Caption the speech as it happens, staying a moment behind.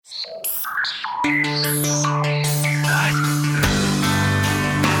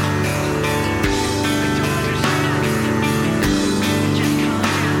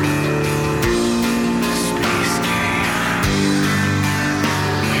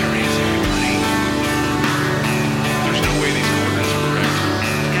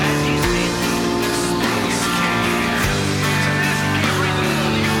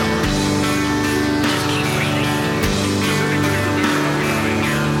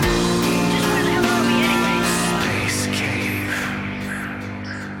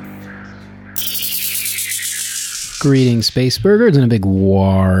Greetings, Space Burgers, and a big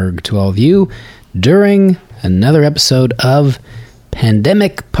warg to all of you during another episode of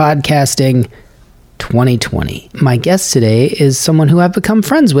Pandemic Podcasting 2020. My guest today is someone who I've become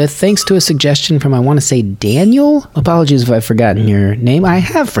friends with thanks to a suggestion from, I want to say, Daniel. Apologies if I've forgotten your name. I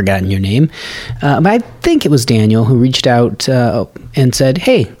have forgotten your name. But I think it was Daniel who reached out and said,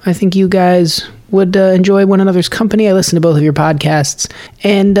 hey, I think you guys would enjoy one another's company. I listened to both of your podcasts,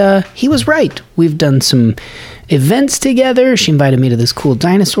 and he was right. We've done some events together. She invited me to this cool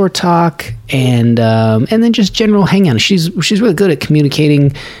dinosaur talk, and then just general hangout. She's really good at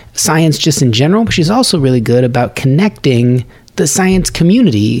communicating science just in general, but she's also really good about connecting the science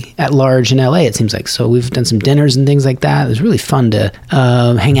community at large in LA, it seems like. So we've done some dinners and things like that. It was really fun to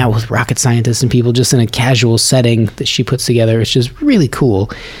hang out with rocket scientists and people just in a casual setting that she puts together. It's just really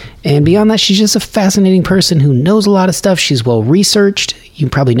cool. And beyond that, she's just a fascinating person who knows a lot of stuff. She's well researched. You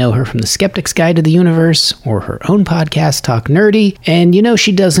probably know her from The Skeptic's Guide to the Universe or her own podcast, Talk Nerdy. And you know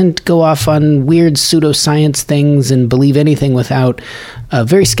she doesn't go off on weird pseudoscience things and believe anything without a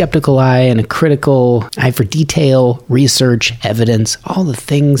very skeptical eye and a critical eye for detail, research, evidence, all the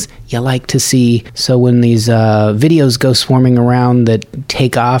things you like to see. So when these videos go swarming around that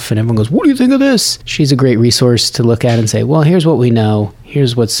take off and everyone goes, what do you think of this? She's a great resource to look at and say, well, here's what we know.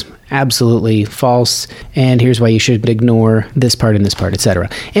 Here's what's absolutely false, and here's why you should ignore this part and this part, etc.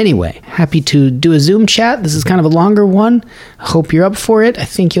 Anyway, happy to do a Zoom chat. This is kind of a longer one. Hope you're up for it. I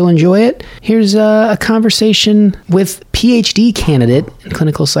think you'll enjoy it. Here's a conversation with PhD candidate in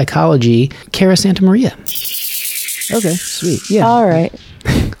clinical psychology, Cara Santamaria. Okay, sweet. Yeah. All right.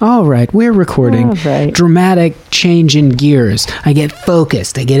 All right, we're recording. All right. Dramatic change in gears. I get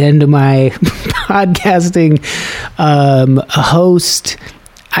focused. I get into my podcasting host.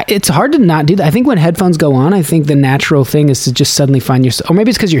 It's hard to not do that. I think when headphones go on, I think the natural thing is to just suddenly find yourself, or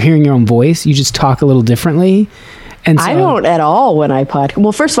maybe it's because you're hearing your own voice. You just talk a little differently. And so, I don't at all when I podcast.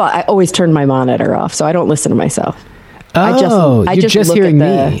 Well, first of all, I always turn my monitor off, so I don't listen to myself. You're just hearing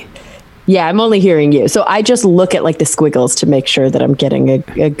me. Yeah, I'm only hearing you. So I just look at like the squiggles to make sure that I'm getting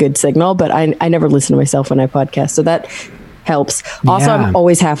a good signal, but I never listen to myself when I podcast. So that helps. Also, Yeah. I'm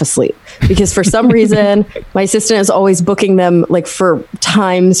always half asleep because for some reason, my assistant is always booking them like for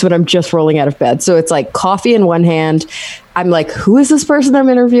times when I'm just rolling out of bed. So it's like coffee in one hand. I'm like, who is this person I'm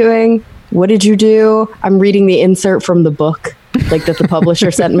interviewing? What did you do? I'm reading the insert from the book like that the publisher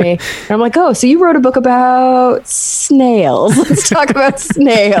sent me. And I'm like, oh, so you wrote a book about snails. Let's talk about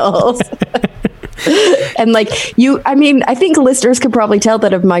snails. And like I think listeners could probably tell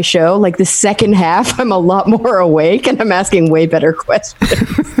that of my show, like the second half, I'm a lot more awake and I'm asking way better questions.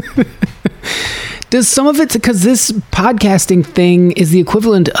 Does some of it, because this podcasting thing is the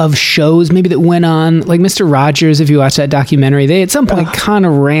equivalent of shows maybe that went on, like Mr. Rogers, if you watch that documentary, they at some point kind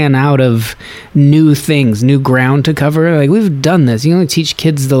of ran out of new things, new ground to cover. Like, we've done this. You only teach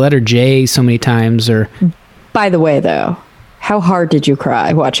kids the letter J so many times. Or, by the way, though, how hard did you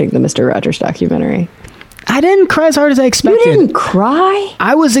cry watching the Mr. Rogers documentary? I didn't cry as hard as I expected. You didn't cry?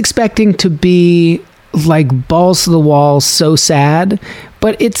 I was expecting to be like balls to the wall, so sad,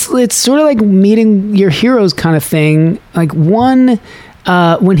 but it's sort of like meeting your heroes kind of thing. Like one,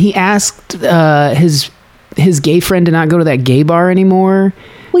 when he asked his gay friend to not go to that gay bar anymore.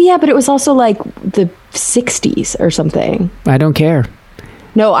 Well, yeah, but it was also like the 60s or something. I don't care.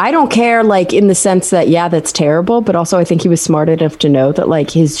 No, I don't care, like, in the sense that, yeah, that's terrible, but also I think he was smart enough to know that,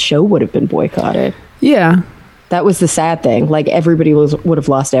 like, his show would have been boycotted. Yeah. That was the sad thing. Like, everybody would have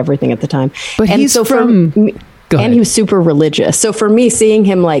lost everything at the time. But and he's so from... and he was super religious. So for me, seeing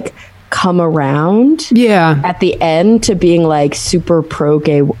him, like, come around at the end to being, like, super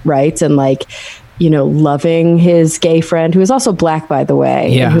pro-gay rights and, like, you know, loving his gay friend, who is also black, by the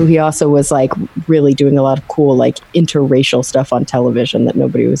way, and who he also was like really doing a lot of cool, like interracial stuff on television that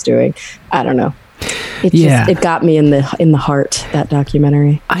nobody was doing. I don't know. It got me in the heart, that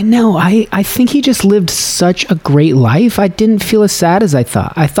documentary. I know. I think he just lived such a great life. I didn't feel as sad as I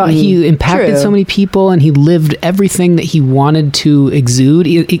thought. I thought he impacted so many people and he lived everything that he wanted to exude,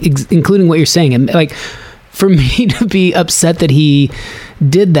 including what you're saying. And like, for me to be upset that he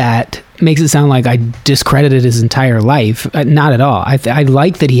did that makes it sound like I discredited his entire life. Not at all. I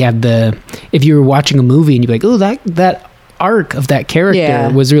like that he had if you were watching a movie and you'd be like, oh, that arc of that character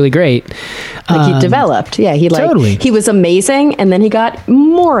was really great. Like he developed. Yeah, totally. He was amazing, and then he got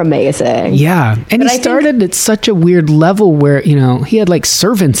more amazing. Yeah, and he started at such a weird level where, he had like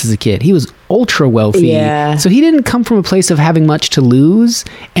servants as a kid. He was ultra wealthy. Yeah. So he didn't come from a place of having much to lose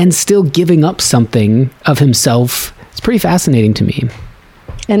and still giving up something of himself. It's pretty fascinating to me.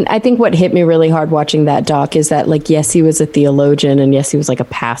 And I think what hit me really hard watching that doc is that, like, yes, he was a theologian, and yes, he was like a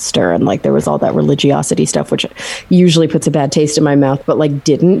pastor, and like there was all that religiosity stuff, which usually puts a bad taste in my mouth, but like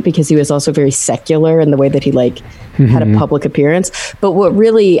didn't, because he was also very secular in the way that he like had a public appearance. But what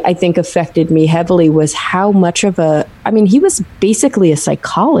really I think affected me heavily was how much of he was basically a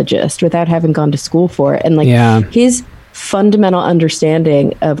psychologist without having gone to school for it. And like his fundamental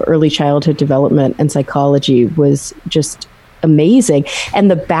understanding of early childhood development and psychology was just amazing.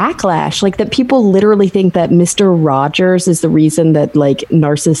 And the backlash, like that people literally think that Mr. Rogers is the reason that like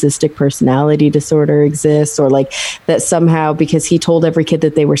narcissistic personality disorder exists, or like that somehow because he told every kid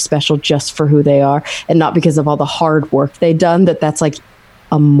that they were special just for who they are and not because of all the hard work they'd done, that's like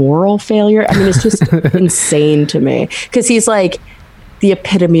a moral failure. I mean, it's just insane to me, because he's like the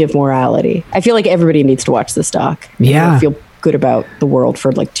epitome of morality. I feel like everybody needs to watch this doc. Yeah. I feel good about the world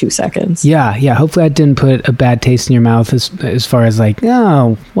for like 2 seconds. Yeah. Hopefully I didn't put a bad taste in your mouth as far as like,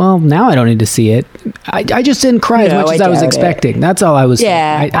 oh, well, now I don't need to see it. I just didn't cry as much as I was expecting. That's all I was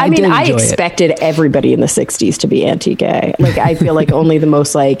saying. Yeah. I expected everybody in the 60s to be anti-gay. Like, I feel like only the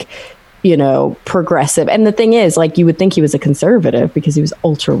most like, progressive. And the thing is, like, you would think he was a conservative because he was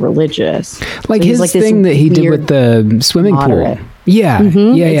ultra religious. Like, so his like thing that he did with the swimming pool. Yeah.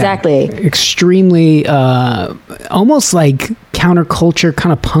 Yeah. Exactly. Extremely, almost like counterculture,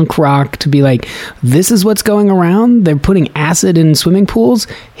 kind of punk rock, to be like, this is what's going around. They're putting acid in swimming pools.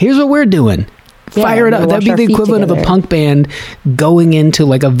 Here's what we're doing. Fire it up. That'd be the equivalent of a punk band going into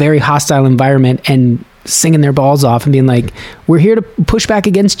like a very hostile environment and singing their balls off and being like, we're here to push back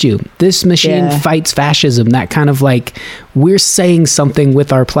against you. This machine fights fascism. That kind of like, we're saying something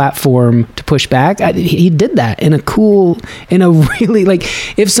with our platform to push back. He did that in a really, like,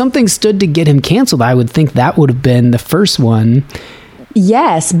 if something stood to get him canceled, I would think that would have been the first one.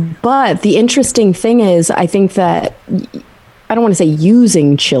 Yes, but the interesting thing is, I think that, I don't want to say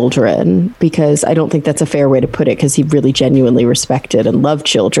using children, because I don't think that's a fair way to put it, because he really genuinely respected and loved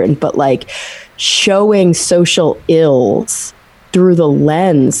children, but like showing social ills through the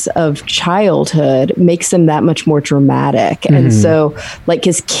lens of childhood makes them that much more dramatic. And so, like,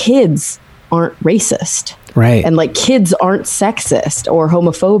 because kids aren't racist. Right. And like kids aren't sexist or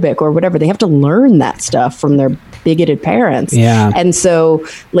homophobic or whatever. They have to learn that stuff from their bigoted parents. Yeah. And so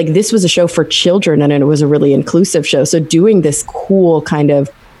like this was a show for children, and it was a really inclusive show. So doing this cool kind of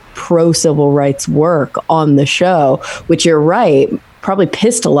pro civil rights work on the show, which you're right, probably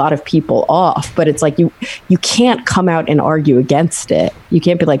pissed a lot of people off, but it's like you can't come out and argue against it. You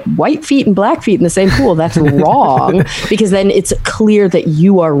can't be like, white feet and black feet in the same pool. That's wrong, because then it's clear that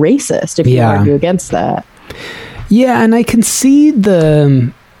you are racist if you argue against that. Yeah, and I can see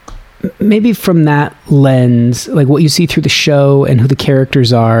maybe from that lens, like what you see through the show and who the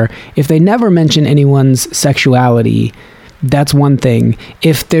characters are, if they never mention anyone's sexuality, that's one thing.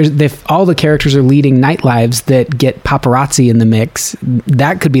 If all the characters are leading night lives that get paparazzi in the mix,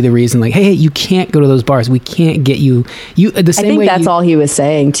 that could be the reason. Like, hey, you can't go to those bars. We can't get you. The same way. I think that's all he was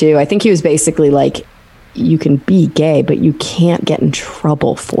saying too. I think he was basically like, you can be gay, but you can't get in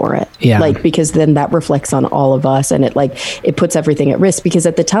trouble for it. Yeah. Like, because then that reflects on all of us, and it puts everything at risk, because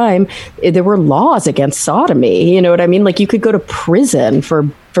at the time there were laws against sodomy. You know what I mean? Like, you could go to prison for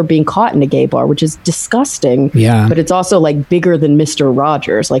being caught in a gay bar, which is disgusting. Yeah. But it's also like bigger than Mr.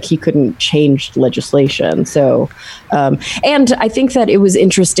 Rogers. Like, he couldn't change legislation. So, and I think that it was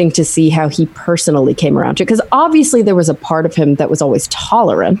interesting to see how he personally came around to it, because obviously there was a part of him that was always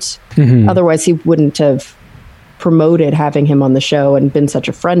tolerant. Otherwise he wouldn't have promoted having him on the show and been such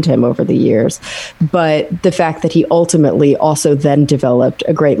a friend to him over the years. But the fact that he ultimately also then developed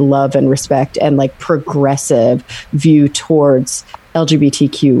a great love and respect and like progressive view towards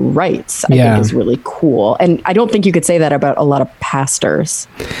LGBTQ rights, I think is really cool. And I don't think you could say that about a lot of pastors.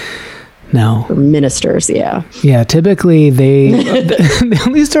 No. Or ministers, yeah. Yeah, typically the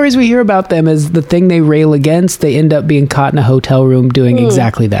only stories we hear about them is the thing they rail against, they end up being caught in a hotel room doing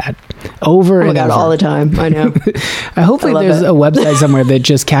exactly that. Over and over. All the time. I know. Hopefully there's a website somewhere that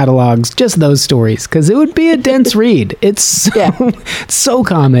just catalogs just those stories, because it would be a dense read. It's so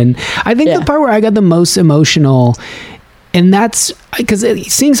common. I think the part where I got the most emotional, and that's because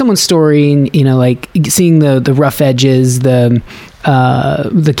seeing someone's story, and like seeing the rough edges, the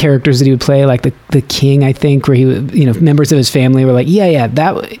characters that he would play, like the king, I think, where he would, members of his family were like, yeah,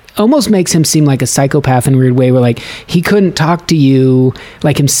 that almost makes him seem like a psychopath in a weird way, where like he couldn't talk to you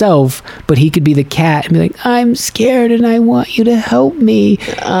like himself, but he could be the cat and be like, I'm scared and I want you to help me.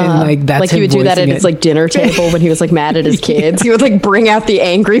 And like that's like he would do that at his like dinner table when he was like mad at his kids. He would like bring out the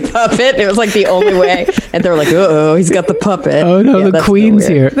angry puppet. It was like the only way. And they were like, oh, he's got the puppet. Oh no, the queen's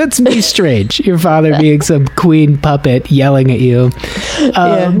here. That's me strange. Your father being some queen puppet yelling at you.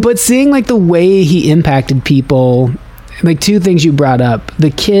 But seeing like the way he impacted people, like two things you brought up,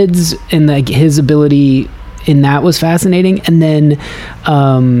 the kids and like his ability in that was fascinating. And then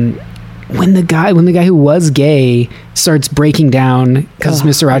when the guy who was gay starts breaking down because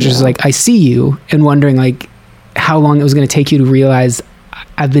Mr. Rogers is like, I see you, and wondering like how long it was going to take you to realize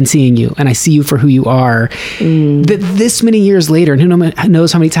I've been seeing you and I see you for who you are. That this many years later, and who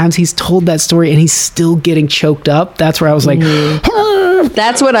knows how many times he's told that story and he's still getting choked up. That's where I was like,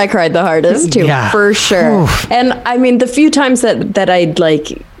 that's when I cried the hardest too, for sure. And I mean, the few times that I'd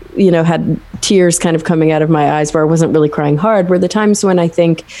like, had tears kind of coming out of my eyes where I wasn't really crying hard were the times when I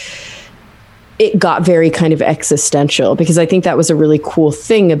think it got very kind of existential, because I think that was a really cool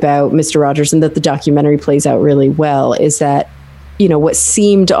thing about Mr. Rogers, and that the documentary plays out really well, is that what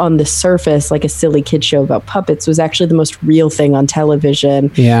seemed on the surface like a silly kid show about puppets was actually the most real thing on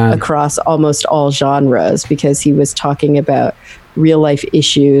television across almost all genres, because he was talking about real life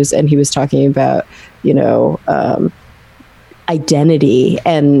issues, and he was talking about, identity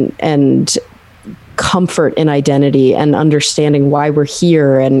and comfort in identity, and understanding why we're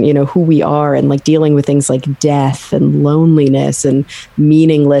here, and who we are, and like dealing with things like death and loneliness and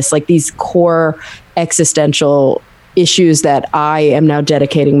meaningless, like these core existential issues that I am now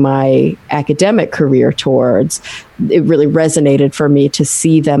dedicating my academic career towards. It really resonated for me to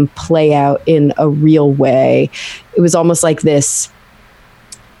see them play out in a real way. It was almost like this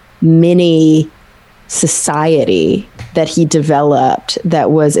mini society that he developed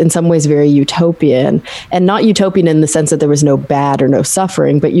that was in some ways very utopian, and not utopian in the sense that there was no bad or no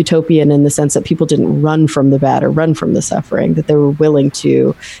suffering, but utopian in the sense that people didn't run from the bad or run from the suffering, that they were willing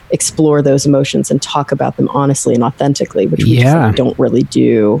to explore those emotions and talk about them honestly and authentically, which we just don't really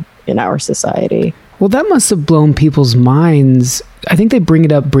do in our society. Well, that must have blown people's minds. I think they bring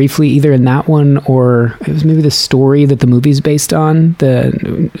it up briefly either in that one, or it was maybe the story that the movie's based on,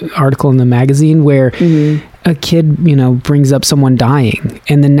 the article in the magazine where a kid, brings up someone dying,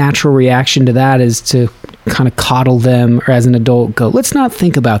 and the natural reaction to that is to kind of coddle them, or as an adult go, let's not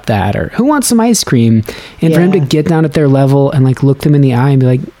think about that, or who wants some ice cream? And for him to get down at their level and like look them in the eye and be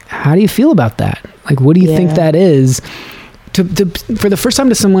like, how do you feel about that? Like, what do you think that is? For the first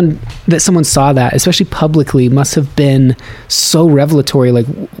time someone saw that, especially publicly, must have been so revelatory. Like,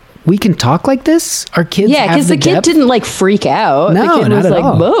 we can talk like this? Our kids have because the kid didn't like freak out. No, the kid was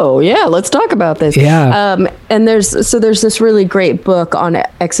like, whoa, yeah, let's talk about this. Yeah. And there's this really great book on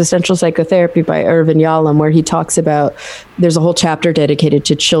existential psychotherapy by Irvin Yalom, where he talks about, there's a whole chapter dedicated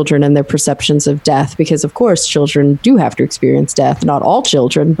to children and their perceptions of death, because of course children do have to experience death. Not all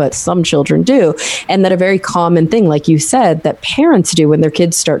children, but some children do. And that a very common thing, like you said, that parents do when their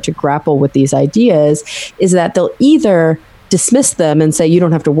kids start to grapple with these ideas is that they'll either dismiss them and say, you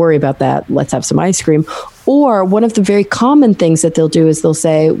don't have to worry about that, let's have some ice cream. Or one of the very common things that they'll do is they'll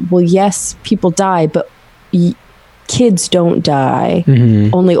say, well, yes, people die, but kids don't die.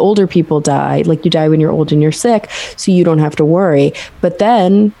 Only older people die. Like, you die when you're old and you're sick, so you don't have to worry. But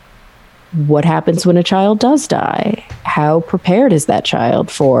then what happens when a child does die? How prepared is that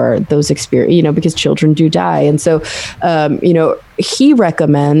child for those experiences? Because children do die. And so, he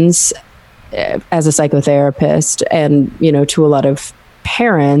recommends, as a psychotherapist, and to a lot of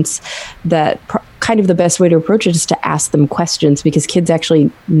parents, that kind of the best way to approach it is to ask them questions, because kids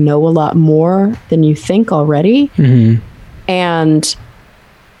actually know a lot more than you think already. And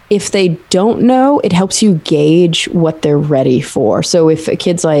if they don't know, it helps you gauge what they're ready for. So if a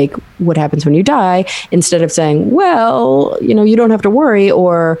kid's like, what happens when you die? Instead of saying, well, you don't have to worry,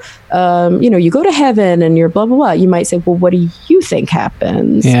 or, you go to heaven and you're blah, blah, blah. You might say, well, what do you think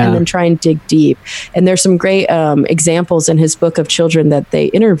happens? And then try and dig deep. And there's some great examples in his book of children that they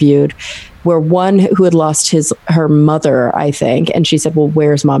interviewed, where one who had lost her mother, I think, and she said, well,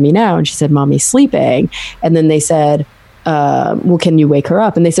 where's mommy now? And she said, mommy's sleeping. And then they said, well, can you wake her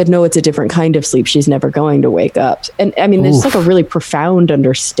up? And they said, no, it's a different kind of sleep. She's never going to wake up. And I mean, there's like a really profound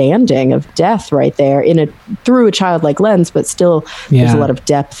understanding of death right there through a childlike lens, but still there's a lot of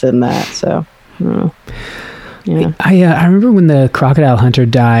depth in that. So, I remember when the crocodile hunter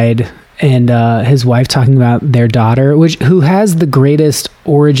died, and his wife talking about their daughter, who has the greatest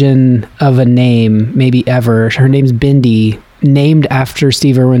origin of a name maybe ever. Her name's Bindi, named after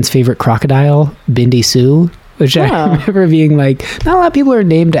Steve Irwin's favorite crocodile, Bindi Sue. Which I remember being like, not a lot of people are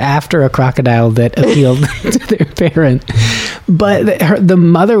named after a crocodile that appealed to their parent. But the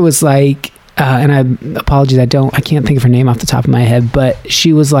mother was like, and I apologize, I can't think of her name off the top of my head, but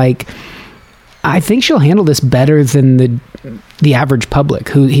she was like, I think she'll handle this better than the average public.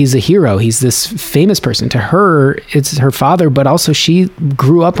 Who he's a hero. He's this famous person. To her, it's her father, but also she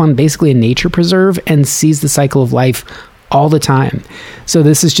grew up on basically a nature preserve and sees the cycle of life all the time. So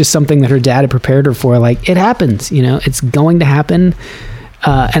this is just something that her dad had prepared her for. Like, it happens, it's going to happen.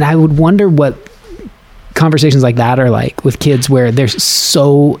 And I would wonder what conversations like that are like with kids where they're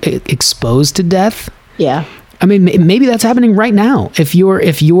so exposed to death. Yeah. I mean, maybe that's happening right now. If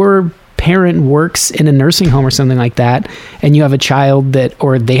your parent works in a nursing home or something like that, and you have a child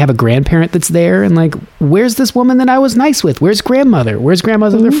or they have a grandparent that's there, and like, where's this woman that I was nice with? Where's grandmother? Where's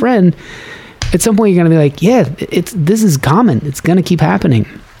grandma's other friend? At some point, you're going to be like, yeah, this is common. It's going to keep happening.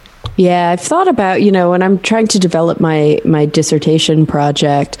 Yeah, I've thought about, when I'm trying to develop my dissertation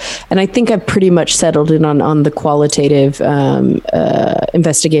project, and I think I've pretty much settled in on the qualitative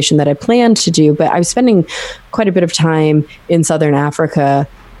investigation that I plan to do, but I was spending quite a bit of time in Southern Africa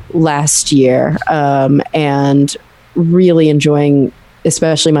last year and really enjoying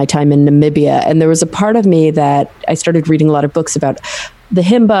especially my time in Namibia. And there was a part of me that I started reading a lot of books about the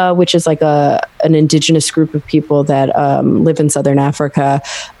Himba, which is like an indigenous group of people that live in Southern Africa.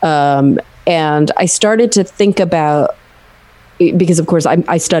 And I started to think about, because of course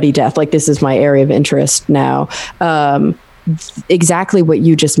I study death, like this is my area of interest now. Exactly what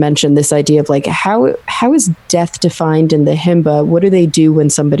you just mentioned, this idea of like, how is death defined in the Himba? What do they do when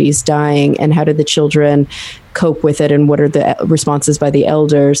somebody's dying, and how do the children cope with it, and what are the responses by the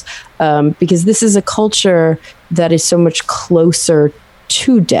elders? Because this is a culture that is so much closer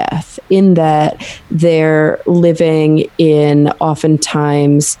to death, in that they're living in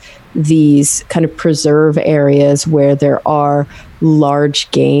oftentimes these kind of preserve areas where there are large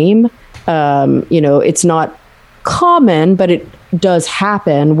game. It's not common, but it does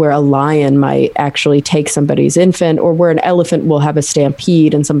happen where a lion might actually take somebody's infant, or where an elephant will have a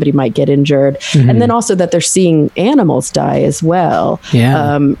stampede and somebody might get injured. Mm-hmm. And then also that they're seeing animals die as well,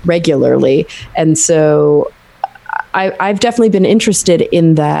 regularly. And so I've definitely been interested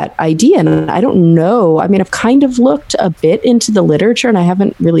in that idea. And I don't know, I mean, I've kind of looked a bit into the literature, and I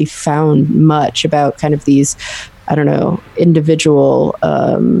haven't really found much about kind of these, I don't know, individual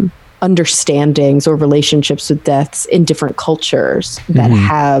understandings or relationships with deaths in different cultures that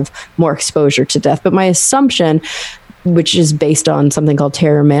have more exposure to death. But my assumption, which is based on something called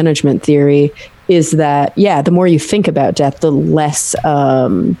terror management theory, is that, the more you think about death, the less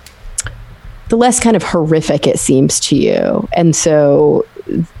kind of horrific it seems to you. And so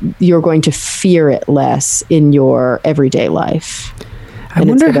you're going to fear it less in your everyday life. I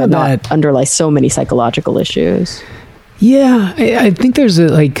wonder how that underlies so many psychological issues. Yeah, I think there's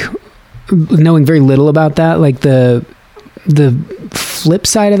knowing very little about that, like the flip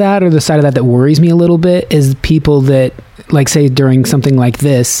side of that, or the side of that worries me a little bit, is people that, like, say during something like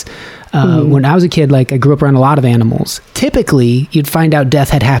this, when I was a kid, like, I grew up around a lot of animals. Typically, you'd find out death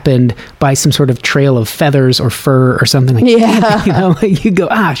had happened by some sort of trail of feathers or fur or something like that. Like, you go,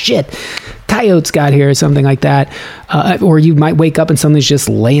 shit, coyotes got here or something like that. Or you might wake up and something's just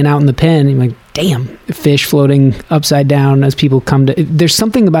laying out in the pen, and you're like, damn, fish floating upside down as people come to... There's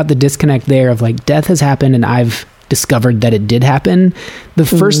something about the disconnect there of, like, death has happened and I've discovered that it did happen. The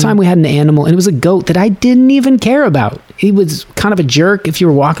first time we had an animal, and it was a goat that I didn't even care about. He was kind of a jerk. If you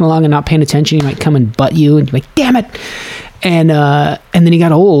were walking along and not paying attention, he might come and butt you, and you're like, damn it. And then he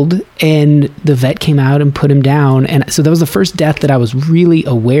got old, and the vet came out and put him down. And so that was the first death that I was really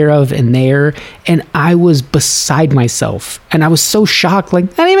aware of and there. And I was beside myself. And I was so shocked. Like, I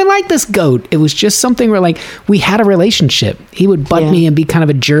didn't even like this goat. It was just something where, like, we had a relationship. He would butt me and be kind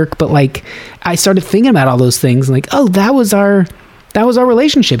of a jerk. But, like, I started thinking about all those things. Like, oh, that was our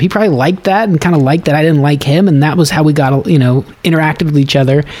relationship. He probably liked that, and kind of liked that I didn't like him. And that was how we got, interacted with each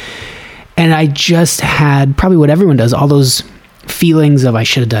other. And I just had probably what everyone does, all those feelings of I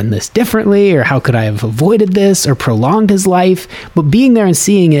should have done this differently, or how could I have avoided this or prolonged his life. But being there and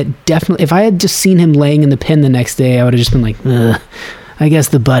seeing it, definitely, if I had just seen him laying in the pen the next day, I would have just been like, I guess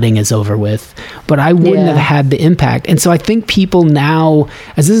the budding is over with. But I wouldn't have had the impact. And so I think people now,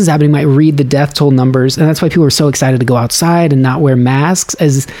 as this is happening, might read the death toll numbers. And that's why people are so excited to go outside and not wear masks.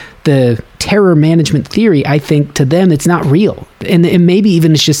 As the terror management theory, I think to them, it's not real. And maybe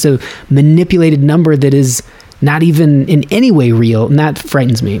even it's just a manipulated number that is not even in any way real. And that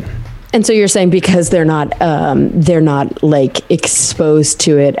frightens me. And so you're saying because they're not like exposed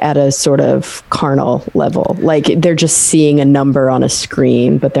to it at a sort of carnal level, like they're just seeing a number on a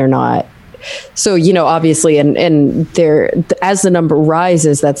screen, but they're not. So, you know, obviously, and there, as the number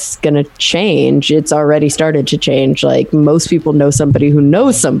rises, that's going to change. It's already started to change. Like most people know somebody who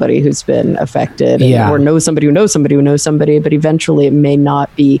knows somebody who's been affected, or knows somebody who knows somebody who knows somebody, but eventually it may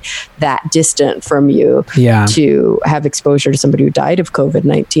not be that distant from you to have exposure to somebody who died of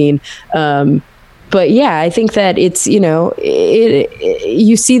COVID-19. But yeah, I think that it's, you know,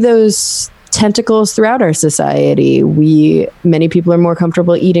 you see those tentacles throughout our society. Many people are more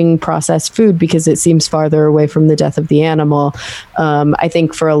comfortable eating processed food because it seems farther away from the death of the animal. I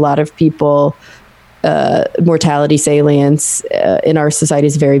think for a lot of people, mortality salience in our society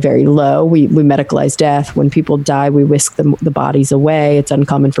is very, very low. We medicalize death. When people die, we whisk the bodies away. It's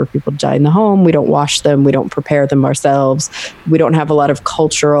uncommon for people to die in the home. We don't wash them. We don't prepare them ourselves. We don't have a lot of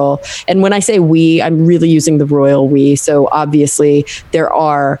cultural. And when I say we, I'm really using the royal we. So obviously there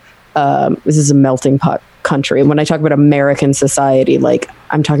are this is a melting pot country. And when I talk about American society, like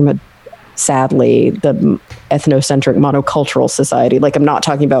I'm talking about, sadly, the ethnocentric monocultural society. Like I'm not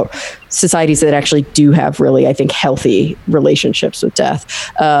talking about societies that actually do have really, I think, healthy relationships with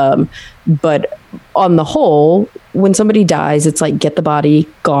death. But on the whole, when somebody dies, it's like, get the body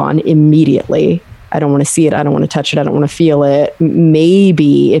gone immediately. I don't want to see it. I don't want to touch it. I don't want to feel it.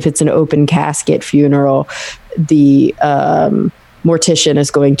 Maybe if it's an open casket funeral, the mortician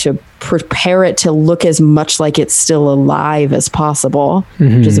is going to prepare it to look as much like it's still alive as possible,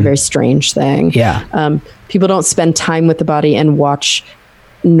 which is a very strange thing. Yeah. People don't spend time with the body and watch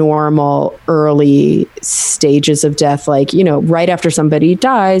normal early stages of death. Like, you know, right after somebody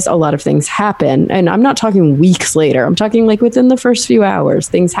dies, a lot of things happen. And I'm not talking weeks later. I'm talking like within the first few hours,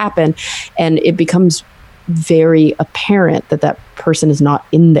 things happen. And it becomes very apparent that that person is not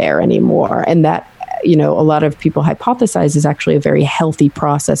in there anymore. And that, you know, a lot of people hypothesize is actually a very healthy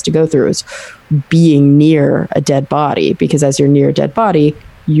process to go through, is being near a dead body, because as you're near a dead body,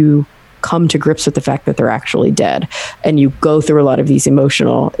 you come to grips with the fact that they're actually dead, and you go through a lot of these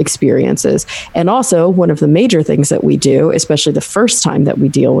emotional experiences. And also, one of the major things that we do, especially the first time that we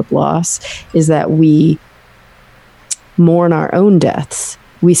deal with loss, is that we mourn our own deaths.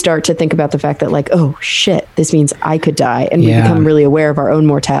 We start to think about the fact that, like, oh shit, this means I could die. And we become really aware of our own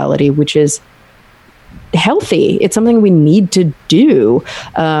mortality, which is healthy. It's something we need to do.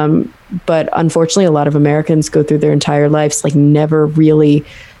 But unfortunately, a lot of Americans go through their entire lives like never really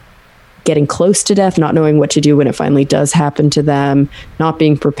getting close to death, not knowing what to do when it finally does happen to them, not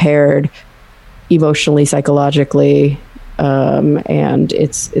being prepared emotionally, psychologically. And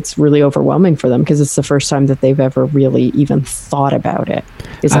it's really overwhelming for them because it's the first time that they've ever really even thought about it.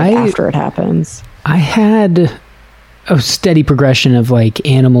 It's like after it happens. I had a steady progression of like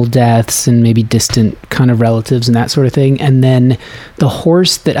animal deaths and maybe distant kind of relatives and that sort of thing. And then the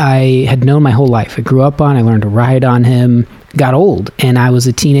horse that I had known my whole life, I grew up on, I learned to ride on him, got old, and I was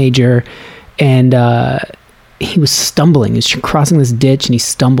a teenager, and he was stumbling. He was crossing this ditch and he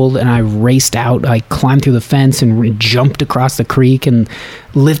stumbled, and I raced out. I climbed through the fence and jumped across the creek and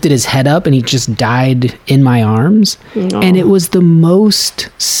lifted his head up, and he just died in my arms. Oh. And it was the most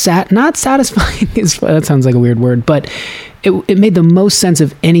not satisfying, that sounds like a weird word, but it made the most sense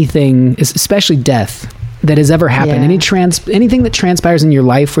of anything, especially death, that has ever happened. Anything that transpires in your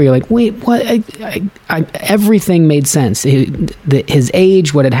life where you're like, wait, what? Everything made sense. His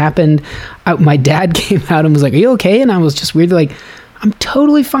age, what had happened. My dad came out and was like, are you okay? And I was just weirdly like, I'm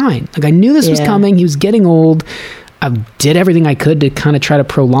totally fine. Like, I knew this was coming. He was getting old. I did everything I could to kind of try to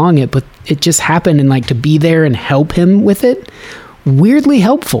prolong it, but it just happened. And like, to be there and help him with it, weirdly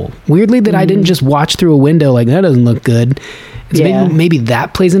helpful. Weirdly that I didn't just watch through a window like, that doesn't look good. Maybe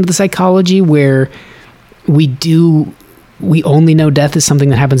that plays into the psychology where we only know death is something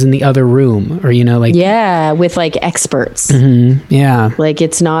that happens in the other room, or, you know, like, with like experts. Like,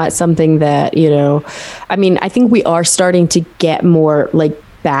 it's not something that, you know, I mean, I think we are starting to get more like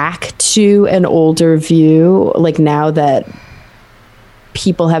back to an older view, like now that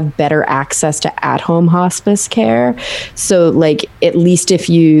people have better access to at-home hospice care. So like, at least if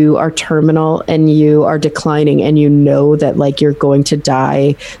you are terminal and you are declining and you know that like you're going to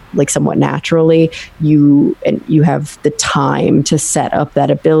die like somewhat naturally, you have the time to set up that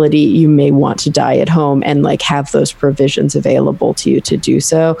ability. You may want to die at home and like have those provisions available to you to do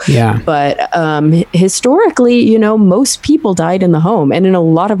so. But historically, you know, most people died in the home, and in a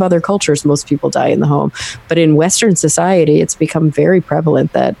lot of other cultures, most people die in the home. But in Western society, it's become very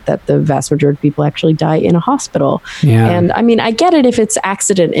prevalent that the vast majority of people actually die in a hospital. And I mean, I get it if it's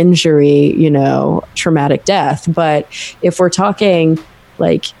accident, injury, you know, traumatic death, but if we're talking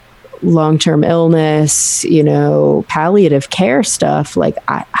like long-term illness, palliative care stuff, like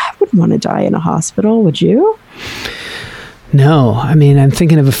I wouldn't want to die in a hospital. Would you? No, I mean, I'm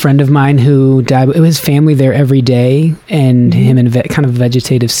thinking of a friend of mine who died. It was family there every day, and him in a kind of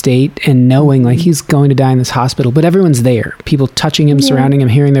vegetative state, and knowing like he's going to die in this hospital, but everyone's there. People touching him, surrounding him,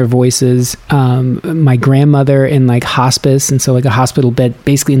 hearing their voices. My grandmother in like hospice, and so like a hospital bed,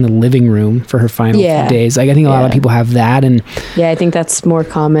 basically in the living room for her final few days. Like I think a lot of people have that, and I think that's more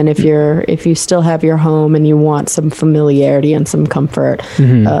common if you still have your home and you want some familiarity and some comfort,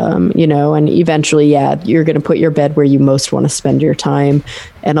 and eventually, you're going to put your bed where you most want to spend your time,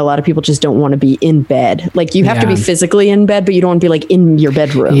 and a lot of people just don't want to be in bed. Like you have to be physically in bed, but you don't want to be like in your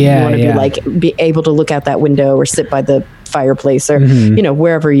bedroom. You want to be like be able to look out that window or sit by the fireplace or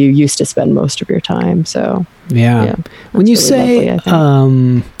wherever you used to spend most of your time. So when you say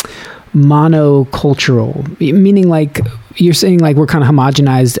monocultural, meaning like you're saying like we're kind of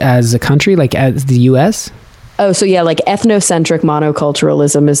homogenized as a country, like as the US? Oh, so like ethnocentric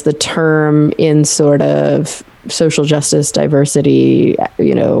monoculturalism is the term in sort of social justice, diversity,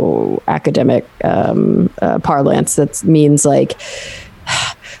 academic parlance. That means like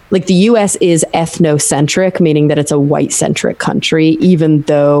the US is ethnocentric, meaning that it's a white-centric country, even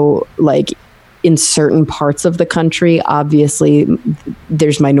though like in certain parts of the country, obviously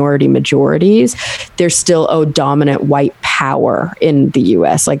there's minority majorities. There's still a dominant white power in the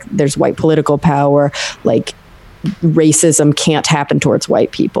US. Like there's white political power, like racism can't happen towards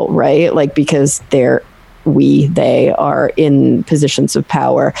white people, right? Like because they are in positions of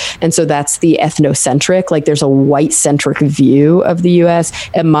power. And so that's the ethnocentric, like there's a white centric view of the US,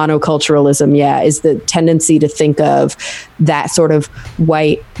 and monoculturalism, is the tendency to think of that sort of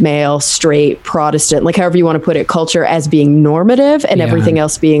white, male, straight, Protestant, like however you want to put it, culture as being normative and everything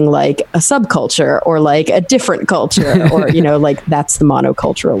else being like a subculture or like a different culture or, like that's the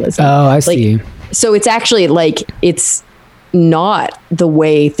monoculturalism. Oh, I see. So it's actually like, it's not the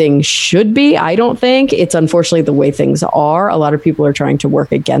way things should be. I don't think it's unfortunately the way things are. A lot of people are trying to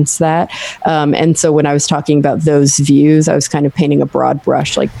work against that. And so when I was talking about those views, I was kind of painting a broad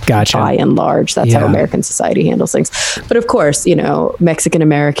brush, like by and large, that's how American society handles things. But of course, Mexican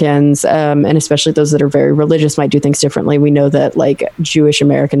Americans, and especially those that are very religious might do things differently. We know that like Jewish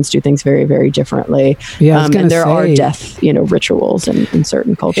Americans do things very, very differently. And there are death, rituals in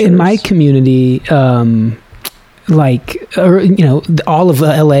certain cultures. In my community, all of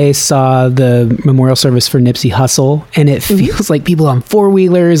LA saw the memorial service for Nipsey Hussle, and it feels like people on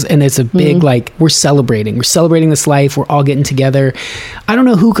four-wheelers, and it's a big like we're celebrating this life, we're all getting together. I don't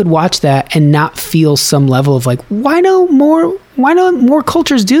know who could watch that and not feel some level of like, why don't more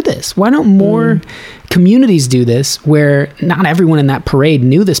cultures do this? Why don't more communities do this, where not everyone in that parade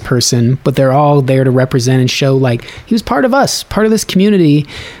knew this person, but they're all there to represent and show like he was part of us, part of this community.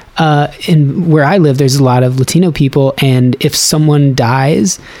 And where I live, there's a lot of Latino people, and if someone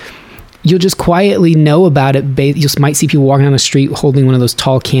dies, you'll just quietly know about it. You might see people walking down the street holding one of those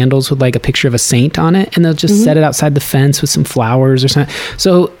tall candles with like a picture of a saint on it, and they'll just set it outside the fence with some flowers or something.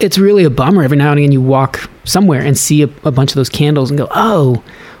 So it's really a bummer every now and again you walk somewhere and see a bunch of those candles and go, oh,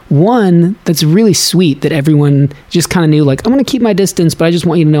 one, that's really sweet that everyone just kind of knew, like, I'm going to keep my distance, but I just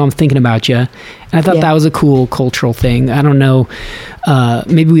want you to know I'm thinking about you. And I thought that was a cool cultural thing. I don't know.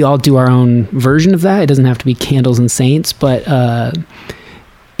 Maybe we all do our own version of that. It doesn't have to be candles and saints, but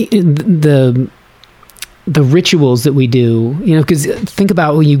the rituals that we do, because think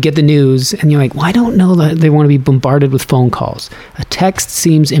about when you get the news and you're like, well, I don't know that they want to be bombarded with phone calls. A text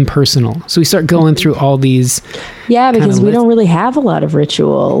seems impersonal. So we start going through all these. Yeah, because we don't really have a lot of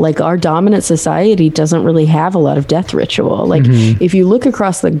ritual. Like our dominant society doesn't really have a lot of death ritual. Like if you look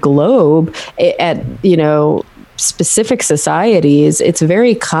across the globe at specific societies, it's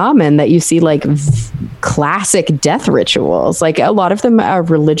very common that you see like classic death rituals. Like a lot of them are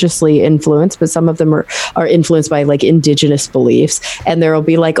religiously influenced, but some of them are influenced by like indigenous beliefs. And there will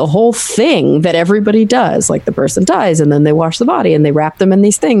be like a whole thing that everybody does. Like the person dies and then they wash the body and they wrap them in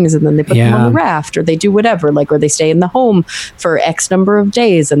these things and then they put them on the raft, or they do whatever, like, or they stay in the home for X number of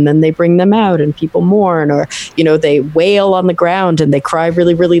days and then they bring them out and people mourn, or, they wail on the ground and they cry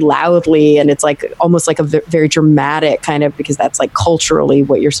really, really loudly. And it's like almost like a very dramatic kind of, because that's like culturally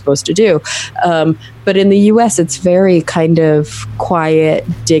what you're supposed to do. But in the US, it's very kind of quiet,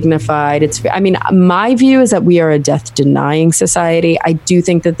 dignified. My view is that we are a death denying society. I do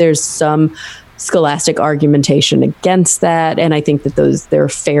think that there's some scholastic argumentation against that. And I think that there are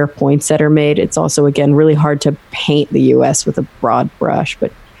fair points that are made. It's also, again, really hard to paint the US with a broad brush,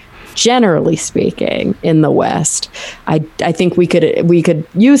 but generally speaking, in the West, I think we could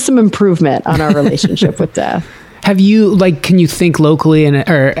use some improvement on our relationship with death. Have you, like, can you think locally think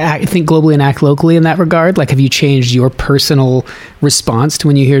globally and act locally in that regard? Like, have you changed your personal response to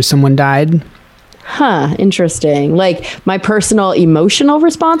when you hear someone died? Interesting. Like my personal emotional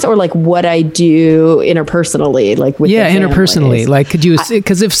response, or like what I do interpersonally, like with interpersonally. Like, could you?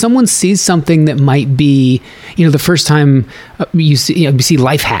 Because if someone sees something that might be, the first time you see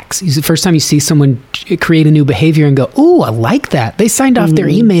life hacks. The first time you see someone create a new behavior and go, "Oh, I like that." They signed off their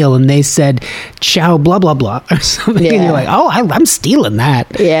email and they said, "Ciao, blah blah blah," or something. And you're like, "Oh, I'm stealing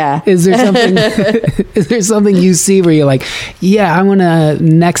that." Yeah. Is there something? Is there something you see where you're like, "Yeah, I want to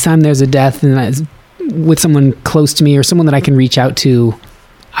next time there's a death and with someone close to me or someone that I can reach out to,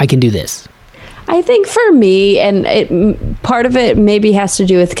 I can do this"? I think for me, and part of it maybe has to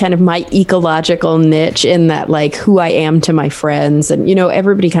do with kind of my ecological niche in that, like, who I am to my friends, and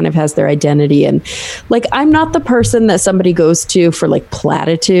everybody kind of has their identity, and like I'm not the person that somebody goes to for like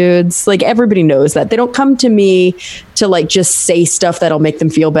platitudes. Like everybody knows that. They don't come to me to like just say stuff that'll make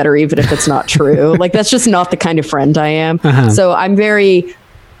them feel better even if it's not true. Like that's just not the kind of friend I am. So I'm very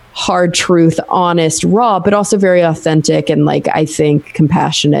hard truth, honest, raw, but also very authentic and like I think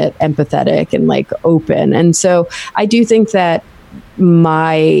compassionate, empathetic, and like open. And so I do think that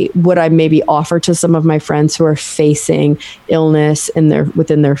what I maybe offer to some of my friends who are facing illness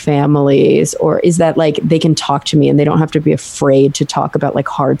within their families, or is that like they can talk to me and they don't have to be afraid to talk about like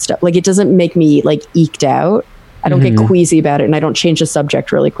hard stuff. Like it doesn't make me like eked out. I don't get queasy about it, and I don't change the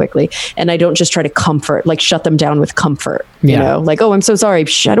subject really quickly, and I don't just try to shut them down with comfort. Like, "Oh, I'm so sorry.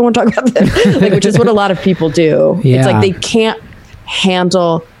 I don't want to talk about this," like, which is what a lot of people do. Yeah. It's like they can't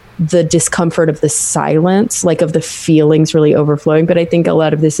handle the discomfort of the silence, like of the feelings really overflowing. But I think a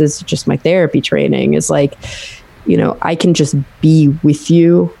lot of this is just my therapy training. Is like, I can just be with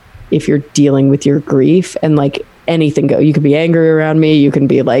you if you're dealing with your grief, and like anything go. You can be angry around me. You can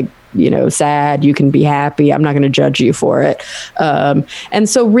be like, sad, you can be happy. I'm not going to judge you for it. And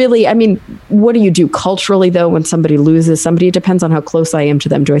so really, I mean, what do you do culturally though, when somebody loses somebody? It depends on how close I am to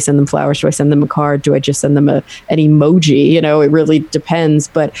them. Do I send them flowers? Do I send them a card? Do I just send them an emoji? It really depends.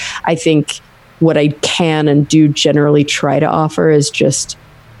 But I think what I can and do generally try to offer is just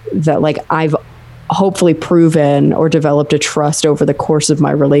that, like, I've hopefully proven or developed a trust over the course of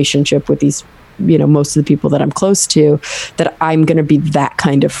my relationship with these most of the people that I'm close to, that I'm going to be that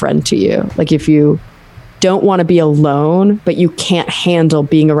kind of friend to you. Like if you don't want to be alone, but you can't handle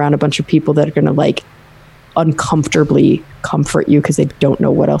being around a bunch of people that are going to like uncomfortably comfort you because they don't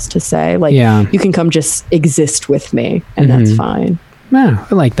know what else to say. Like you can come just exist with me, and that's fine. Yeah,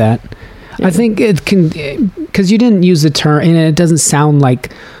 I like that. Yeah. I think it can, because you didn't use the term, and it doesn't sound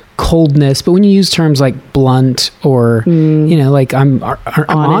like coldness, but when you use terms like blunt or like I'm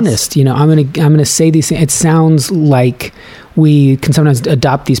honest, I'm gonna say these things, it sounds like we can sometimes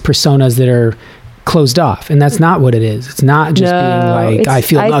adopt these personas that are closed off, and that's not what it is. It's not just being like I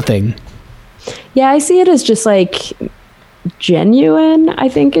feel nothing. I see it as just like genuine, I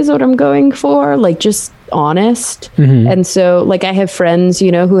think, is what I'm going for, like just honest. And so like I have friends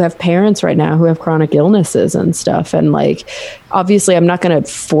who have parents right now who have chronic illnesses and stuff, and like obviously I'm not going to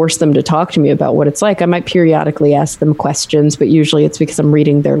force them to talk to me about what it's like. I might periodically ask them questions, but usually it's because I'm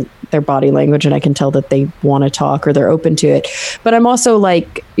reading their body language and I can tell that they want to talk or they're open to it. But I'm also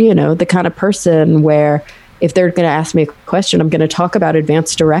like the kind of person where if they're going to ask me a question, I'm going to talk about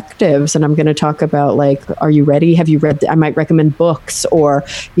advanced directives, and I'm going to talk about like, are you ready? Have you read? I might recommend books, or,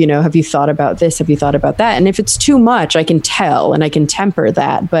 have you thought about this? Have you thought about that? And if it's too much, I can tell and I can temper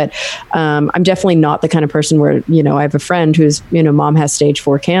that. But I'm definitely not the kind of person where, I have a friend whose, mom has stage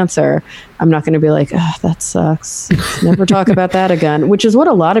 4 cancer. I'm not going to be like, oh, that sucks. Never talk about that again, which is what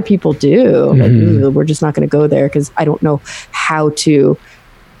a lot of people do. Like, we're just not going to go there because I don't know how to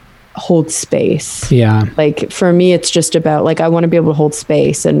hold space. Like for me, it's just about like I want to be able to hold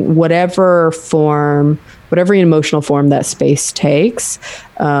space, and whatever emotional form that space takes,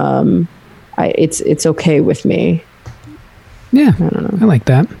 it's okay with me. I don't know. I like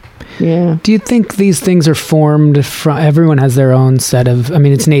that. Do you think these things are formed from, everyone has their own set of,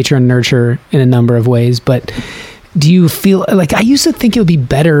 it's nature and nurture in a number of ways, but do you feel like, I used to think it would be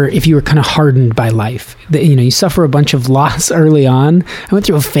better if you were kind of hardened by life, that, you suffer a bunch of loss early on. I went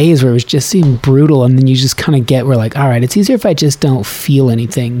through a phase where it was just seemed brutal, and then you just kind of get, we're like, all right, it's easier if I just don't feel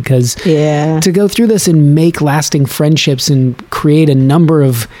anything, because to go through this and make lasting friendships and create a number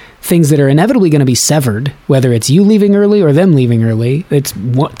of things that are inevitably going to be severed, whether it's you leaving early or them leaving early, it's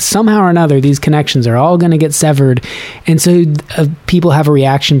somehow or another, these connections are all going to get severed. And so people have a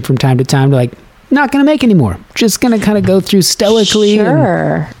reaction from time to time to like, not going to make anymore. Just going to kind of go through stoically.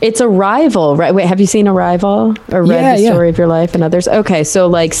 Sure. It's Arrival, right? Wait, have you seen Arrival or read The Story of Your Life and others? Okay, so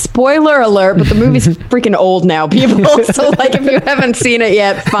like spoiler alert, but the movie's freaking old now, people. So like if you haven't seen it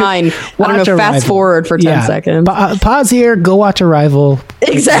yet, fine. Watch fast forward for 10 seconds. Pause here, go watch Arrival.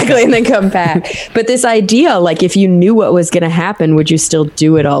 Exactly, and then come back. But this idea, like if you knew what was going to happen, would you still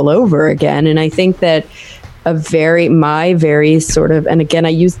do it all over again? And I think that my very sort of, and again, I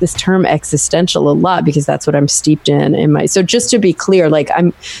use this term existential a lot because that's what I'm steeped in so just to be clear, like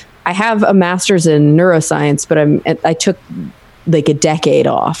I have a master's in neuroscience, but I took like a decade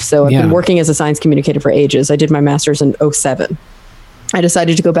off. So I've been working as a science communicator for ages. I did my master's in 2007. I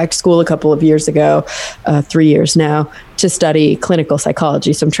decided to go back to school a couple of years ago, 3 years now, to study clinical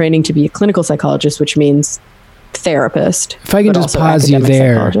psychology. So I'm training to be a clinical psychologist, which means therapist. If I can just pause you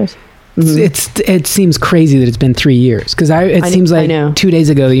there. It seems crazy that it's been 3 years, because it seems like 2 days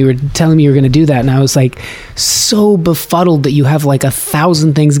ago you were telling me you were going to do that, and I was like so befuddled that you have like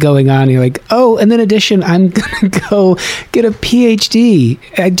 1,000 things going on. And you're like, oh, and then addition, I'm gonna go get a PhD.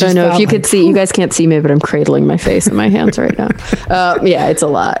 I know if you could see, you guys can't see me, but I'm cradling my face in my hands right now. It's a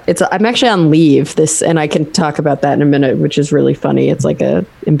lot. I'm actually on leave and I can talk about that in a minute, which is really funny. It's like a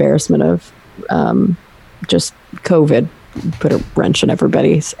embarrassment of just COVID. Put a wrench in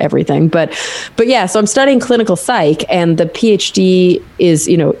everybody's everything. But yeah, so I'm studying clinical psych, and the PhD is,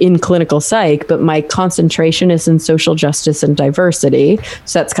 in clinical psych, but my concentration is in social justice and diversity.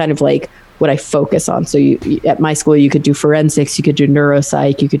 So that's kind of like what I focus on. So at my school, you could do forensics, you could do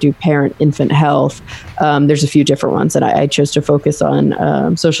neuropsych, you could do parent-infant health. There's a few different ones, and I chose to focus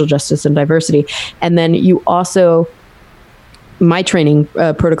on social justice and diversity. And then you also, my training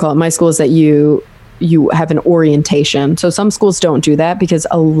protocol at my school is that you have an orientation. So some schools don't do that because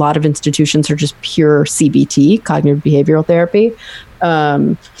a lot of institutions are just pure CBT, cognitive behavioral therapy.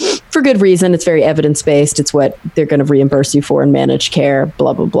 For good reason. It's very evidence-based. It's what they're going to reimburse you for in managed care,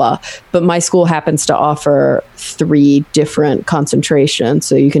 blah, blah, blah. But my school happens to offer 3 different concentrations.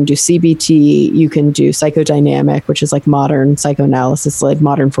 So you can do CBT, you can do psychodynamic, which is like modern psychoanalysis, like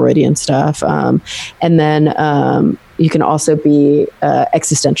modern Freudian stuff. And then you can also be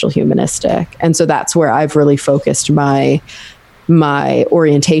existential humanistic. And so that's where I've really focused my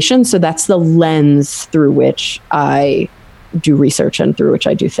orientation. So that's the lens through which I do research and through which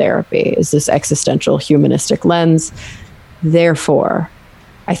I do therapy, is this existential humanistic lens. Therefore,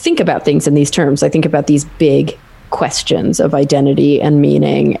 I think about things in these terms. I think about these big questions of identity and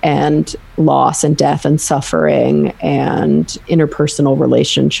meaning and loss and death and suffering and interpersonal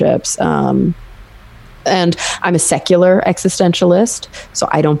relationships. And I'm a secular existentialist, so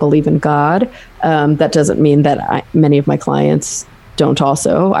I don't believe in God. That doesn't mean that many of my clients don't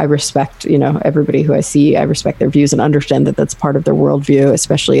also. I respect, everybody who I see, I respect their views and understand that that's part of their worldview,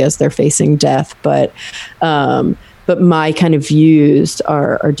 especially as they're facing death. But my kind of views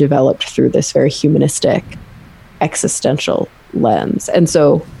are developed through this very humanistic existential lens. And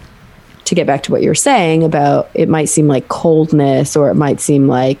so to get back to what you're saying about, it might seem like coldness, or it might seem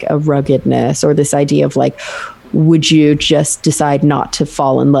like a ruggedness, or this idea of like, would you just decide not to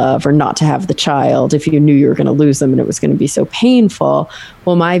fall in love or not to have the child if you knew you were going to lose them and it was going to be so painful?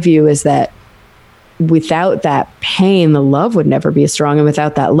 Well, my view is that without that pain, the love would never be as strong. And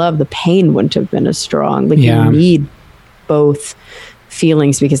without that love, the pain wouldn't have been as strong. Like you need both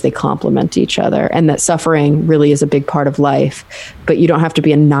feelings because they complement each other, and that suffering really is a big part of life, but you don't have to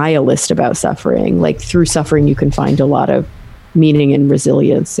be a nihilist about suffering. Like through suffering, you can find a lot of meaning and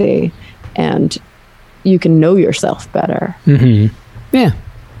resiliency, and you can know yourself better. Mm-hmm. Yeah.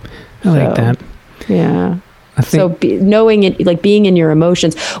 I like that. Yeah. Knowing it, like being in your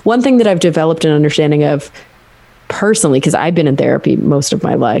emotions. One thing that I've developed an understanding of personally, because I've been in therapy most of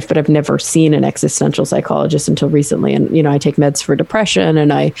my life, but I've never seen an existential psychologist until recently. And, I take meds for depression,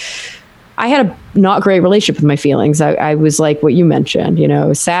 and I had a not great relationship with my feelings. I was like what you mentioned, I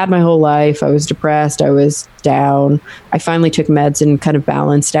was sad my whole life. I was depressed. I was down. I finally took meds and kind of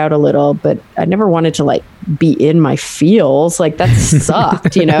balanced out a little, but I never wanted to like be in my feels. Like that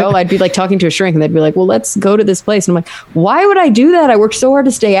sucked, I'd be like talking to a shrink and they'd be like, well, let's go to this place. And I'm like, why would I do that? I worked so hard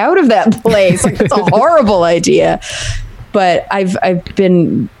to stay out of that place. Like that's a horrible idea. But I've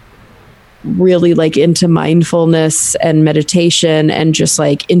been really like into mindfulness and meditation and just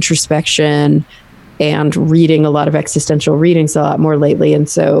like introspection and reading a lot of existential readings a lot more lately. And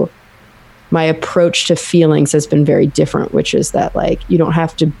so my approach to feelings has been very different, which is that like, you don't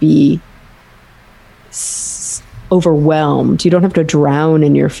have to be overwhelmed. You don't have to drown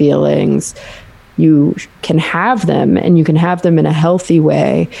in your feelings. you can have them, and you can have them in a healthy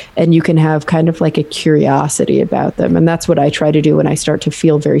way, and you can have kind of like a curiosity about them. And that's what I try to do when I start to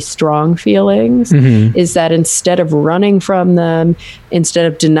feel very strong feelings, is that instead of running from them, instead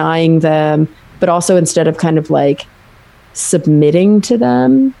of denying them, but also instead of kind of like submitting to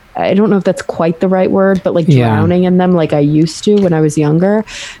them, I don't know if that's quite the right word, but like drowning in them like I used to when I was younger.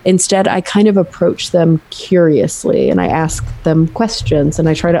 Instead, I kind of approach them curiously, and I ask them questions, and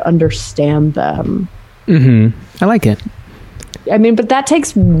I try to understand them. I like it. I mean, but that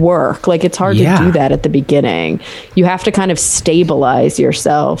takes work. Like, it's hard to do that at the beginning. You have to kind of stabilize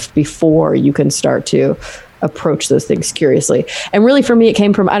yourself before you can start to approach those things curiously. And really, for me, it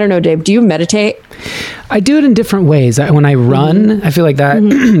came from, I don't know, Dave, do you meditate? I do it in different ways. When I run, I feel like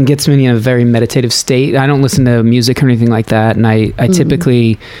that gets me in a very meditative state. I don't listen to music or anything like that. And I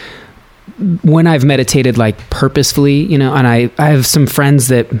typically, when I've meditated like purposefully, you know, and I have some friends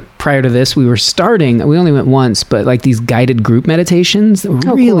that prior to this, we only went once, but like these guided group meditations that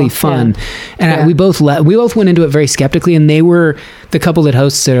were really fun. Yeah. And we both went into it very skeptically, and they were the couple that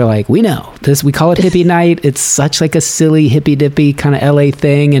hosts that are like, we know this, we call it hippie night. It's such like a silly hippy dippy kind of LA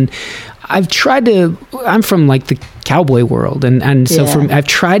thing. And I'm from like the cowboy world. And so I've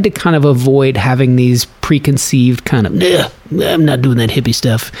tried to kind of avoid having these preconceived kind of, I'm not doing that hippie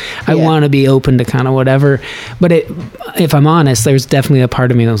stuff. I want to be open to kind of whatever. But if I'm honest, there's definitely a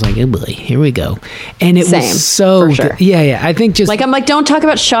part of me that was like, oh boy, here we go. And it was so for sure. good. Yeah. I think just like, I'm like, don't talk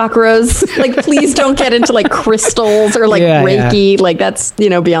about chakras. Like, please don't get into like crystals or like Reiki. Like, that's, you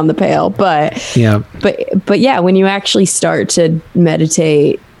know, beyond the pale. But yeah, when you actually start to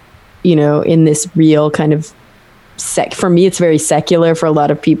meditate, you know, in this real kind of for me, it's very secular. For a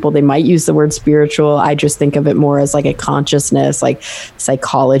lot of people, they might use the word spiritual. I just think of it more as like a consciousness, like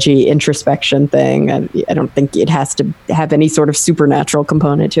psychology, introspection thing. I don't think it has to have any sort of supernatural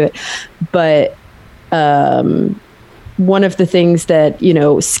component to it. But one of the things that, you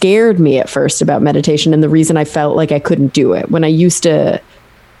know, scared me at first about meditation, and the reason I felt like I couldn't do it when I used to.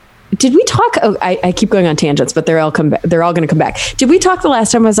 Did we talk? Oh, I keep going on tangents, but they're all going to come back. Did we talk the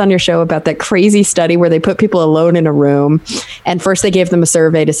last time I was on your show about that crazy study where they put people alone in a room, and first they gave them a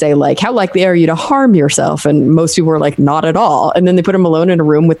survey to say like, how likely are you to harm yourself? And most people were like, not at all. And then they put them alone in a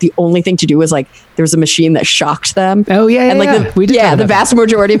room with the only thing to do was like, there was a machine that shocked them. Oh yeah, and like the vast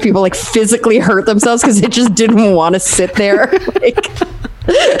majority of people like physically hurt themselves because they just didn't want to sit there.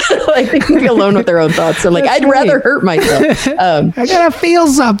 Like they can be alone with their own thoughts. So like, I'd rather hurt myself. I gotta feel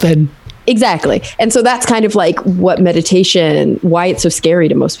something. Exactly. And so that's kind of like what meditation, why it's so scary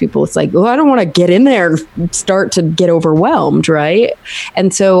to most people. It's like, oh, I don't want to get in there and start to get overwhelmed, right?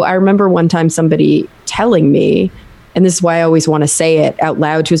 And so I remember one time somebody telling me, and this is why I always want to say it out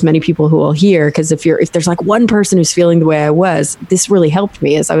loud to as many people who will hear, because if there's like one person who's feeling the way I was, this really helped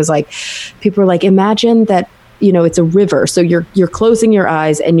me. As I was like, people were like, imagine that, you know, it's a river. So you're closing your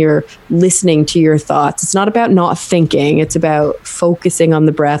eyes and you're listening to your thoughts. It's not about not thinking. It's about focusing on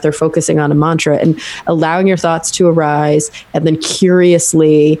the breath or focusing on a mantra and allowing your thoughts to arise, and then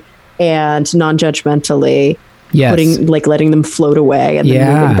curiously and non-judgmentally letting them float away and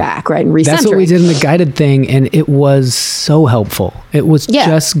then moving back, right? And recentering. That's what we did in the guided thing, and it was so helpful. It was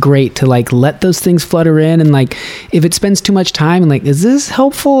just great to like let those things flutter in, and like if it spends too much time and like, is this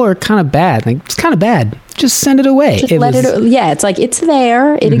helpful or kind of bad? Like, it's kind of bad. Just send it away. It's like, it's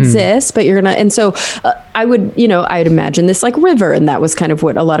there, it exists, but you're gonna, and so I'd imagine this like river, and that was kind of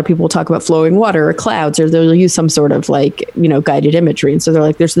what a lot of people talk about, flowing water or clouds, or they'll use some sort of like, you know, guided imagery. And so they're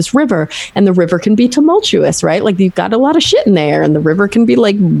like, there's this river, and the river can be tumultuous, right? Like you've got a lot of shit in there, and the river can be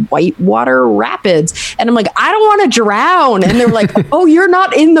like white water rapids. And I'm like, I don't want to drown. And they're like, oh, you're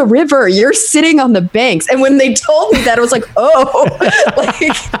not in the river, you're sitting on the banks. And when they told me that, I was like, oh,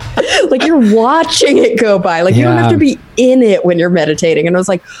 like you're watching it go by. Like you don't have to be in it when you're meditating. And I was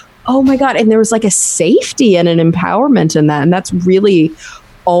like, oh my God. And there was like a safety and an empowerment in that. And that's really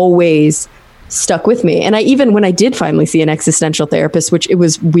always stuck with me. And when I did finally see an existential therapist, which it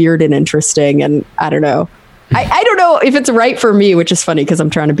was weird and interesting. And I don't know. I don't know if it's right for me, which is funny because I'm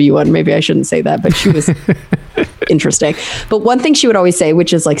trying to be one. Maybe I shouldn't say that, but she was interesting. But one thing she would always say,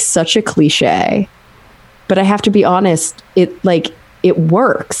 which is like such a cliche, but I have to be honest, it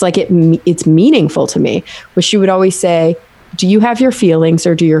works. Like it's meaningful to me. But she would always say, do you have your feelings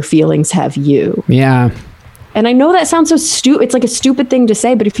or do your feelings have you? Yeah. And I know that sounds so stupid. It's like a stupid thing to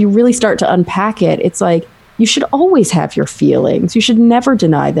say, but if you really start to unpack it, it's like, you should always have your feelings. You should never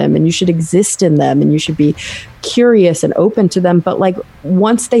deny them, and you should exist in them, and you should be curious and open to them. But like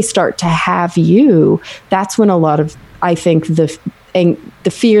once they start to have you, that's when a lot of, I think, the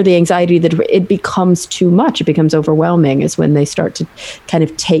the fear, the anxiety, that it becomes too much. It becomes overwhelming is when they start to kind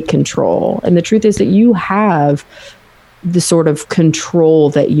of take control. And the truth is that you have the sort of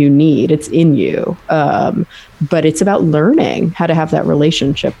control that you need. It's in you. But it's about learning how to have that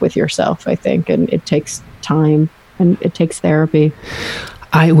relationship with yourself, I think. And it takes time and it takes therapy.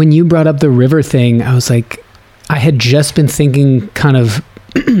 When you brought up the river thing, I was like, I had just been thinking kind of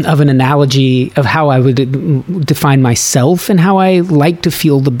an analogy of how I would define myself and how I like to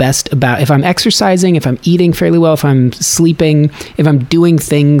feel the best about if I'm exercising, if I'm eating fairly well, if I'm sleeping, if I'm doing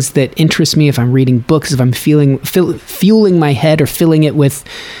things that interest me, if I'm reading books, if I'm fueling my head or filling it with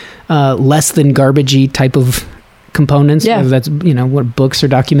less than garbagey type of components, whether that's, what books or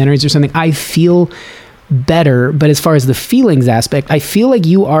documentaries or something, I feel better. But as far as the feelings aspect, I feel like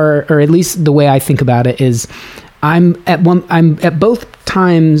you are, or at least the way I think about it is, I'm at both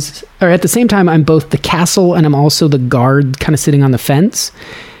times, or at the same time, I'm both the castle and I'm also the guard kind of sitting on the fence.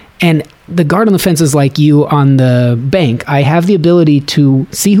 And the guard on the fence is like you on the bank. I have the ability to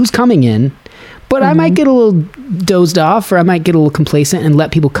see who's coming in, but I might get a little dozed off or I might get a little complacent and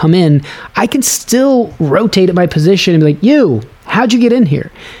let people come in. I can still rotate at my position and be like, how'd you get in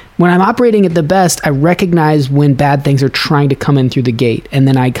here? When I'm operating at the best, I recognize when bad things are trying to come in through the gate. And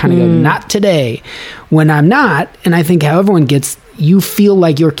then I kind of go, not today. When I'm not, and I think how everyone gets, you feel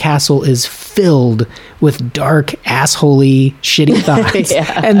like your castle is filled with dark, assholey, shitty thoughts.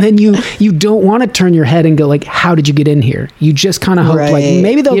 And then you don't want to turn your head and go like, how did you get in here? You just kind of hope like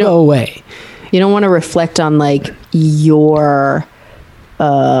maybe they'll go away. You don't want to reflect on like your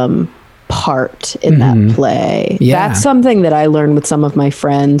part in that play. That's something that I learned with some of my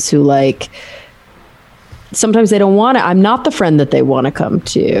friends who like sometimes they don't want to. I'm not the friend that they want to come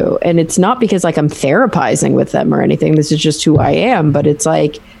to, and it's not because like I'm therapizing with them or anything. This is just who I am. But it's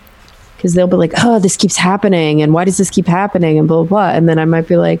like because they'll be like, oh, this keeps happening, and why does this keep happening, and blah blah blah. And then I might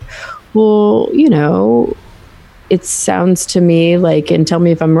be like, well, it sounds to me like, and tell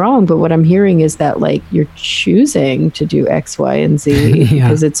me if I'm wrong, but what I'm hearing is that like you're choosing to do X, Y, and Z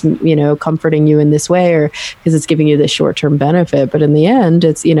because it's, comforting you in this way or because it's giving you this short-term benefit. But in the end,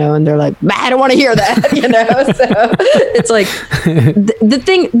 it's, and they're like, I don't want to hear that, So it's like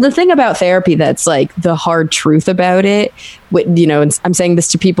the thing about therapy that's like the hard truth about it, and I'm saying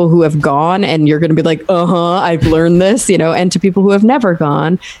this to people who have gone and you're going to be like, I've learned this, and to people who have never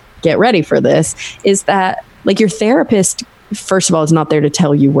gone, get ready for this, is that like your therapist, first of all, is not there to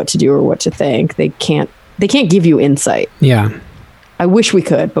tell you what to do or what to think. They can't give you insight. Yeah. I wish we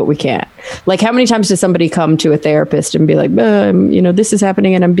could, but we can't. Like how many times does somebody come to a therapist and be like, this is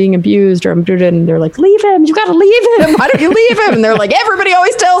happening and I'm being abused or I'm doing it, and they're like, leave him. You got to leave him. Why don't you leave him? And they're like, everybody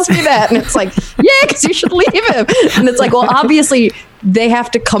always tells me that. And it's like, because you should leave him. And it's like, well, obviously they have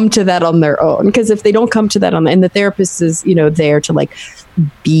to come to that on their own, because if they don't come to that and the therapist is, there to like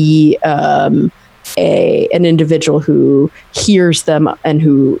be, an individual who hears them and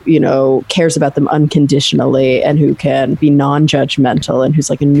who, cares about them unconditionally and who can be non-judgmental and who's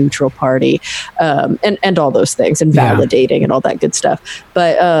like a neutral party, and all those things and validating and all that good stuff.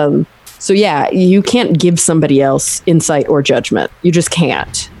 But, so you can't give somebody else insight or judgment. You just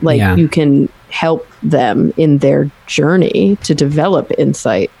can't. You can help them in their journey to develop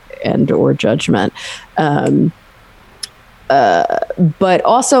insight and or judgment. But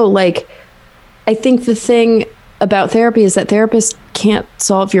also like, I think the thing about therapy is that therapists can't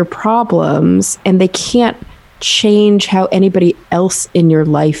solve your problems and they can't change how anybody else in your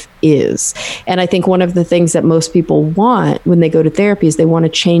life is. And I think one of the things that most people want when they go to therapy is they want to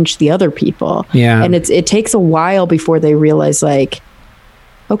change the other people. Yeah. And it takes a while before they realize like,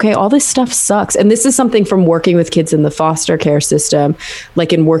 okay, all this stuff sucks. And this is something from working with kids in the foster care system,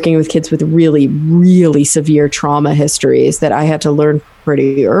 like in working with kids with really, really severe trauma histories that I had to learn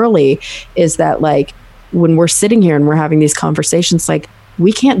pretty early, is that like when we're sitting here and we're having these conversations, like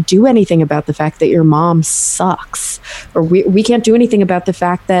we can't do anything about the fact that your mom sucks, or we can't do anything about the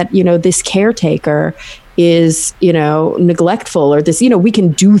fact that, this caretaker is, neglectful, or this, we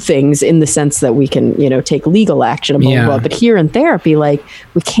can do things in the sense that we can, take legal action, blah, blah, blah. But here in therapy, like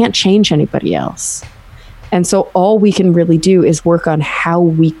we can't change anybody else. And so all we can really do is work on how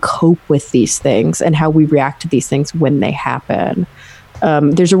we cope with these things and how we react to these things when they happen.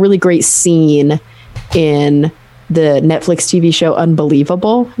 There's a really great scene in the Netflix TV show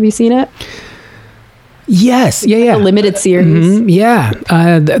Unbelievable. Have you seen it? Yes. Yeah. A limited series. Mm-hmm. Yeah.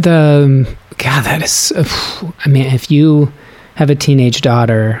 God, that is, if you have a teenage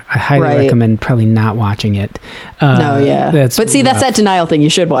daughter, I highly recommend probably not watching it. But see, that's that denial thing. You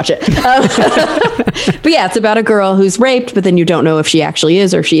should watch it. But yeah, it's about a girl who's raped, but then you don't know if she actually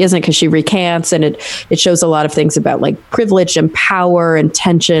is or if she isn't because she recants. And it shows a lot of things about like privilege and power and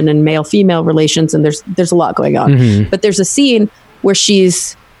tension and male-female relations. And there's a lot going on. Mm-hmm. But there's a scene where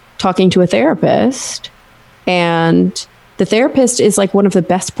she's talking to a therapist, and the therapist is like one of the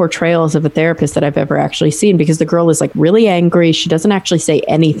best portrayals of a therapist that I've ever actually seen, because the girl is like really angry. She doesn't actually say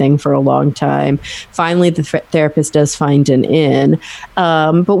anything for a long time. Finally, the therapist does find an in.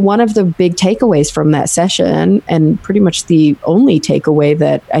 But one of the big takeaways from that session, and pretty much the only takeaway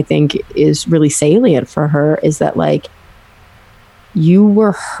that I think is really salient for her, is that like, you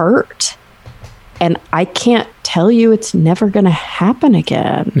were hurt. And I can't tell you it's never going to happen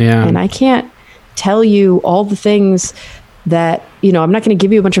again. Yeah. And I can't tell you all the things that, you know, I'm not going to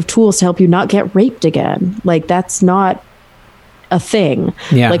give you a bunch of tools to help you not get raped again. Like, that's not a thing.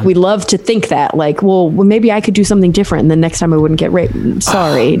 Yeah. Like, we love to think that, like, well, maybe I could do something different and the next time I wouldn't get raped.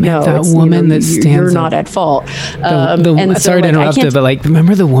 Sorry. No, that woman that stands you're not at fault. Sorry to interrupt it, but like,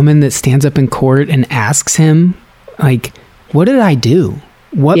 remember the woman that stands up in court and asks him, like, what did I do?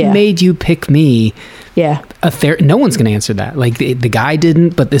 What made you pick me? Yeah. No one's going to answer that. Like the guy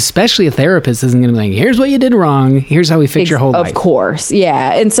didn't, but especially a therapist isn't going to be like, here's what you did wrong. Here's how we fix your whole life. Of course.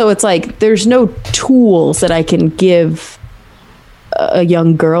 Yeah. And so it's like, there's no tools that I can give a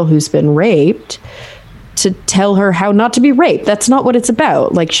young girl who's been raped to tell her how not to be raped. That's not what it's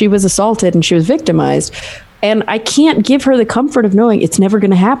about. Like, she was assaulted and she was victimized. And I can't give her the comfort of knowing it's never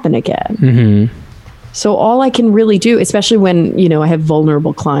going to happen again. Mm-hmm. So all I can really do, especially when, you know, I have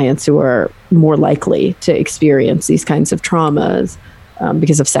vulnerable clients who are more likely to experience these kinds of traumas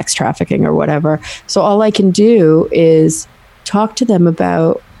because of sex trafficking or whatever. So all I can do is talk to them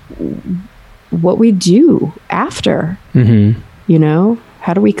about what we do after. Mm-hmm. You know,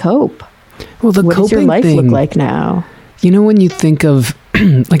 how do we cope? Well, what does your life look like now? You know, when you think of,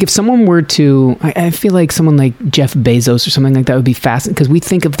 like, if someone were to, I feel like someone like Jeff Bezos or something like that would be fascinating, because we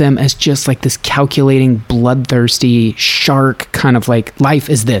think of them as just like this calculating, bloodthirsty shark kind of like,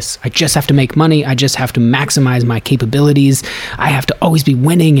 life is this. I just have to make money. I just have to maximize my capabilities. I have to always be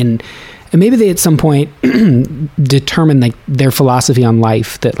winning. And maybe they at some point determine like their philosophy on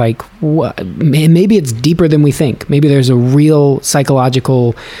life, that like, maybe it's deeper than we think. Maybe there's a real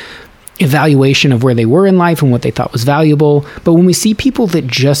psychological evaluation of where they were in life and what they thought was valuable. But when we see people that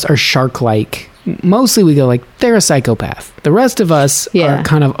just are shark-like, mostly we go like, they're a psychopath. The rest of us are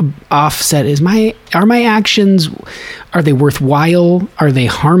kind of offset. Are my actions, are they worthwhile? Are they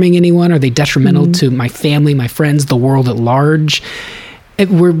harming anyone? Are they detrimental to my family, my friends, the world at large?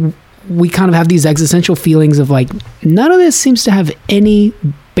 We kind of have these existential feelings of like, none of this seems to have any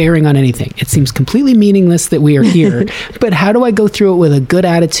bearing on anything. It seems completely meaningless that we are here. But how do I go through it with a good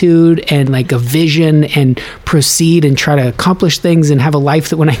attitude and like a vision and proceed and try to accomplish things and have a life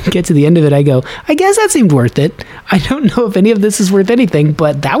that when I get to the end of it, I go, I guess that seemed worth it. I don't know if any of this is worth anything,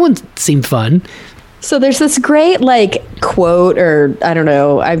 but that one seemed fun. So there's this great like quote, or I don't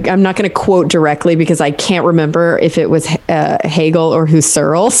know, I'm not going to quote directly because I can't remember if it was Hegel or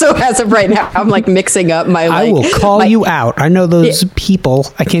Husserl. So as of right now, I'm like mixing up my. I will call you out. I know those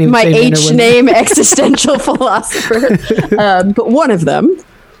people. I can't even my say H name existential philosopher, but one of them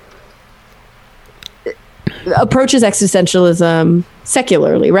approaches existentialism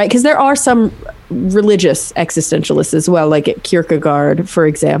secularly, right? Because there are some religious existentialists as well, like Kierkegaard, for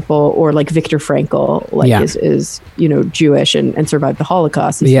example, or like Viktor Frankl, like is you know, Jewish and survived the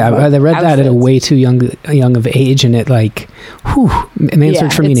Holocaust. Yeah, I read that at a way too young of age, and it like, Man's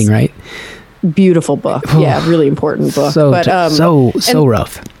Search for Meaning, right? Beautiful book. Yeah, really important book. So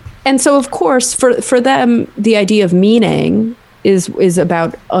rough. And so, of course, for them, the idea of meaning is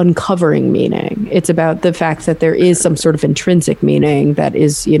about uncovering meaning. It's about the fact that there is some sort of intrinsic meaning that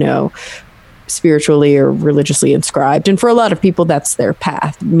is, you know, spiritually or religiously inscribed. And for a lot of people, that's their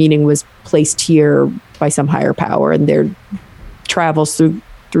path. Meaning was placed here by some higher power, and their travels through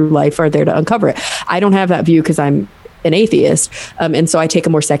life are there to uncover it. I don't have that view because I'm an atheist. And so I take a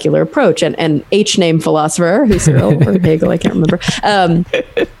more secular approach. And H-name philosopher, Husserl or Hegel, I can't remember,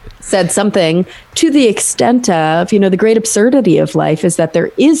 said something to the extent of, you know, the great absurdity of life is that there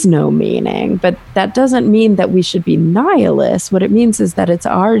is no meaning, but that doesn't mean that we should be nihilists. What it means is that it's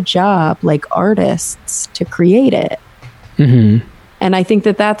our job, like artists, to create it. Mm-hmm. And I think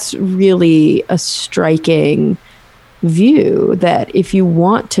that that's really a striking view, that if you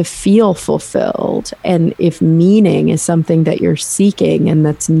want to feel fulfilled, and if meaning is something that you're seeking and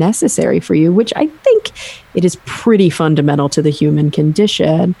that's necessary for you, which I think it is pretty fundamental to the human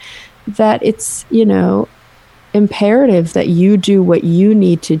condition, that it's, you know, imperative that you do what you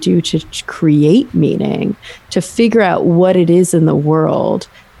need to do to create meaning, to figure out what it is in the world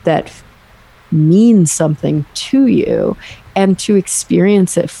that means something to you, and to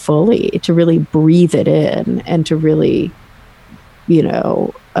experience it fully, to really breathe it in, and to really,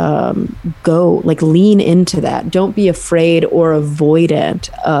 go, like, lean into that. Don't be afraid or avoidant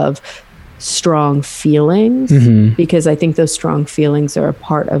of strong feelings, because I think those strong feelings are a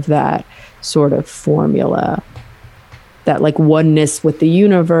part of that sort of formula, that like oneness with the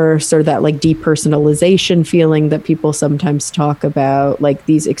universe, or that like depersonalization feeling that people sometimes talk about, like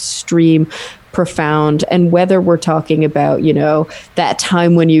these extreme, profound. And whether we're talking about, that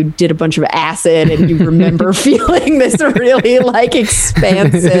time when you did a bunch of acid and you remember feeling this really like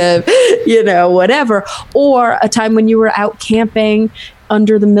expansive, whatever, or a time when you were out camping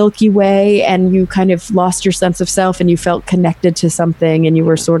under the Milky Way and you kind of lost your sense of self and you felt connected to something and you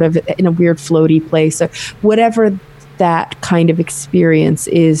were sort of in a weird floaty place, or whatever that kind of experience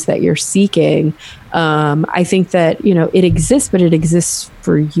is that you're seeking. I think that, it exists, but it exists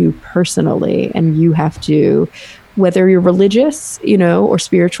for you personally, and you have to, whether you're religious, or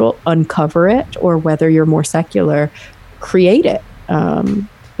spiritual, uncover it, or whether you're more secular, create it.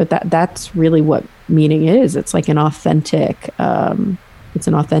 But that's really what meaning is. It's like an authentic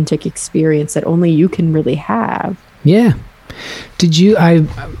experience that only you can really have. Yeah. Did you,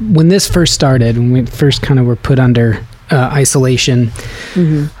 when this first started, when we first kind of were put under isolation,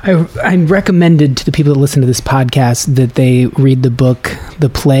 I recommended to the people that listen to this podcast that they read the book The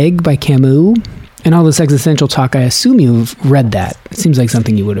Plague by Camus. And all this existential talk, I assume you've read that. It seems like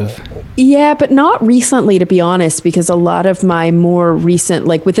something you would have. Yeah, but not recently, to be honest, because a lot of my more recent,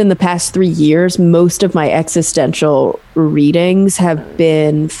 like within the past 3 years, most of my existential readings have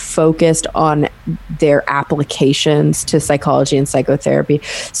been focused on their applications to psychology and psychotherapy.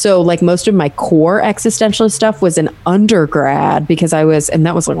 So like most of my core existentialist stuff was in undergrad, because and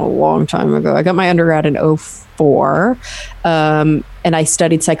that was like a long time ago. I got my undergrad in 2004. And I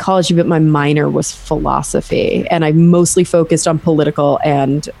studied psychology, but my minor was philosophy. And I mostly focused on political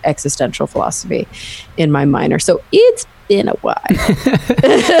and existential philosophy in my minor. So it's been a while.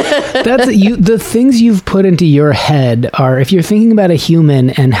 The things you've put into your head are, if you're thinking about a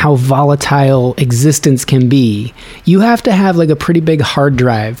human and how volatile existence can be, you have to have like a pretty big hard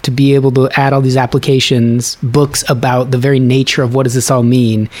drive to be able to add all these applications, books about the very nature of what does this all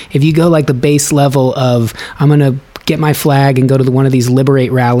mean. If you go like the base level of, I'm going to get my flag and go to one of these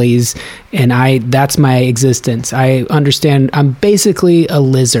Liberate rallies, and that's my existence. I understand I'm basically a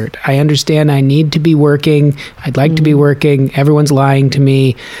lizard. I understand I need to be working. I'd like to be working. Everyone's lying to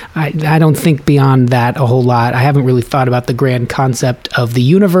me. I don't think beyond that a whole lot. I haven't really thought about the grand concept of the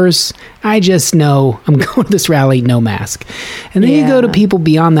universe. I just know I'm going to this rally, no mask. And then you go to people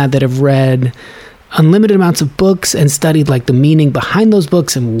beyond that have read unlimited amounts of books and studied like the meaning behind those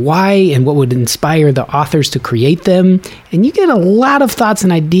books and why and what would inspire the authors to create them. And you get a lot of thoughts and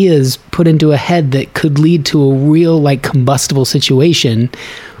ideas put into a head that could lead to a real like combustible situation.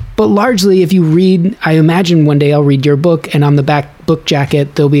 But largely, if you read, I imagine one day I'll read your book, and on the back book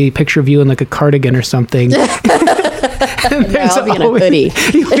jacket, there'll be a picture of you in like a cardigan or something. I'll be in a hoodie.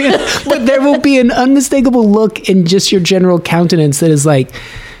 But there will be an unmistakable look in just your general countenance that is like,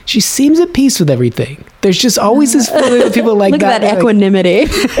 she seems at peace with everything. There's just always this feeling of people like Look that. Look at that equanimity.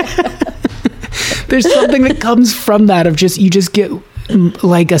 There's something that comes from that of you just get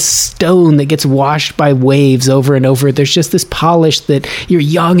like a stone that gets washed by waves over and over. There's just this polish that you're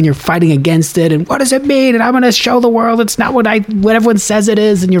young and you're fighting against it. And what does it mean? And I'm going to show the world it's not what everyone says it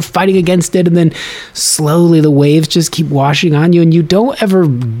is. And you're fighting against it. And then slowly the waves just keep washing on you. And you don't ever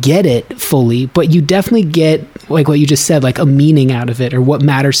get it fully, but you definitely get, like what you just said, like a meaning out of it, or what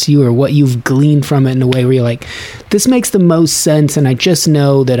matters to you, or what you've gleaned from it in a way where you're like, this makes the most sense. And I just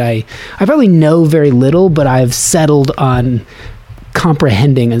know that I probably know very little, but I've settled on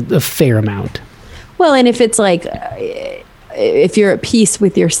comprehending a fair amount. Well, and if it's like, if you're at peace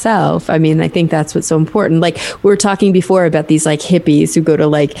with yourself, I mean, I think that's what's so important. Like we were talking before about these like hippies who go to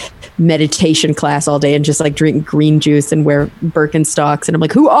like meditation class all day and just like drink green juice and wear Birkenstocks. And I'm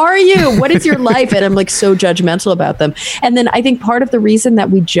like, who are you? What is your life? And I'm like so judgmental about them. And then I think part of the reason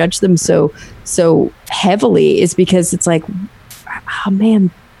that we judge them so heavily is because it's like, oh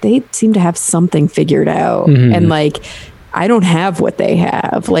man, they seem to have something figured out. And like, I don't have what they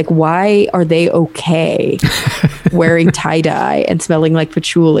have. Like, why are they okay wearing tie-dye and smelling like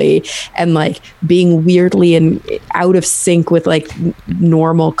patchouli and like being weirdly and out of sync with like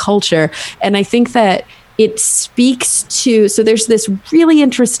normal culture? And I think that it speaks to, so there's this really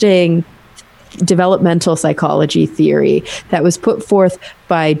interesting developmental psychology theory that was put forth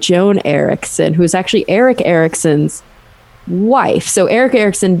by Joan Erickson, who is actually Erik Erikson's wife. So Erik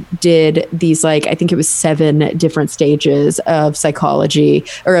Erikson did these, like, I think it was 7 different stages of psychology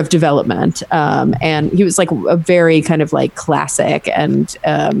or of development. And he was like a very kind of like classic and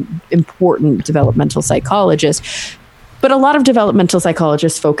important developmental psychologist. But a lot of developmental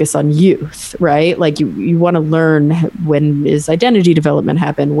psychologists focus on youth, right? Like you want to learn, when does identity development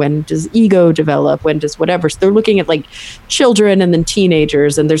happen? When does ego develop? When does whatever? So they're looking at like children and then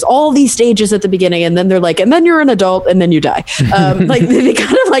teenagers, and there's all these stages at the beginning, and then they're like, and then you're an adult, and then you die. Like they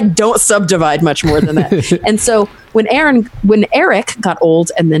kind of like don't subdivide much more than that. And so when Erik got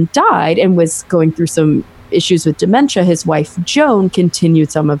old and then died and was going through some issues with dementia, his wife Joan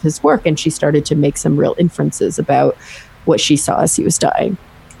continued some of his work, and she started to make some real inferences about what she saw as he was dying.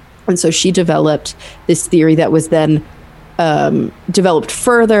 And so she developed this theory that was then developed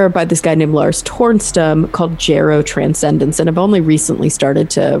further by this guy named Lars Tornstam called gerotranscendence. And I've only recently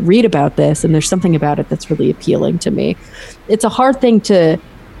started to read about this, and there's something about it that's really appealing to me. It's a hard thing to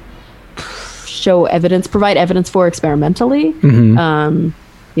provide evidence for experimentally.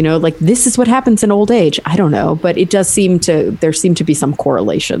 You know, like this is what happens in old age. I don't know, but there seem to be some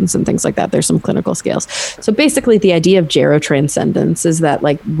correlations and things like that. There's some clinical scales. So basically the idea of gerotranscendence is that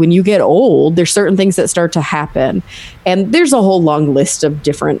like when you get old, there's certain things that start to happen. And there's a whole long list of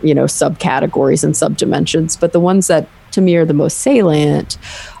different, you know, subcategories and subdimensions. But the ones that to me are the most salient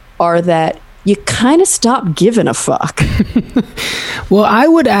are that you kind of stop giving a fuck. Well, I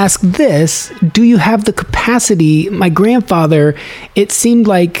would ask this. Do you have the capacity? My grandfather, it seemed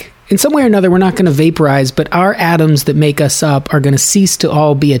like in some way or another, we're not going to vaporize, but our atoms that make us up are going to cease to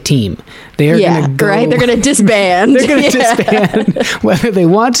all be a team. They are going to go. Right? They're going to disband. They're going to disband, whether they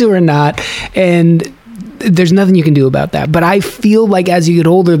want to or not. And there's nothing you can do about that. But I feel like as you get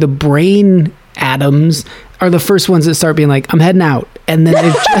older, the brain atoms are the first ones that start being like, I'm heading out. And then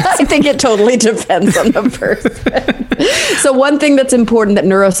I think it totally depends on the person. So one thing that's important that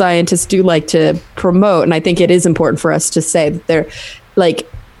neuroscientists do like to promote, and I think it is important for us to say, that they're like,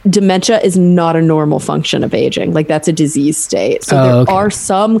 dementia is not a normal function of aging. Like that's a disease state. So there are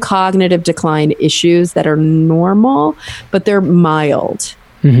some cognitive decline issues that are normal, but they're mild.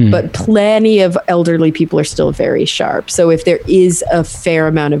 But plenty of elderly people are still very sharp. So if there is a fair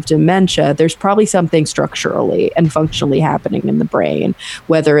amount of dementia, there's probably something structurally and functionally happening in the brain,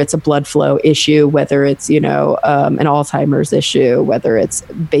 whether it's a blood flow issue, whether it's, you know, an Alzheimer's issue, whether it's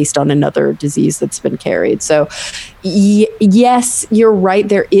based on another disease that's been carried. So yes, you're right.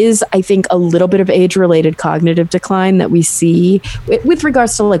 There is, I think, a little bit of age-related cognitive decline that we see with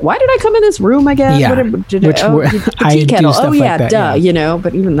regards to like, why did I come in this room again? Yeah. The tea kettle. Oh yeah, like that, duh. Yeah. You know,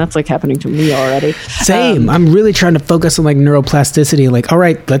 but even that's like happening to me already. Same. I'm really trying to focus on like neuroplasticity. Like, all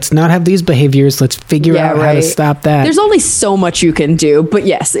right, let's not have these behaviors. Let's figure out how to stop that. There's only so much you can do, but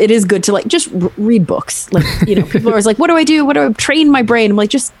yes, it is good to like just read books. Like, you know, people are always like, what do I do? What do I train my brain? I'm like,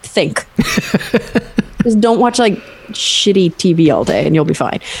 just think. Just don't watch like shitty TV all day and you'll be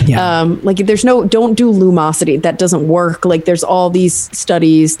fine. Yeah. Like don't do Lumosity. That doesn't work. Like there's all these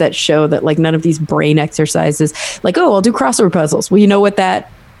studies that show that like none of these brain exercises, like, oh, I'll do crossword puzzles. Well, you know what that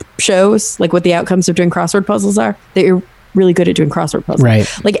shows? Like what the outcomes of doing crossword puzzles are? That you're really good at doing crossword puzzles. Right.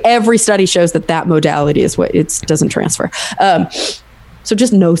 Like every study shows that modality is what it doesn't transfer. So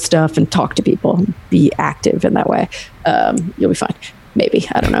just know stuff and talk to people and be active in that way. You'll be fine. Maybe.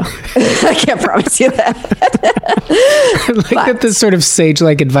 I don't know. I can't promise you that. That this sort of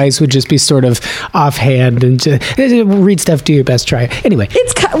sage-like advice would just be sort of offhand and just read stuff, do your best, try. Anyway.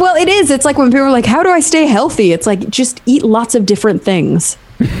 It is. It's like when people are like, how do I stay healthy? It's like, just eat lots of different things.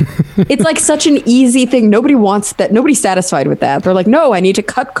 It's like such an easy thing. Nobody wants that. Nobody's satisfied with that. They're like, no, I need to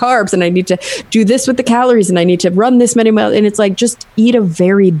cut carbs and I need to do this with the calories and I need to run this many miles. And it's like, just eat a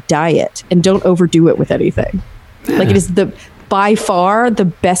varied diet and don't overdo it with anything. Like it is by far the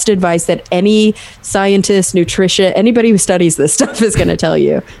best advice that any scientist, nutrition, anybody who studies this stuff is going to tell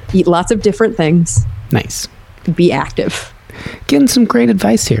you. Eat lots of different things. Nice. Be active. Getting some great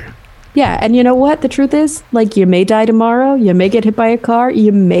advice here. Yeah. And you know what? The truth is, like, you may die tomorrow. You may get hit by a car.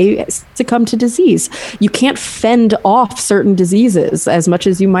 You may succumb to disease. You can't fend off certain diseases as much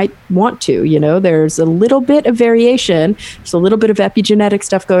as you might want to. You know, there's a little bit of variation. There's a little bit of epigenetic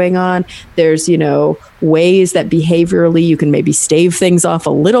stuff going on. There's, you know, ways that behaviorally you can maybe stave things off a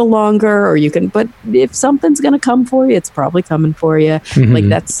little longer, or you can, but if something's going to come for you, it's probably coming for you. Like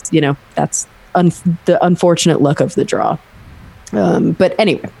that's, you know, that's the unfortunate luck of the draw. But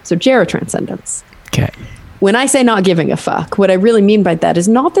anyway, so gerotranscendence. Okay. When I say not giving a fuck, what I really mean by that is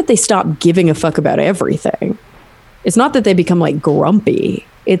not that they stop giving a fuck about everything. It's not that they become like grumpy.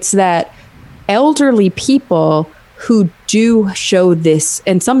 It's that elderly people who do show this,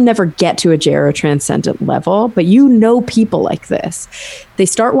 and some never get to a gerotranscendent level, but you know people like this. They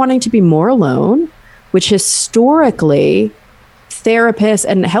start wanting to be more alone, which historically therapists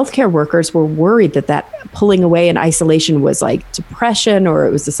and healthcare workers were worried that pulling away and isolation was like depression, or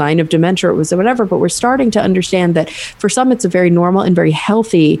it was a sign of dementia, or it was whatever. But we're starting to understand that for some, it's a very normal and very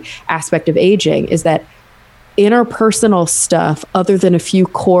healthy aspect of aging, is that interpersonal stuff, other than a few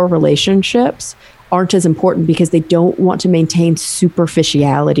core relationships, aren't as important because they don't want to maintain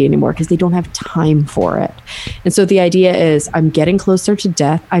superficiality anymore because they don't have time for it. And so the idea is, I'm getting closer to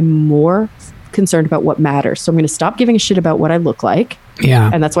death. I'm more concerned about what matters. So I'm going to stop giving a shit about what I look like.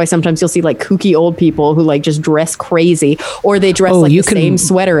 Yeah. And that's why sometimes you'll see like kooky old people who like just dress crazy, or they dress same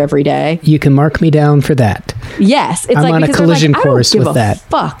sweater every day. You can mark me down for that. Yes. It's I'm on a collision course with that.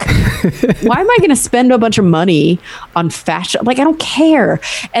 Fuck. Why am I going to spend a bunch of money on fashion? Like, I don't care.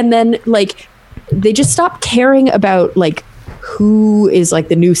 And then like, they just stop caring about like who is like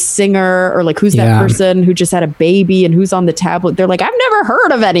the new singer, or like who's that person who just had a baby and who's on the tablet. They're like, I've never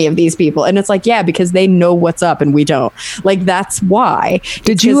heard of any of these people. And it's like, yeah, because they know what's up and we don't. Like, that's why.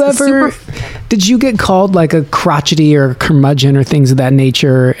 Did you get called like a crotchety or curmudgeon or things of that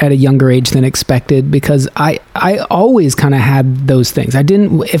nature at a younger age than expected? Because I always kind of had those things. I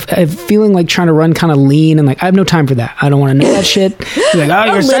didn't, if feeling like trying to run kind of lean and like, I have no time for that. I don't want to know that shit. You're like,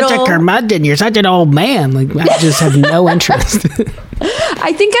 oh, you're such a curmudgeon. You're such an old man. Like, I just have no interest.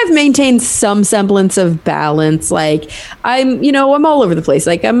 I think I've maintained some semblance of balance. Like, I'm all over the place.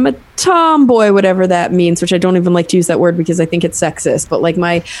 Like, I'm a tomboy, whatever that means, which I don't even like to use that word because I think it's sexist. But like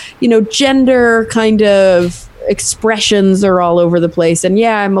my, gender kind of expressions are all over the place. And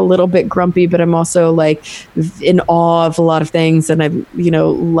yeah, I'm a little bit grumpy, but I'm also like in awe of a lot of things. And I'm,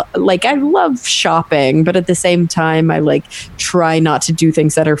 like I love shopping, but at the same time, I like try not to do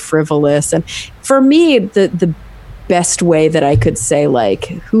things that are frivolous. And for me, the best way that I could say, like,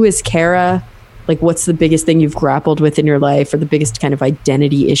 who is Kara? Like, what's the biggest thing you've grappled with in your life, or the biggest kind of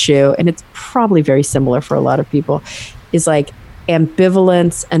identity issue? And it's probably very similar for a lot of people, is like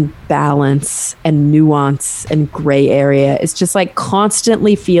ambivalence and balance and nuance and gray area. It's just like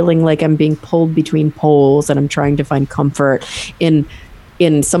constantly feeling like I'm being pulled between poles, and I'm trying to find comfort in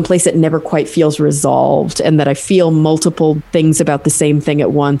some place that never quite feels resolved, and that I feel multiple things about the same thing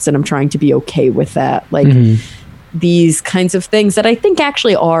at once, and I'm trying to be okay with that. Like, these kinds of things that I think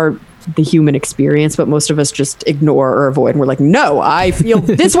actually are the human experience, but most of us just ignore or avoid. And we're like, no, I feel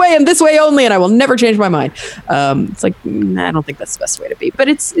this way and this way only, and I will never change my mind. It's like, I don't think that's the best way to be. But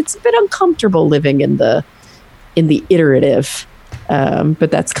it's a bit uncomfortable living in the iterative. But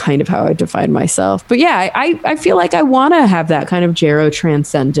that's kind of how I define myself. But yeah, I feel like I want to have that kind of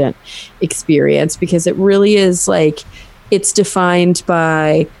gerotranscendent experience, because it really is like, it's defined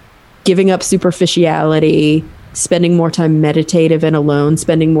by giving up superficiality, spending more time meditative and alone,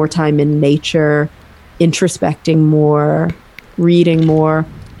 spending more time in nature, introspecting more, reading more,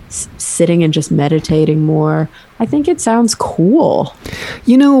 sitting and just meditating more. I think it sounds cool.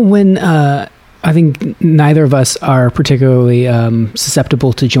 When I think neither of us are particularly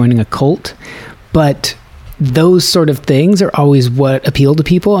susceptible to joining a cult, but those sort of things are always what appeal to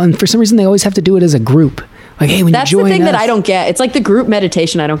people. And for some reason, they always have to do it as a group. Like, hey, when that's you join the thing us, that I don't get. It's like the group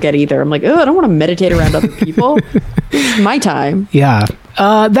meditation I don't get either. I'm like, oh, I don't want to meditate around other people. This is my time. Yeah.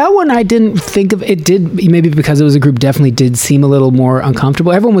 That one I didn't think of. It did, maybe because it was a group, definitely did seem a little more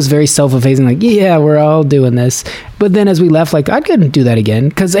uncomfortable. Everyone was very self-effacing, like, yeah, we're all doing this. But then as we left, like, I couldn't do that again,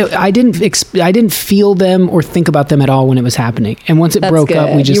 because I didn't feel them or think about them at all when it was you and once it broke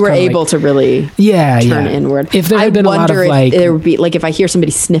up, we just you were able to really turn inward. If there had been a lot of like, there would be like, if I hear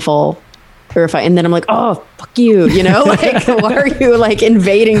somebody sniffle, or and then I'm like, oh, fuck you, like, why are you like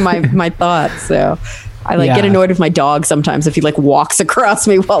invading my thoughts? So I get annoyed with my dog sometimes if he like walks across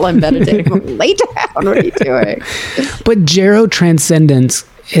me while I'm meditating. I'm like, lay down, what are you doing? But gerotranscendence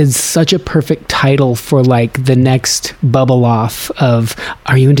is such a perfect title for like the next bubble off of,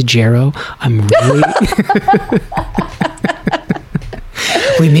 are you into Gero? I'm really...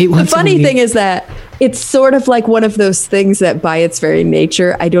 We meet once The funny thing is that it's sort of like one of those things that by its very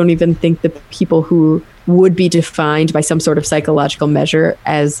nature, I don't even think the people who would be defined by some sort of psychological measure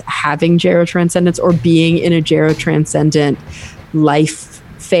as having gerotranscendence or being in a gerotranscendent life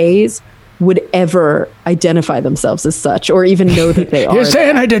phase would ever identify themselves as such, or even know that they are. You're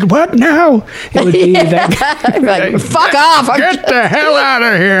saying I did what now? It would be that. Like, fuck off! Get the hell out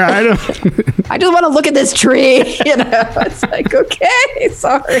of here! I just want to look at this tree. It's like, okay,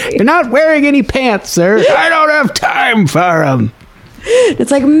 sorry. You're not wearing any pants, sir. I don't have time for them. It's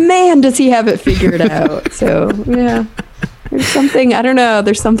like, man, does he have it figured out? So yeah. There's something, I don't know,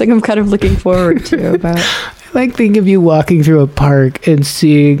 there's something I'm kind of looking forward to about. I like think of you walking through a park and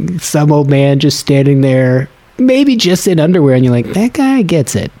seeing some old man just standing there, maybe just in underwear, and you're like, that guy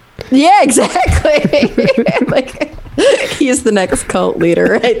gets it. Yeah, exactly. Like, he's the next cult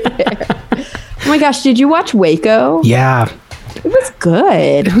leader right there. Oh my gosh, did you watch Waco? Yeah. It was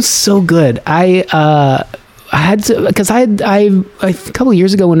good. It was so good. I had to, because I a couple of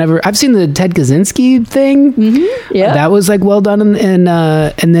years ago, whenever I've seen the Ted Kaczynski thing, Yeah, that was like well done, and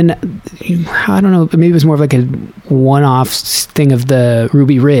then I don't know, maybe it was more of like a one-off thing of the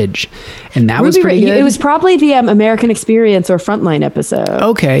Ruby Ridge, and that was pretty good. It was probably the American Experience or Frontline episode.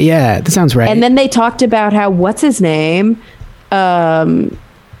 Okay, yeah, that sounds right. And then they talked about how what's his name,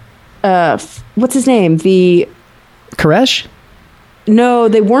 The Koresh? No,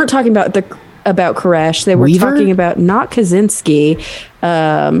 they weren't talking about Koresh. They were Weaver? talking about not Kaczynski.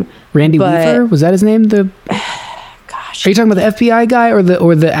 Randy but- Weaver, was that his name? Gosh, Are you talking about the FBI guy or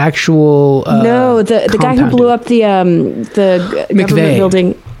the actual? no, the guy who compound blew dude? up the McVeigh. government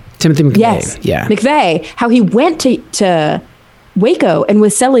building. Timothy McVeigh. Yes, Yeah. McVeigh. How he went to Waco and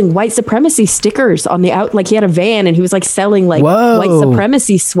was selling white supremacy stickers on the out, like he had a van and he was like selling like Whoa. white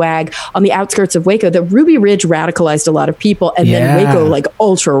supremacy swag on the outskirts of Waco. The Ruby Ridge radicalized a lot of people, and Yeah. then Waco like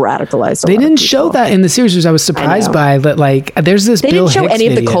ultra radicalized. They didn't show that in the series, which I was surprised by. That like, there's this. They Bill didn't show Hicks any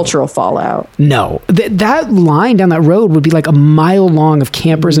of the video. cultural fallout. No, that line down that road would be like a mile long of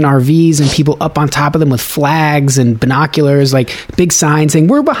campers and RVs and people up on top of them with flags and binoculars, like big signs saying,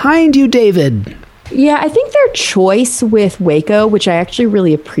 "We're behind you, David." Yeah, I think their choice with Waco, which I actually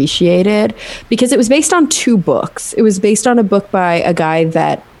really appreciated, because it was based on 2 books. It was based on a book by a guy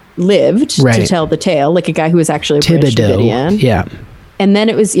that lived to Right. tell the tale, like a guy who was actually a British Davidian. Thibodeau. Yeah. And then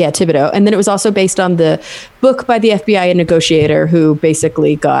it was, Thibodeau. And then it was also based on the book by the FBI negotiator who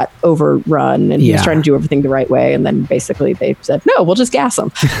basically got overrun and he was Yeah. trying to do everything the right way. And then basically they said, no, we'll just gas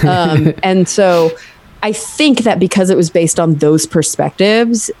them. And so I think that because it was based on those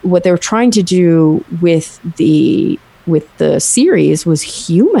perspectives, what they were trying to do with the series was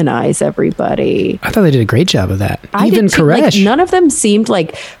humanize everybody. I thought they did a great job of that. I Even did too. Like, Koresh. none of them seemed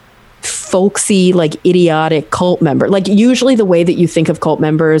like folksy, like idiotic cult member. Like usually the way that you think of cult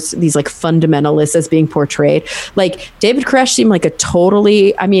members, these like fundamentalists as being portrayed, like David Koresh seemed like a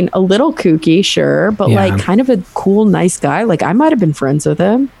little kooky, sure, but Yeah. like kind of a cool, nice guy. Like I might have been friends with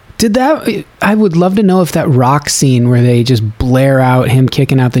him. Did that? I would love to know if that rock scene where they just blare out him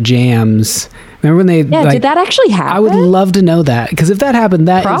kicking out the jams. Remember when they? Yeah, like, did that actually happen? I would love to know that, because if that happened,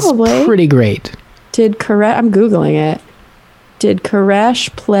 that Probably. is pretty great. Did Koresh? I'm googling it. Did Koresh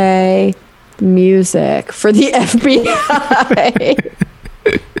play music for the FBI?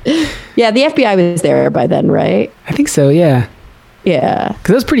 Yeah, the FBI was there by then, right? I think so. Yeah, Yeah.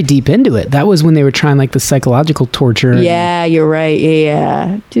 because I was pretty deep into it. That was when they were trying like the psychological torture. and- Yeah, you're right.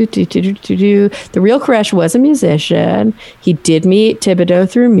 Yeah. The real Koresh was a musician. He did meet Thibodeau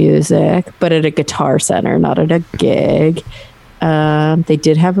through music, but at a Guitar Center, not at a gig. They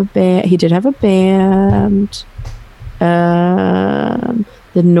did have a band. He did have a band.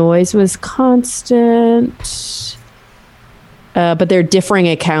 The noise was constant. But there are differing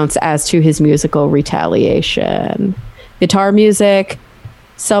accounts as to his musical retaliation. Guitar music.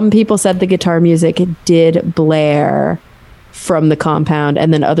 Some people said the guitar music did blare from the compound,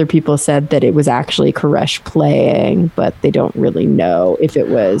 and then other people said that it was actually Koresh playing, but they don't really know if it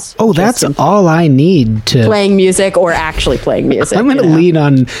was. Oh, just that's simply all I need to. playing music or actually playing music. I'm going to you know? lean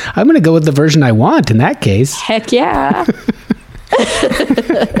on. I'm going to go with the version I want in that case. Heck yeah.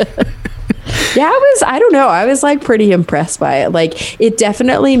 Yeah, I don't know. I was like pretty impressed by it. Like it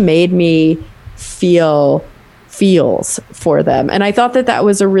definitely made me feels for them. And I thought that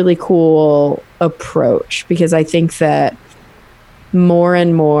was a really cool approach, because I think that more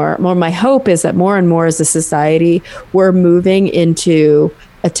and more, my hope is that more and more as a society, we're moving into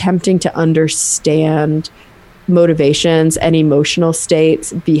attempting to understand motivations and emotional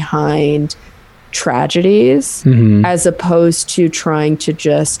states behind tragedies, as opposed to trying to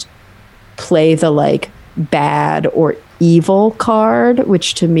just play the like bad or evil card,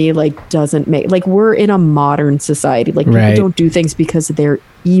 which to me like doesn't make, like, we're in a modern society, like Right. people don't do things because they're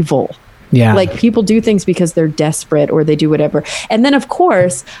evil. Yeah. Like people do things because they're desperate or they do whatever. And then of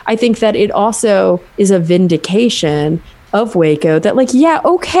course, I think that it also is a vindication of Waco that like, yeah,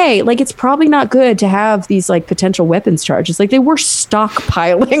 okay, like it's probably not good to have these like potential weapons charges. Like they were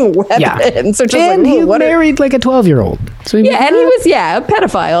stockpiling weapons. Yeah. So just and like, he married like a 12-year-old. So and he was a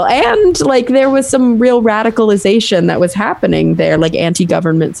pedophile, and like there was some real radicalization that was happening there, like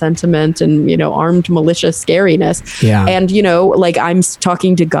anti-government sentiment and armed militia scariness. Yeah. And like I'm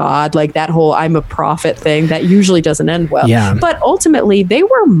talking to God, like that whole I'm a prophet thing that usually doesn't end well. Yeah. But ultimately they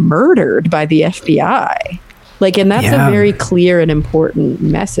were murdered by the FBI. Like, and that's a very clear and important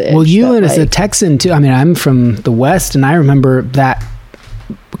message. Well, you and as a Texan too. I mean, I'm from the West, and I remember that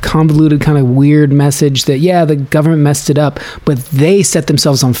convoluted kind of weird message that the government messed it up, but they set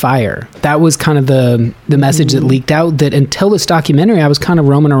themselves on fire. That was kind of the message that leaked out, that until this documentary I was kind of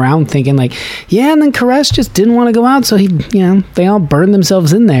roaming around thinking like, and then Koresh just didn't want to go out, so he they all burned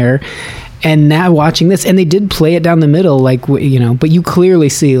themselves in there. And now watching this, and they did play it down the middle, like, but you clearly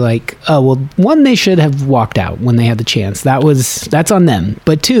see like, oh, well, one, they should have walked out when they had the chance. That's on them.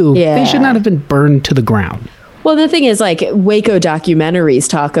 But two, they should not have been burned to the ground. Well, the thing is, like, Waco documentaries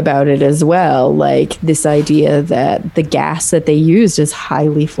talk about it as well, like this idea that the gas that they used is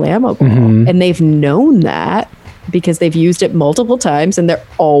highly flammable. Mm-hmm. And they've known that because they've used it multiple times and there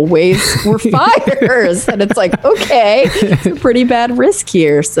always were fires. And it's like, okay, it's a pretty bad risk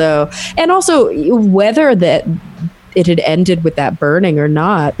here. So, and also whether that it had ended with that burning or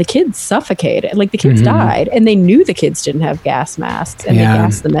not, the kids suffocated. Like the kids died, and they knew the kids didn't have gas masks, and they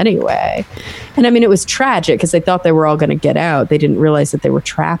gassed them anyway. And I mean, it was tragic because they thought they were all going to get out. They didn't realize that they were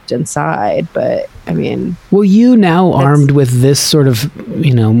trapped inside. But I mean, well, you now armed with this sort of,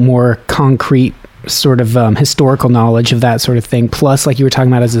 more concrete sort of historical knowledge of that sort of thing, plus like you were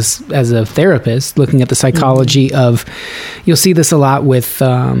talking about as a therapist looking at the psychology of, you'll see this a lot with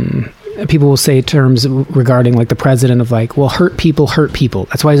people will say terms regarding like the president of like, well, hurt people.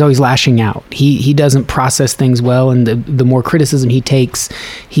 That's why he's always lashing out. He doesn't process things well, and the more criticism he takes,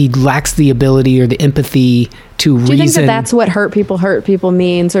 he lacks the ability or the empathy to reason. Do you think that that's what hurt people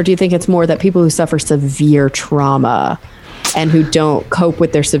means, or do you think it's more that people who suffer severe trauma and who don't cope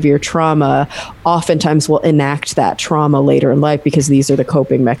with their severe trauma oftentimes will enact that trauma later in life because these are the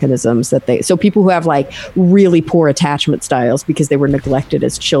coping mechanisms that so people who have like really poor attachment styles because they were neglected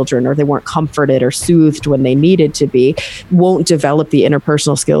as children or they weren't comforted or soothed when they needed to be won't develop the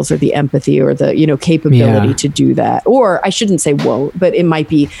interpersonal skills or the empathy or the capability to do that. Or I shouldn't say won't, but it might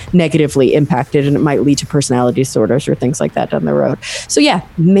be negatively impacted and it might lead to personality disorders or things like that down the road. So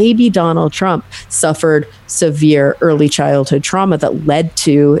maybe Donald Trump suffered severe early childhood trauma that led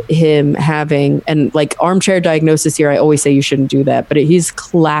to him having, and like armchair diagnosis here, I always say you shouldn't do that, but he's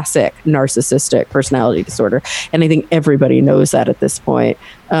classic narcissistic personality disorder. And I think everybody knows that at this point.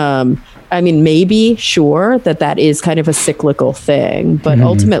 I mean, maybe, sure, that is kind of a cyclical thing, but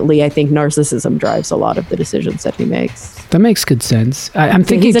ultimately I think narcissism drives a lot of the decisions that he makes. That makes good sense. I'm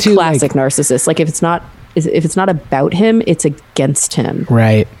thinking he's a classic narcissist. Like if it's not about him, it's against him.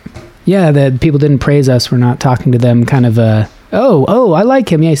 Right. Yeah, that people didn't praise us. We're not talking to them kind of oh, I like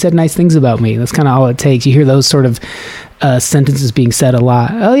him. Yeah, he said nice things about me. That's kind of all it takes. You hear those sort of sentences being said a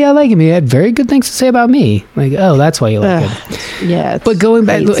lot. Oh, yeah, I like him. He had very good things to say about me. Like, oh, that's why you like him. Yeah. But going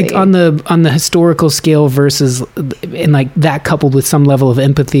back like, on the historical scale versus, and like that coupled with some level of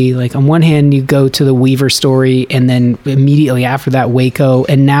empathy, like on one hand, you go to the Weaver story and then immediately after that, Waco.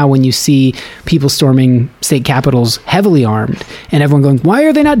 And now when you see people storming state capitals heavily armed and everyone going, why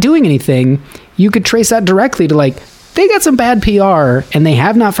are they not doing anything? You could trace that directly to like, they got some bad PR and they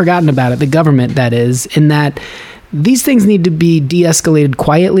have not forgotten about it. The government, that is, in that these things need to be de-escalated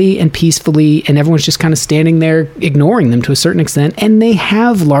quietly and peacefully, and everyone's just kind of standing there ignoring them to a certain extent, and they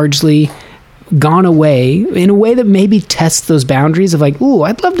have largely gone away in a way that maybe tests those boundaries of like, ooh,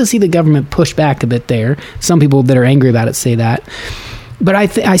 I'd love to see the government push back a bit there. Some people that are angry about it say that. But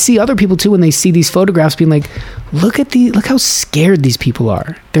I see other people too when they see these photographs being like, look how scared these people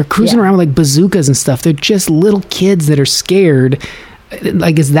are. They're cruising around with like bazookas and stuff. They're just little kids that are scared.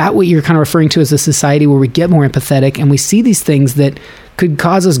 Like, is that what you're kind of referring to as a society where we get more empathetic and we see these things that could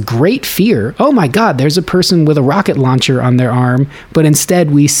cause us great fear? Oh my God, there's a person with a rocket launcher on their arm. But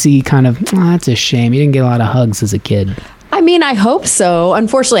instead we see kind of, that's a shame. You didn't get a lot of hugs as a kid. I mean, I hope so.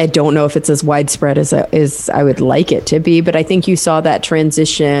 Unfortunately, I don't know if it's as widespread as I would like it to be, but I think you saw that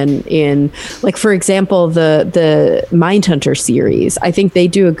transition in, like, for example, the Mindhunter series. I think they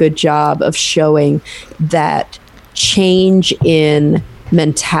do a good job of showing that change in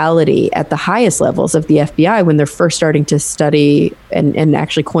mentality at the highest levels of the FBI when they're first starting to study and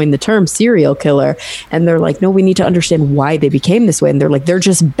actually coin the term serial killer. And they're like, no, we need to understand why they became this way. And they're like, they're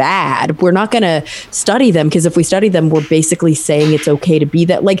just bad. We're not going to study them, because if we study them, we're basically saying it's okay to be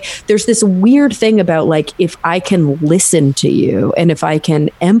that. Like, there's this weird thing about, like, if I can listen to you and if I can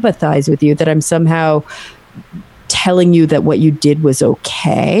empathize with you, that I'm somehow telling you that what you did was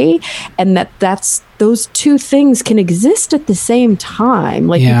okay, and that's those two things can exist at the same time.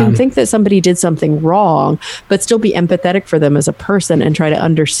 Like, you can think that somebody did something wrong, but still be empathetic for them as a person and try to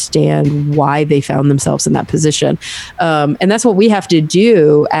understand why they found themselves in that position. And that's what we have to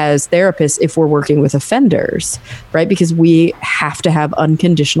do as therapists if we're working with offenders, right? Because we have to have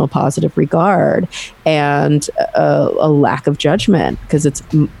unconditional positive regard and a lack of judgment, because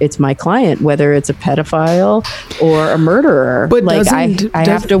it's my client, whether it's a pedophile or a murderer. But like, I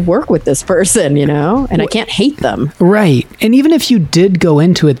have to work with this person, you know? And I can't hate them. Right. And even if you did go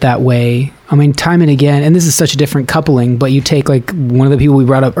into it that way, I mean, time and again, and this is such a different coupling, but you take like one of the people we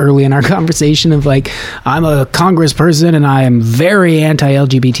brought up early in our conversation of like, I'm a congressperson and I am very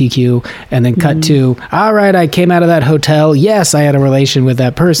anti-LGBTQ, and then cut to, all right, I came out of that hotel. Yes, I had a relation with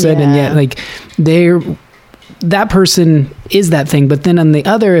that person. And yet, like, that person is that thing. But then on the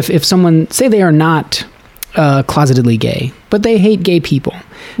other, if someone, say they are not closetedly gay, but they hate gay people.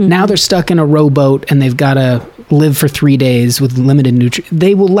 Now they're stuck in a rowboat and they've got to live for 3 days with limited nutrition.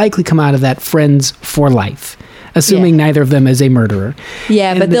 They will likely come out of that friends for life, assuming neither of them is a murderer.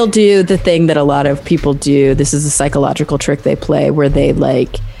 Yeah, but they'll do the thing that a lot of people do. This is a psychological trick they play where they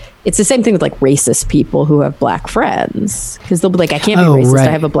like, it's the same thing with like racist people who have black friends, because they'll be like, I can't be racist. Right.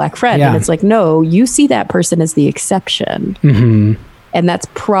 I have a black friend. And it's like, no, you see that person as the exception. And that's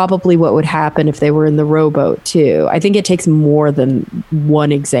probably what would happen if they were in the rowboat too. I think it takes more than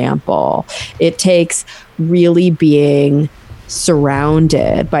one example. It takes really being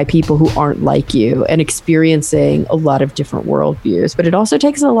surrounded by people who aren't like you and experiencing a lot of different worldviews. But it also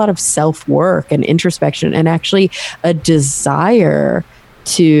takes a lot of self-work and introspection and actually a desire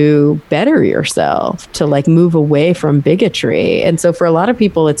to better yourself, to like move away from bigotry. And so for a lot of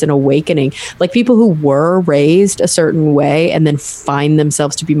people, it's an awakening. Like people who were raised a certain way and then find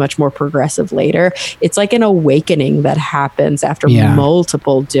themselves to be much more progressive later. It's like an awakening that happens after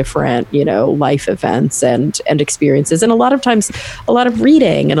multiple different, you know, life events and experiences. And a lot of times, a lot of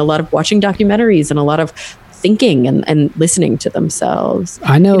reading and a lot of watching documentaries and a lot of thinking and listening to themselves.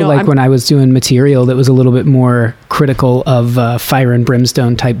 I know, like when I was doing material that was a little bit more critical of fire and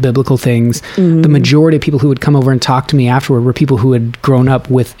brimstone type biblical things, the majority of people who would come over and talk to me afterward were people who had grown up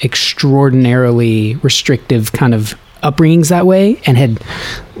with extraordinarily restrictive kind of upbringings that way, and had,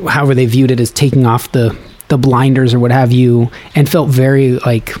 however they viewed it, as taking off the blinders or what have you, and felt very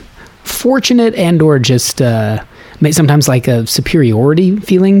like fortunate and or just sometimes like a superiority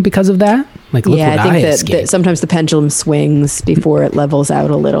feeling because of that. Like, look what I escaped. That sometimes the pendulum swings before it levels out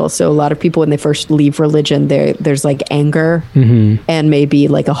a little. So a lot of people, when they first leave religion, there's like anger and maybe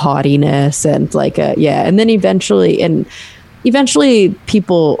like a haughtiness and like and then eventually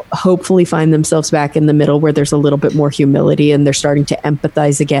people hopefully find themselves back in the middle where there's a little bit more humility and they're starting to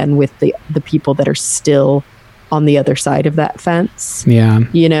empathize again with the people that are still on the other side of that fence.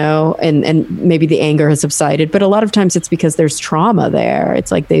 You know, and maybe the anger has subsided, but a lot of times it's because there's trauma there.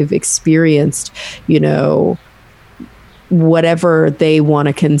 It's like they've experienced, you know, whatever they want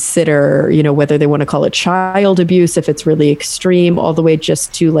to consider, you know, whether they want to call it child abuse, if it's really extreme, all the way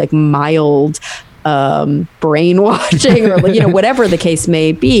just to like mild brainwashing or, you know, whatever the case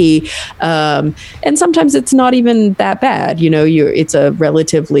may be. And sometimes it's not even that bad. You know, it's a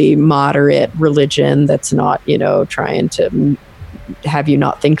relatively moderate religion that's not, you know, trying to have you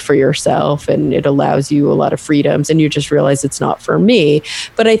not think for yourself, and it allows you a lot of freedoms, and you just realize it's not for me.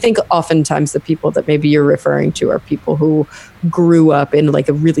 But I think oftentimes the people that maybe you're referring to are people who grew up in like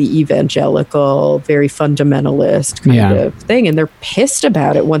a really evangelical, very fundamentalist kind of thing, and they're pissed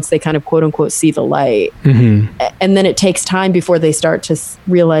about it once they kind of quote unquote see the light. And then it takes time before they start to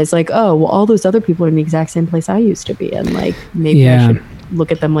realize like, oh, well, all those other people are in the exact same place I used to be in. Like maybe I should look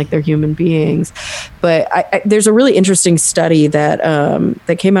at them like they're human beings. But there's a really interesting study that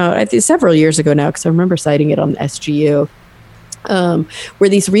that came out, I think, several years ago now, because I remember citing it on SGU, where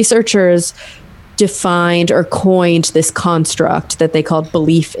these researchers defined or coined this construct that they called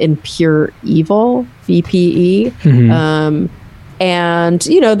belief in pure evil, BPE. And,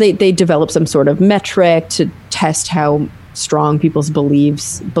 you know, they developed some sort of metric to test how strong people's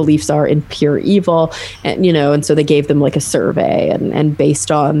beliefs are in pure evil. And, you know, and so they gave them like a survey, and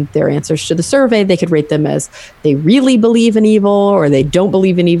based on their answers to the survey, they could rate them as they really believe in evil, or they don't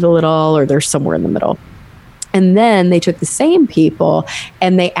believe in evil at all, or they're somewhere in the middle. And then they took the same people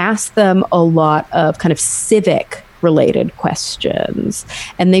and they asked them a lot of kind of civic related questions.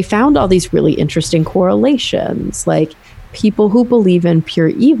 And they found all these really interesting correlations, like people who believe in pure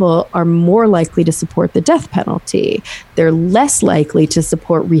evil are more likely to support the death penalty. They're less likely to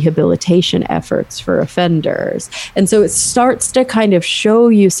support rehabilitation efforts for offenders. And so it starts to kind of show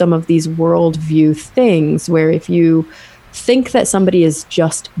you some of these worldview things where if you think that somebody is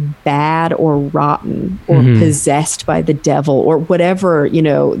just bad or rotten or possessed by the devil or whatever, you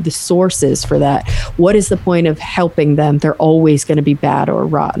know, the source is for that, what is the point of helping them? They're always going to be bad or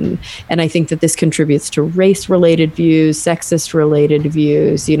rotten. And I think that this contributes to race-related views, sexist-related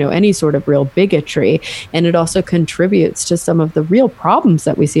views, you know, any sort of real bigotry. And it also contributes to some of the real problems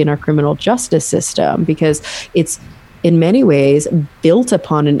that we see in our criminal justice system, because it's in many ways built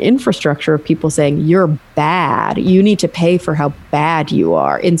upon an infrastructure of people saying, you're bad, you need to pay for how bad you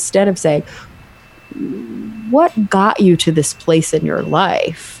are, instead of saying, what got you to this place in your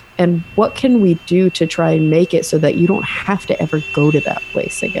life? And what can we do to try and make it so that you don't have to ever go to that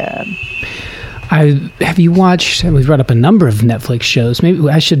place again? Have you watched, we've brought up a number of Netflix shows. Maybe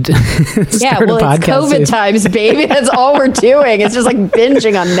I should start a podcast. It's COVID times, baby. That's all we're doing. It's just like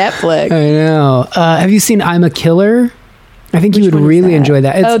binging on Netflix. I know. Have you seen I'm a Killer? I think you would really enjoy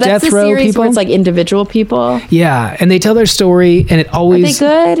that. It's that's Death the Row series people. Where it's like individual people. Yeah, and they tell their story, and it always...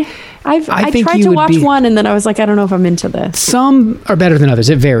 Are they good? I tried to watch one, and then I was like, I don't know if I'm into this. Some are better than others.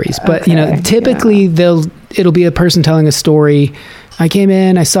 It varies, but you know, typically it'll be a person telling a story. I came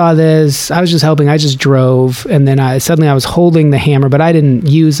in, I saw this, I was just helping, I just drove, and then suddenly I was holding the hammer, but I didn't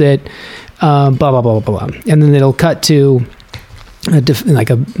use it, blah, blah, blah, blah, blah. And then it'll cut to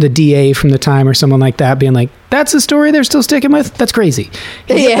the DA from the time or someone like that being like, that's the story they're still sticking with? That's crazy.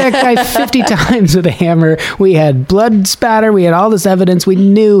 He hit that guy 50 times with a hammer. We had blood spatter. We had all this evidence. We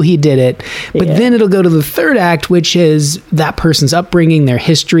knew he did it. But then it'll go to the third act, which is that person's upbringing, their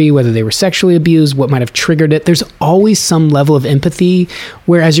history, whether they were sexually abused, what might have triggered it. There's always some level of empathy,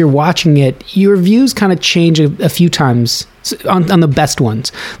 where as you're watching it, your views kind of change a few times on the best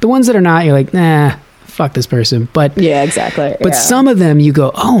ones. The ones that are not, you're like, nah, fuck this person. But yeah, exactly. But some of them you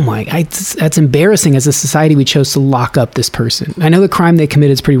go, oh my, that's embarrassing. As a society, we chose to lock up this person. I know the crime they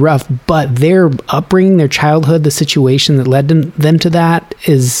committed is pretty rough, but their upbringing, their childhood, the situation that led them to that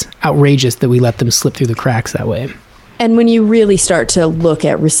is outrageous that we let them slip through the cracks that way. And when you really start to look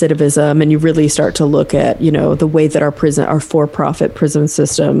at recidivism, and you really start to look at, you know, the way that our for-profit prison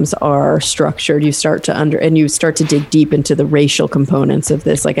systems are structured, you start to dig deep into the racial components of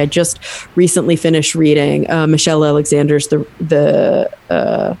this. Like, I just recently finished reading Michelle Alexander's the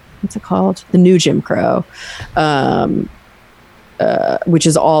what's it called? The New Jim Crow, which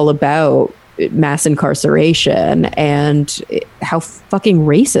is all about mass incarceration and how fucking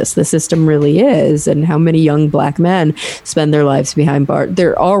racist the system really is, and how many young black men spend their lives behind bars.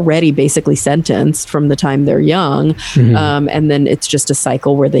 They're already basically sentenced from the time they're young, and then it's just a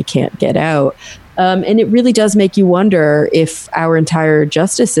cycle where they can't get out. And it really does make you wonder if our entire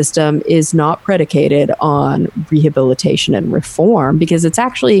justice system is not predicated on rehabilitation and reform, because it's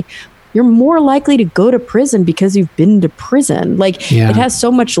actually, you're more likely to go to prison because you've been to prison. Like, it has so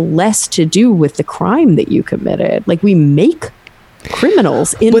much less to do with the crime that you committed. Like, we make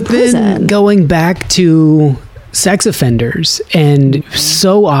criminals in prison. But then going back to sex offenders, and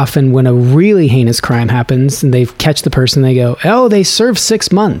so often when a really heinous crime happens and they catch the person, they go, oh, they served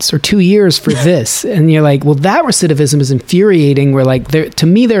 6 months or 2 years for this. And you're like, well, that recidivism is infuriating. Where like, to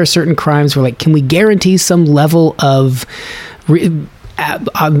me, there are certain crimes where like, can we guarantee some level of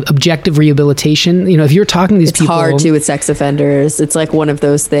objective rehabilitation? You know, if you're talking to these people, it's hard to with sex offenders. It's like one of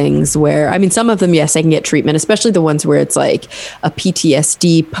those things where, I mean, some of them, yes, they can get treatment, especially the ones where it's like a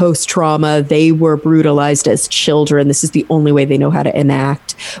PTSD, post-trauma, they were brutalized as children. This is the only way they know how to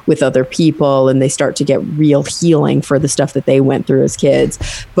enact with other people, and they start to get real healing for the stuff that they went through as kids.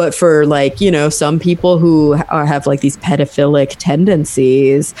 But for like, you know, some people who have like these pedophilic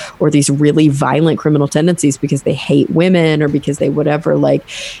tendencies or these really violent criminal tendencies because they hate women or because they whatever, like,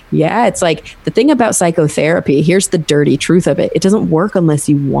 yeah, it's like the thing about psychotherapy, here's the dirty truth of it. It doesn't work unless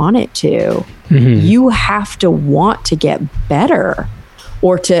you want it to. You have to want to get better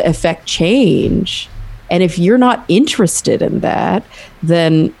or to affect change. And if you're not interested in that,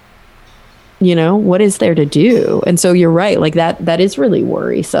 then, you know, what is there to do? And so you're right. Like that is really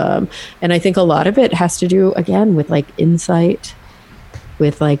worrisome. And I think a lot of it has to do, again, with like insight,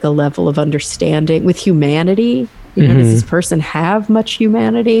 with like a level of understanding, with humanity. You know, does this person have much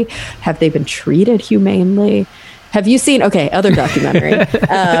humanity? Have they been treated humanely? Have you seen, other documentary.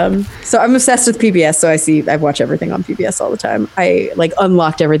 So I'm obsessed with PBS. So I watch everything on PBS all the time. I like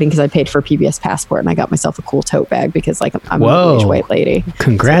unlocked everything because I paid for a PBS passport and I got myself a cool tote bag because like I'm a middle-aged white lady.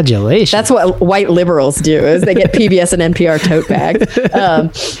 Congratulations. So that's what white liberals do is they get PBS and NPR tote bag.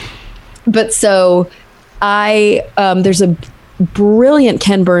 But so there's a brilliant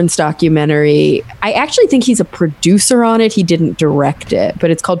Ken Burns documentary. I actually think he's a producer on it. He didn't direct it,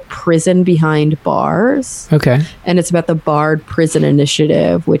 but it's called Prison Behind Bars. Okay. And it's about the Barred Prison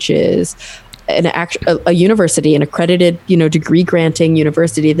Initiative, which is a university, an accredited, degree granting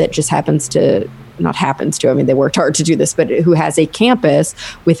university that just I mean, they worked hard to do this, but who has a campus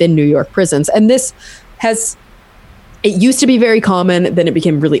within New York prisons. And this it used to be very common, then it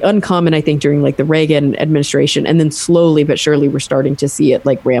became really uncommon, I think, during like the Reagan administration. And then slowly but surely we're starting to see it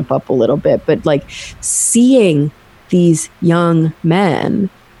like ramp up a little bit. But like seeing these young men,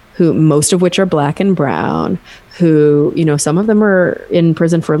 who most of which are black and brown, who, some of them are in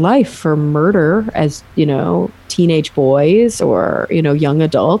prison for life for murder as, teenage boys or, young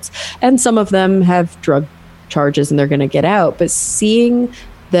adults. And some of them have drug charges and they're going to get out. But seeing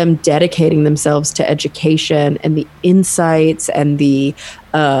them dedicating themselves to education and the insights and the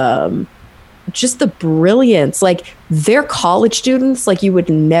just the brilliance, like they're college students, like you would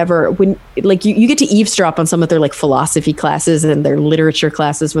never, when like you get to eavesdrop on some of their like philosophy classes and their literature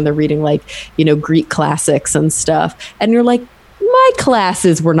classes when they're reading like, Greek classics and stuff. And you're like, my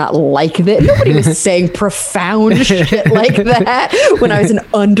classes were not like that. Nobody was saying profound shit like that when I was an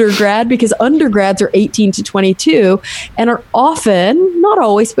undergrad, because undergrads are 18 to 22 and are often, not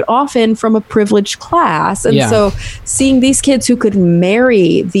always, but often from a privileged class. And so seeing these kids who could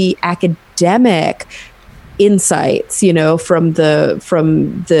marry the academic insights, from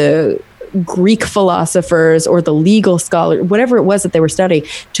the Greek philosophers or the legal scholar, whatever it was that they were studying,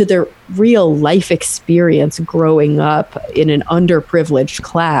 to their real life experience growing up in an underprivileged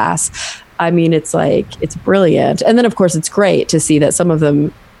class. I mean, it's brilliant. And then of course it's great to see that some of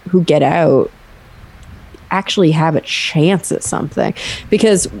them who get out actually have a chance at something,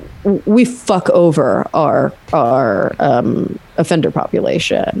 because we fuck over our offender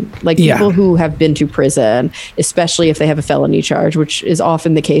population. Like people who have been to prison, especially if they have a felony charge, which is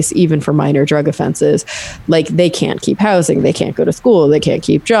often the case even for minor drug offenses, like they can't keep housing, they can't go to school, they can't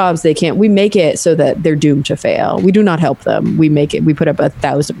keep jobs, we make it so that they're doomed to fail. We do not help them. We put up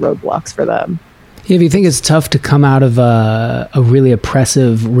 1,000 roadblocks for them. Yeah, if you think it's tough to come out of a really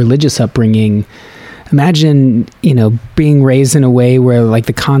oppressive religious upbringing, imagine, being raised in a way where like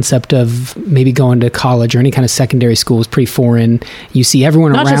the concept of maybe going to college or any kind of secondary school is pretty foreign. You see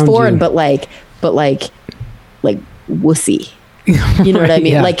everyone around you. Not just foreign, but like wussy. You know what I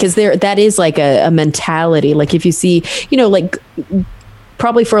mean? Yeah. Like, cause that is like a mentality. Like if you see, like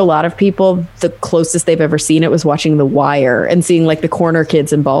probably for a lot of people, the closest they've ever seen it was watching The Wire and seeing like the corner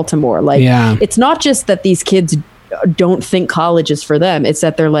kids in Baltimore. Like it's not just that these kids don't think college is for them. It's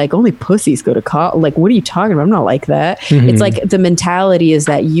that they're like, only pussies go to college. Like, what are you talking about? I'm not like that. Mm-hmm. It's like the mentality is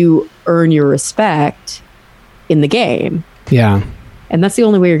that you earn your respect in the game. Yeah. And that's the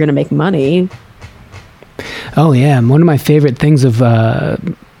only way you're going to make money. Oh, yeah. One of my favorite things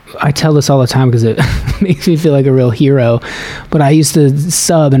I tell this all the time because it makes me feel like a real hero, but I used to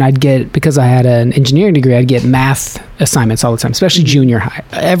sub and because I had an engineering degree, I'd get math assignments all the time, especially junior high.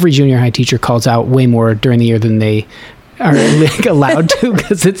 Every junior high teacher calls out way more during the year than they are like allowed to,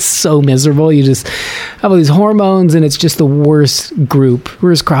 because it's so miserable. You just have all these hormones and it's just the worst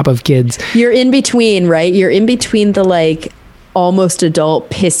crop of kids. You're in between, right? You're in between the like almost adult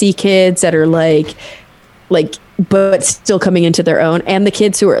pissy kids that are like but still coming into their own, and the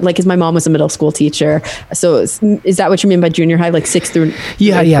kids who are like, because my mom was a middle school teacher, so is that what you mean by junior high, like 6th through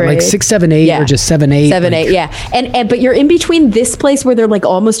grade? Like 6, 7, 8, or just 7, 8, 7, 8, and but you're in between this place where they're like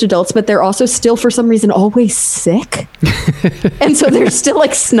almost adults, but they're also still for some reason always sick, and so they're still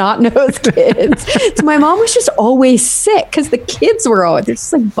like snot-nosed kids. So my mom was just always sick because the kids were always, there's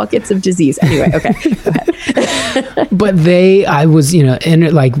just like buckets of disease. Anyway, okay, go ahead. But I was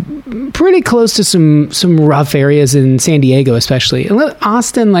in like pretty close to some rough areas in San Diego, especially.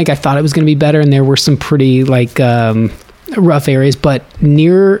 Austin, like I thought it was going to be better, and there were some pretty like rough areas, but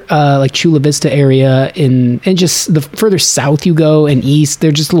near like Chula Vista area and just the further south you go and east, there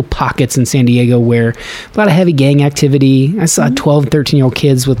are just little pockets in San Diego where a lot of heavy gang activity. I saw 12, 13-year-old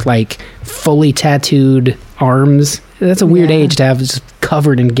kids with like fully tattooed arms. That's a weird age to have just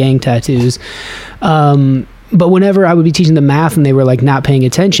covered in gang tattoos. But whenever I would be teaching them math and they were like not paying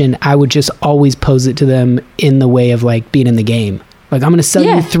attention, I would just always pose it to them in the way of like being in the game. Like, I'm going to sell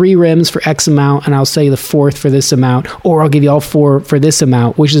you 3 rims for X amount, and I'll sell you the 4th for this amount, or I'll give you all 4 for this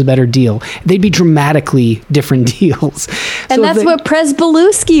amount, which is a better deal. They'd be dramatically different deals. And that's what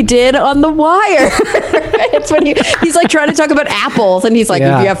Presbeluski did on The Wire. It's when he's like trying to talk about apples, and he's like, if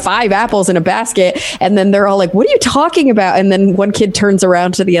you have 5 apples in a basket, and then they're all like, what are you talking about? And then one kid turns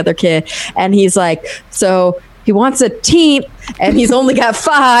around to the other kid, and he's like, so he wants a teat, and he's only got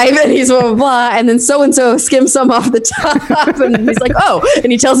 5, and he's blah, blah, blah. And then so-and-so skims some off the top, and he's like, oh,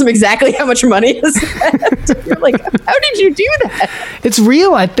 and he tells him exactly how much money is spent. You're like, how did you do that? It's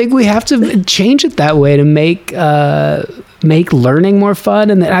real. I think we have to change it that way to make learning more fun.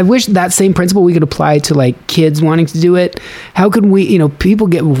 And I wish that same principle we could apply to like kids wanting to do it. How could we, people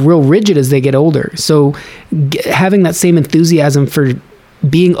get real rigid as they get older. So having that same enthusiasm for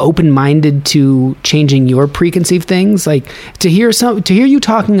being open-minded to changing your preconceived things, like to hear you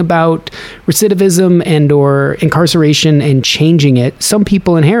talking about recidivism and or incarceration and changing it. Some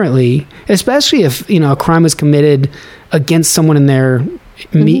people inherently, especially if a crime was committed against someone in their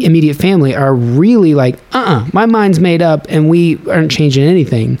immediate family, are really like, my mind's made up and we aren't changing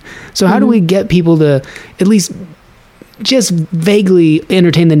anything. So how do we get people to at least just vaguely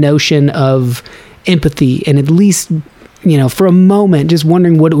entertain the notion of empathy and at least, for a moment, just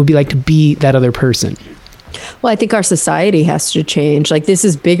wondering what it would be like to be that other person? Well, I think our society has to change. Like, this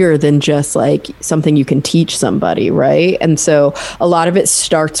is bigger than just like something you can teach somebody, right? And so a lot of it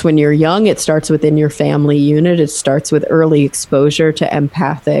starts when you're young. It starts within your family unit. It starts with early exposure to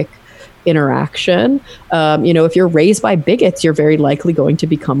empathic interaction. If you're raised by bigots, you're very likely going to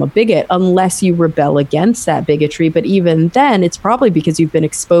become a bigot unless you rebel against that bigotry. But even then, it's probably because you've been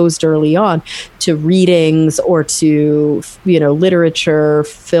exposed early on to readings or to, literature,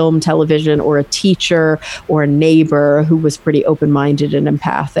 film, television, or a teacher or a neighbor who was pretty open-minded and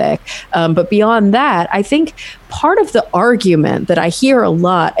empathic. But beyond that, I think part of the argument that I hear a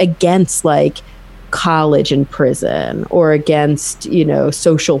lot against like college and prison or against,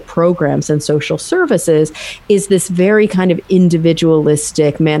 social programs and social services is this very kind of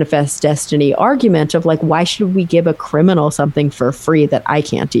individualistic manifest destiny argument of like, why should we give a criminal something for free that I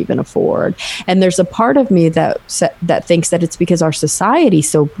can't even afford? And there's a part of me that thinks that it's because our society's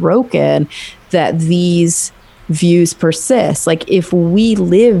so broken that these views persist. Like, if we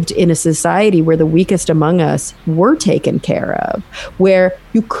lived in a society where the weakest among us were taken care of, where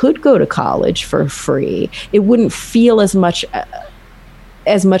you could go to college for free, it wouldn't feel as much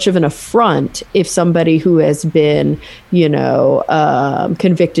of an affront if somebody who has been,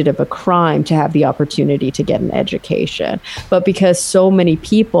 convicted of a crime to have the opportunity to get an education. But because so many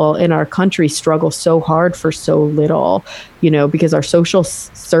people in our country struggle so hard for so little, because our social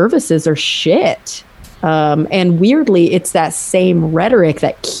services are shit. And weirdly, it's that same rhetoric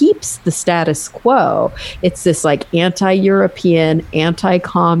that keeps the status quo. It's this like anti-European,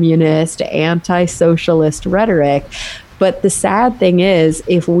 anti-communist, anti-socialist rhetoric. But the sad thing is,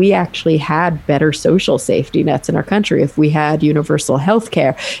 if we actually had better social safety nets in our country, if we had universal health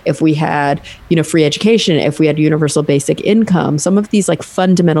care, if we had, free education, if we had universal basic income, some of these like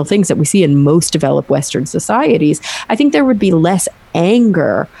fundamental things that we see in most developed Western societies, I think there would be less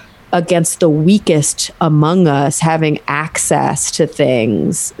anger against the weakest among us having access to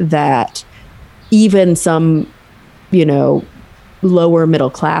things that even some, lower middle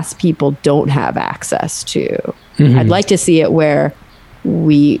class people don't have access to. Mm-hmm. I'd like to see it where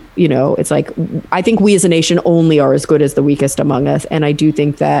we, it's like, I think we as a nation only are as good as the weakest among us. And I do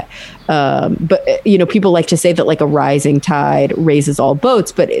think that, but people like to say that like a rising tide raises all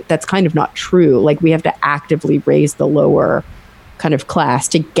boats, but that's kind of not true. Like, we have to actively raise the lower kind of class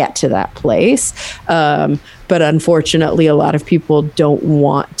to get to that place. But unfortunately, a lot of people don't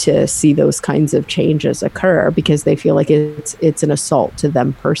want to see those kinds of changes occur because they feel like it's an assault to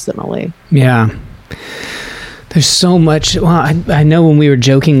them personally. Yeah. There's so much. Well, I know when we were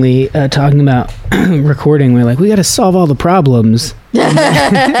jokingly talking about recording, we were like, we got to solve all the problems.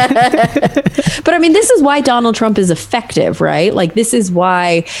 But I mean, this is why Donald Trump is effective, right? Like, this is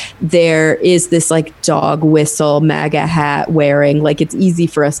why there is this like dog whistle, MAGA hat wearing. Like, it's easy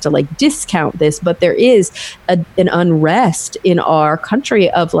for us to like discount this, but there is an unrest in our country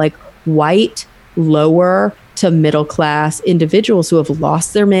of like white, lower to middle class individuals who have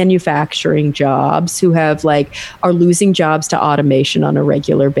lost their manufacturing jobs, who have are losing jobs to automation on a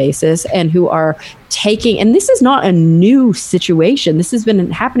regular basis, and who are taking, and this is not a new situation. This has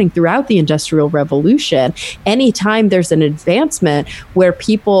been happening throughout the Industrial Revolution. Anytime there's an advancement where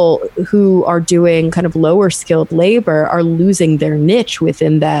people who are doing kind of lower skilled labor are losing their niche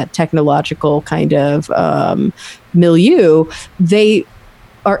within that technological kind of milieu,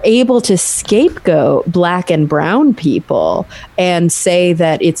 are able to scapegoat Black and brown people and say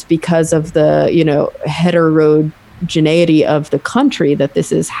that it's because of the, heterogeneity of the country that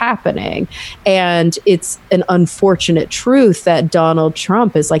this is happening. And it's an unfortunate truth that Donald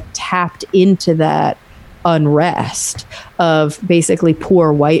Trump is like tapped into that unrest of basically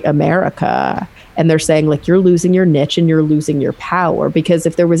poor white America. And they're saying, like, you're losing your niche and you're losing your power. Because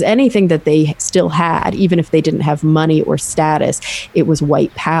if there was anything that they still had, even if they didn't have money or status, it was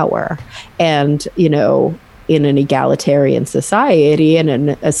white power. And, in an egalitarian society and in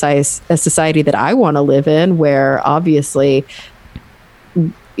a society that I want to live in, where obviously,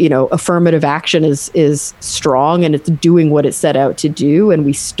 affirmative action is strong and it's doing what it set out to do, and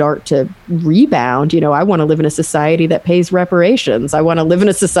we start to rebound. I want to live in a society that pays reparations. I want to live in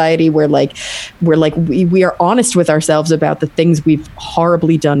a society where we are honest with ourselves about the things we've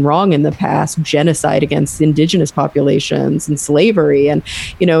horribly done wrong in the past, genocide against indigenous populations and slavery, and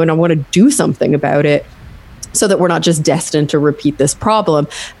and I want to do something about it so that we're not just destined to repeat this problem.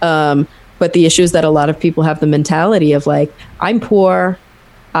 But the issue is that a lot of people have the mentality of like, I'm poor,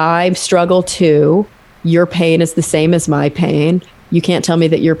 I struggle too. Your pain is the same as my pain. You can't tell me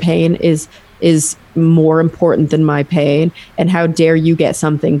that your pain is more important than my pain. And how dare you get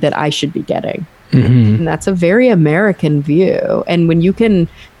something that I should be getting? Mm-hmm. And that's a very American view. And when you can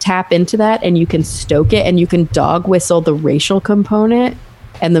tap into that and you can stoke it and you can dog whistle the racial component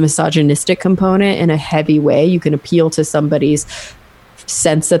and the misogynistic component in a heavy way, you can appeal to somebody's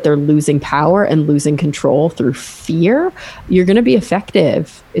sense that they're losing power and losing control through fear. You're going to be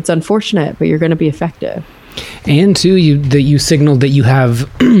effective. It's unfortunate, but you're going to be effective. And too, you signaled that you have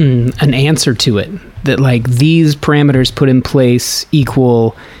an answer to it, that like these parameters put in place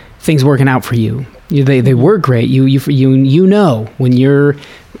equal things working out for you. They work great. You know when your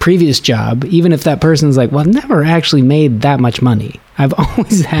previous job, even if that person's like, well, I've never actually made that much money. I've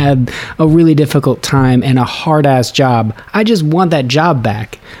always had a really difficult time and a hard ass job. I just want that job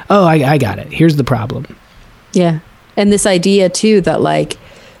back. Oh, I got it. Here's the problem. Yeah. And this idea too, that like,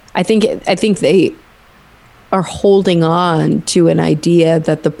 I think they are holding on to an idea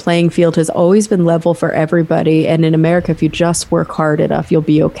that the playing field has always been level for everybody. And in America, if you just work hard enough, you'll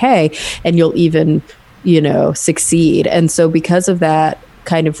be okay. And you'll even, succeed. And so because of that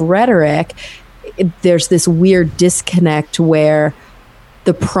kind of rhetoric, there's this weird disconnect where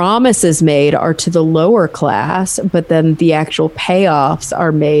the promises made are to the lower class, but then the actual payoffs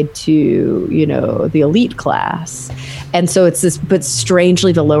are made to, the elite class. And so it's this, but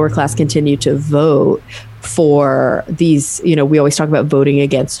strangely, the lower class continue to vote for these, we always talk about voting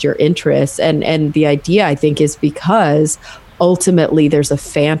against your interests. And the idea, I think, is because ultimately there's a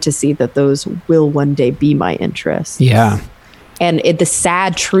fantasy that those will one day be my interests. Yeah. And the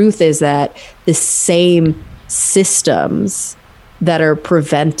sad truth is that the same systems that are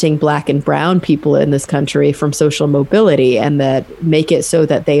preventing Black and brown people in this country from social mobility, and that make it so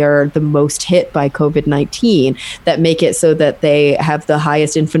that they are the most hit by COVID-19, that make it so that they have the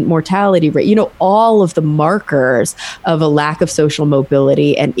highest infant mortality rate, all of the markers of a lack of social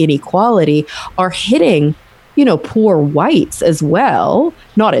mobility and inequality are hitting, poor whites as well,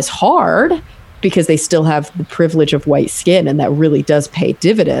 not as hard, because they still have the privilege of white skin, and that really does pay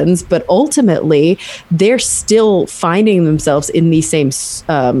dividends. But ultimately, they're still finding themselves in these same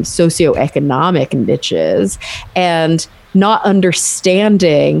socioeconomic niches and not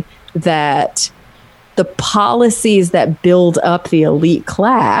understanding that the policies that build up the elite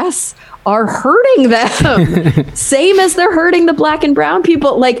class are hurting them. Same as they're hurting the Black and brown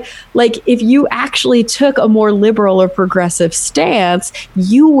people. Like if you actually took a more liberal or progressive stance,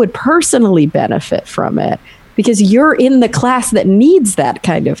 you would personally benefit from it because you're in the class that needs that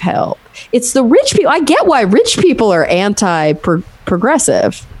kind of help. It's the rich people. I get why rich people are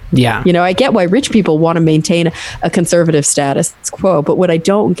anti-progressive. Yeah. I get why rich people want to maintain a conservative status quo, but what I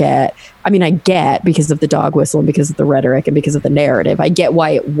don't get, I get because of the dog whistle and because of the rhetoric and because of the narrative, I get why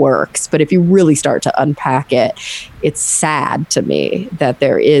it works. But if you really start to unpack it, it's sad to me that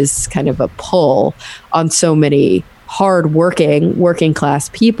there is kind of a pull on so many hardworking, working class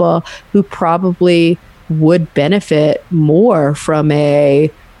people who probably would benefit more from a,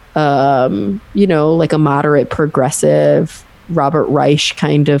 like a moderate progressive Robert Reich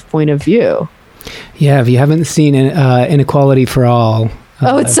kind of point of view. Yeah, if you haven't seen Inequality for All.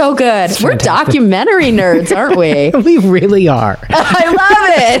 It's so good. We're documentary nerds, aren't we? We really are. I love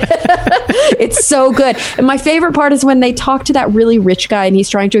it. It's so good. And my favorite part is when they talk to that really rich guy and he's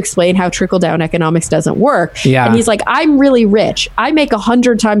trying to explain how trickle-down economics doesn't work. Yeah. And he's like, I'm really rich. I make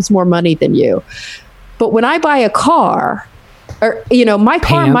 100 times more money than you. But when I buy a car, or, you know, my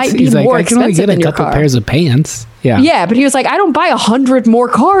car Pants. might be He's like, more I can only expensive get than a your couple car. pairs of pants. Yeah. Yeah, but he was like, I don't buy 100 more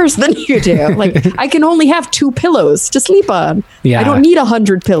cars than you do. Like, I can only have 2 pillows to sleep on. Yeah. I don't need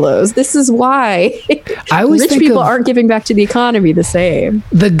 100 pillows. This is why I always rich think people of aren't giving back to the economy the same.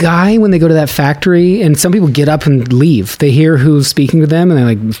 the guy when they go to that factory, and some people get up and leave. They hear who's speaking to them, and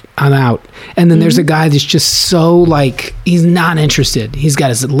they're like, I'm out. And then there's a guy that's just so like, he's not interested. He's got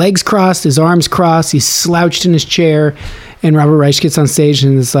his legs crossed, his arms crossed, he's slouched in his chair, and Robert Reich gets on stage,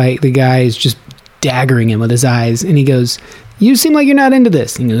 and it's like the guy is just daggering him with his eyes, and he goes, you seem like you're not into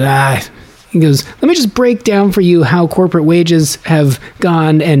this. And he goes, let me just break down for you how corporate wages have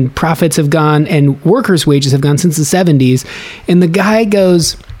gone and profits have gone and workers' wages have gone since the 70s. And the guy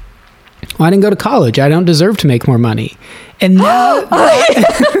goes, well, I didn't go to college. I don't deserve to make more money. And now, and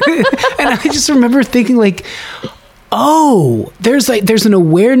I just remember thinking like, oh, there's an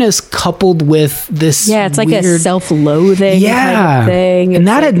awareness coupled with this. Yeah, it's like weird, a self-loathing kind of thing. And It's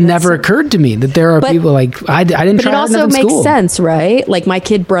that like, had never occurred to me, that there are people like, I didn't But try it hard enough also in makes school. sense, right? Like my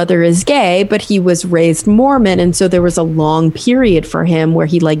kid brother is gay, but he was raised Mormon. And so there was a long period for him where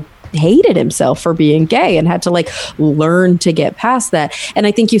he like hated himself for being gay and had to like learn to get past that. And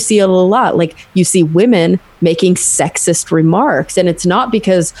I think you see it a lot. Like you see women making sexist remarks, and it's not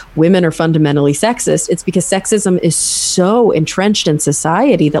because women are fundamentally sexist. It's because sexism is so entrenched in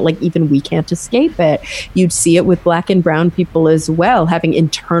society that like even we can't escape it. You'd see it with Black and brown people as well, having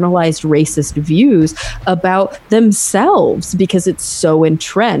internalized racist views about themselves because it's so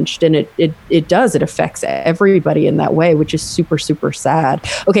entrenched, and it affects everybody in that way, which is super, super sad.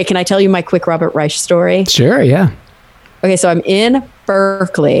 Okay, can I tell you my quick Robert Reich story? Sure, yeah. Okay, so I'm in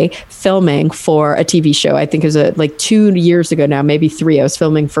Berkeley filming for a TV show. I think it was like 2 years ago now, maybe 3. I was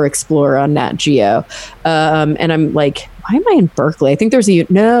filming for Explorer on Nat Geo. And I'm like, why am I in Berkeley? I think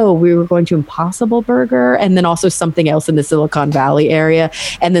we were going to Impossible Burger and then also something else in the Silicon Valley area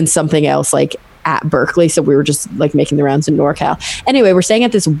and then something else like at Berkeley. So we were just like making the rounds in NorCal. Anyway, we're staying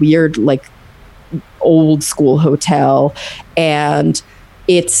at this weird like old school hotel, and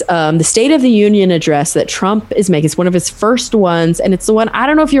it's the State of the Union address that Trump is making. It's one of his first ones, and it's the one, I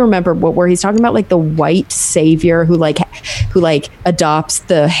don't know if you remember, where he's talking about like the white savior who adopts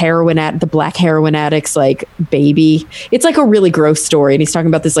the black heroin addict's like baby. It's like a really gross story, and he's talking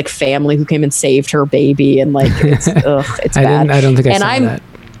about this like family who came and saved her baby, and like it's bad. I don't think I saw that.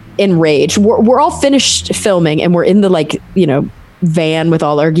 Enraged. We're all finished filming, and we're in the like, you know, van with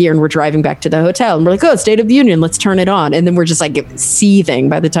all our gear, and we're driving back to the hotel, and we're like, oh, State of the Union, let's turn it on. And then we're just like seething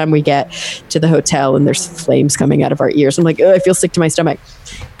by the time we get to the hotel, and there's flames coming out of our ears. I'm like, oh, I feel sick to my stomach.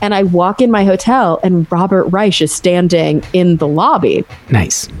 And I walk in my hotel, and Robert Reich is standing in the lobby.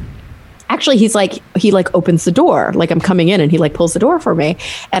 Nice. Actually, he opens the door, like I'm coming in, and he like pulls the door for me.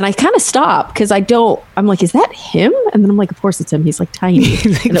 And I kind of stop because I'm like, is that him? And then I'm like, of course it's him. He's like tiny.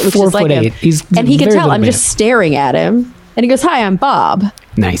 He's like and it looks 4'8". just like him. And he can tell I'm just staring at him. And he goes, hi, I'm Bob.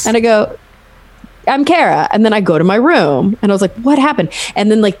 Nice. And I go, I'm Kara. And then I go to my room, and I was like, what happened?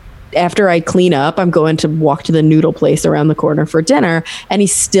 And then like after I clean up, I'm going to walk to the noodle place around the corner for dinner, and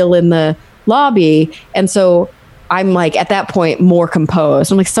he's still in the lobby. And so I'm like, at that point, more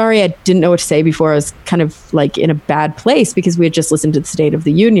composed. I'm like, sorry, I didn't know what to say before. I was kind of like in a bad place because we had just listened to the State of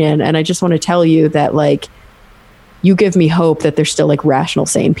the Union. And I just want to tell you that like, you give me hope that there's still like rational,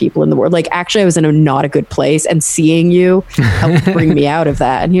 sane people in the world. Like actually I was in not a good place, and seeing you helped bring me out of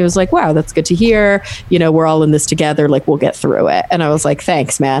that. And he was like, wow, that's good to hear. You know, we're all in this together. Like we'll get through it. And I was like,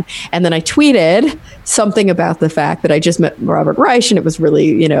 thanks, man. And then I tweeted something about the fact that I just met Robert Reich, and it was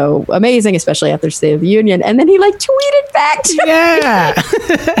really, you know, amazing, especially after State of the Union. And then he like tweeted back to me.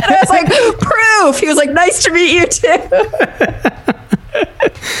 And I was like, proof. He was like, nice to meet you too.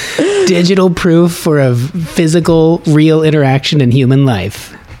 Digital proof for a physical, real interaction in human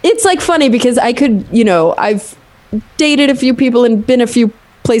life. It's like funny because I could, you know, I've dated a few people and been a few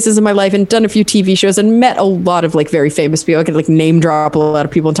places in my life and done a few TV shows and met a lot of like very famous people. I could like name drop a lot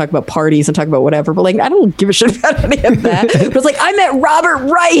of people and talk about parties and talk about whatever, but like I don't give a shit about any of that. But it's like I met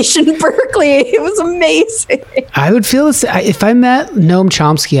Robert Reich in Berkeley. It was amazing. I would feel this if I met Noam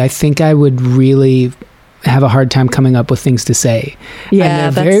Chomsky. I think I would really have a hard time coming up with things to say. Yeah,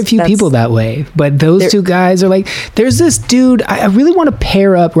 and there are very few people that way. But those two guys are like, there's this dude, I really want to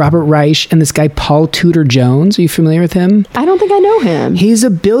pair up Robert Reich and this guy Paul Tudor Jones. Are you familiar with him? I don't think I know him. He's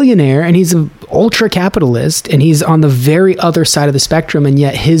a billionaire, and he's an ultra capitalist, and he's on the very other side of the spectrum, and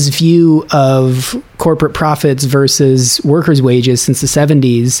yet his view of corporate profits versus workers' wages since the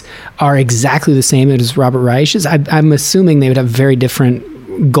 70s are exactly the same as Robert Reich's. I'm assuming they would have very different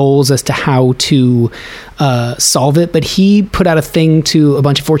goals as to how to solve it. But he put out a thing to a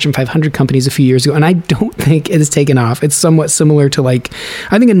bunch of Fortune 500 companies a few years ago, and I don't think it has taken off. It's somewhat similar to I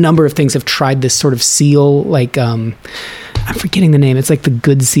think a number of things have tried this sort of seal, I'm forgetting the name. It's like the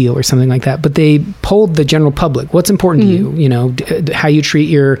Good Seal or something like that. But they polled the general public. What's important to you? How you treat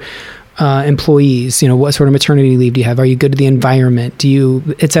your employees, what sort of maternity leave do you have? Are you good to the environment? Do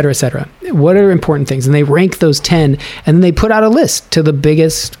you, et cetera, et cetera? What are important things? And they rank those 10, and then they put out a list to the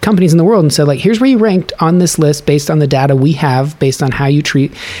biggest companies in the world and said, here's where you ranked on this list based on the data we have, based on how you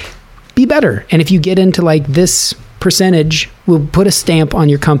treat, be better. And if you get into this percentage, we'll put a stamp on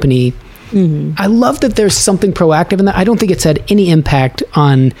your company. I love that there's something proactive in that. I don't think it's had any impact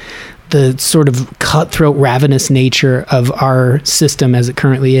on the sort of cutthroat, ravenous nature of our system as it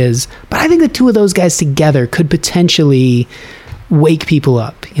currently is. But I think the two of those guys together could potentially wake people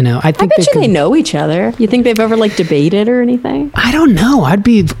up. I think they know each other. You think they've ever debated or anything? I don't know.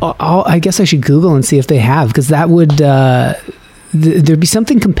 I guess I should Google and see if they have, because that would, there'd be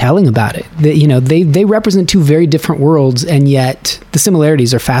something compelling about it. They represent two very different worlds, and yet the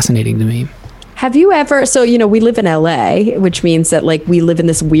similarities are fascinating to me. Have you ever, we live in LA, which means that we live in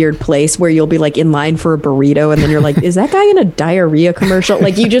this weird place where you'll be in line for a burrito, and then you're is that guy in a diarrhea commercial?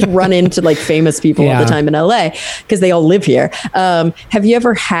 You just run into famous people all the time in LA because they all live here. Have you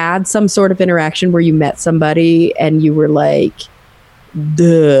ever had some sort of interaction where you met somebody and you were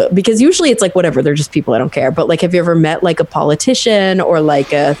duh? Because usually it's whatever, they're just people, I don't care. But have you ever met a politician or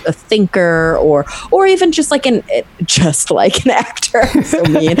a thinker or even just an actor? So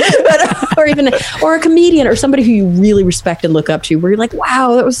mean. But, or a comedian or somebody who you really respect and look up to, where you're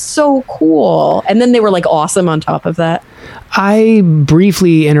wow, that was so cool. And then they were awesome on top of that. I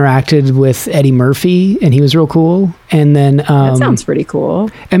briefly interacted with Eddie Murphy, and he was real cool. And then that sounds pretty cool.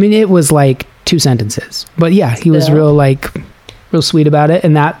 I mean, it was 2 sentences, but yeah, he was real sweet about it.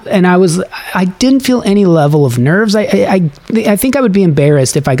 And I didn't feel any level of nerves. I think I would be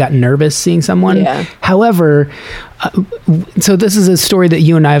embarrassed if I got nervous seeing someone. Yeah. However, so this is a story that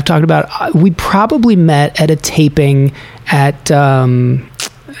you and I have talked about. We probably met at a taping at,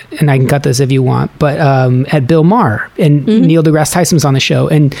 and I can cut this if you want, but at Bill Maher, and Neil deGrasse Tyson was on the show.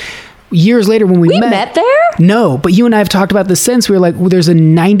 And years later when we met there? No, but you and I have talked about this since. We were there's a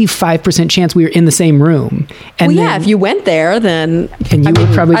 95% chance we were in the same room. And if you went there, then... And you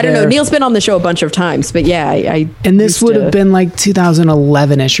were probably I don't know. Neil's been on the show a bunch of times, but yeah, And this would have been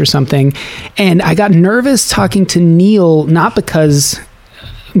 2011-ish or something. And I got nervous talking to Neil, not because...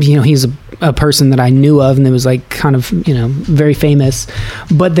 he's a person that I knew of and it was kind of, very famous,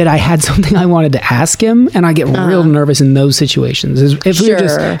 but that I had something I wanted to ask him. And I get real nervous in those situations. If we were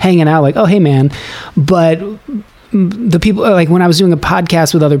just hanging out oh, hey man. But the people, when I was doing a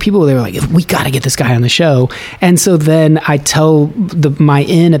podcast with other people, they were we got to get this guy on the show. And so then I tell my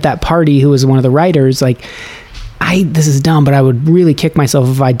in at that party, who was one of the writers, this is dumb, but I would really kick myself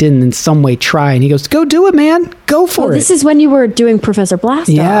if I didn't in some way try. And he goes, go do it, man. Go for it. This is when you were doing Professor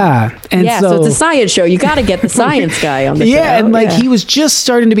Blastoff. Yeah. And so it's a science show. You got to get the science guy on the show. Yeah. And he was just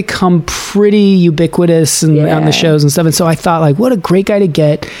starting to become pretty ubiquitous and on the shows and stuff. And so I thought what a great guy to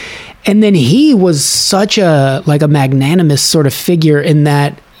get. And then he was such a magnanimous sort of figure in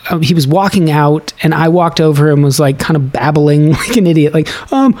that he was walking out and I walked over and was kind of babbling like an idiot.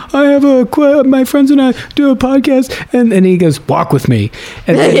 I have my friends and I do a podcast. And he goes, walk with me.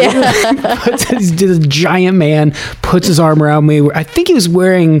 And then this giant man puts his arm around me. I think he was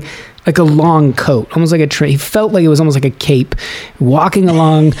wearing a long coat, almost like he felt like it was almost like a cape, walking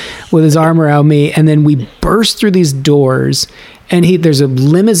along with his arm around me. And then we burst through these doors. And there's a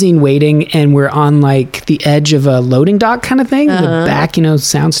limousine waiting, and we're on the edge of a loading dock kind of thing, the back,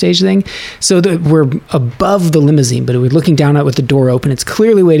 soundstage thing. So we're above the limousine, but we're looking down at it with the door open. It's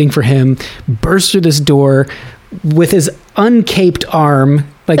clearly waiting for him. Bursts through this door with his uncaped arm,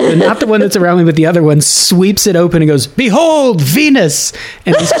 not the one that's around me, but the other one, sweeps it open and goes, "Behold, Venus!"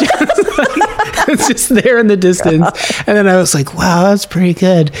 And it's just, it's just there in the distance. And then I was wow, that's pretty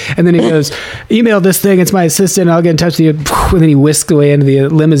good. And then he goes, email this thing, it's my assistant, I'll get in touch with you. And then he whisked away into the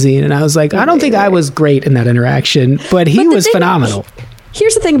limousine. And I was I don't think I was great in that interaction, but he was phenomenal.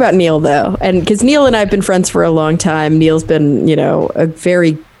 Here's the thing about Neil, though, and because Neil and I have been friends for a long time. Neil's been, a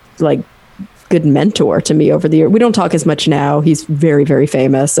very good mentor to me over the year. We don't talk as much now. He's very, very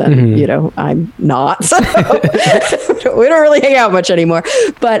famous, and I'm not. So we don't really hang out much anymore.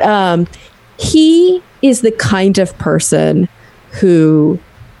 But he is the kind of person who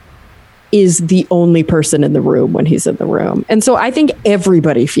is the only person in the room when he's in the room. And so I think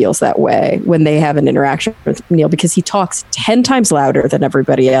everybody feels that way when they have an interaction with Neil, because he talks 10 times louder than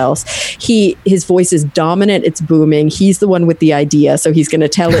everybody else. His voice is dominant. It's booming. He's the one with the idea. So he's going to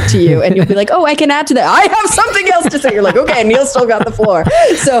tell it to you and you'll be like, oh, I can add to that. I have something else to say. You're like, okay, Neil still got the floor.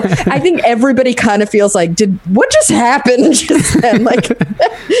 So I think everybody kind of feels like, what just happened just then? Like,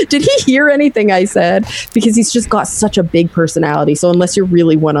 did he hear anything I said? Because he's just got such a big personality. So unless you're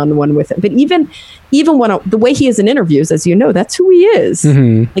really one-on-one with him, but even when the way he is in interviews, as you know, that's who he is.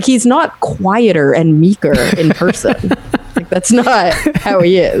 Mm-hmm. Like, he's not quieter and meeker in person. Like, that's not how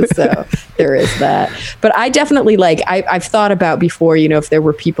he is. So there is that. But I definitely I've thought about before, if there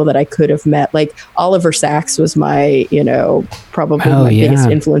were people that I could have met, like Oliver Sacks was my, probably my biggest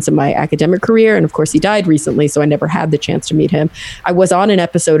influence in my academic career. And of course he died recently, so I never had the chance to meet him. I was on an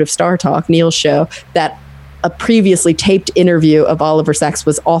episode of Star Talk, Neil's show, that a previously taped interview of Oliver Sacks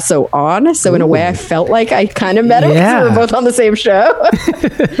was also on. So in a way I felt like I kind of met him because we were both on the same show.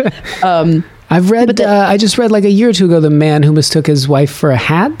 I just read like a year or two ago, The Man Who Mistook His Wife for a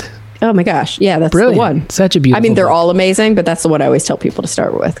Hat. Oh my gosh. Yeah, that's brilliant. The one. Such a beautiful they're book. all amazing, but that's the one I always tell people to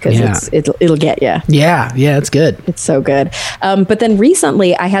start with because it'll get you. Yeah, it's good. It's so good. But then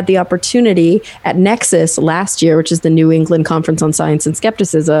recently I had the opportunity at Nexus last year, which is the New England Conference on Science and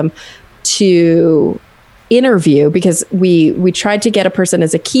Skepticism, to interview, because we tried to get a person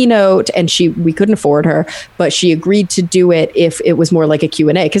as a keynote and we couldn't afford her, but she agreed to do it if it was more like a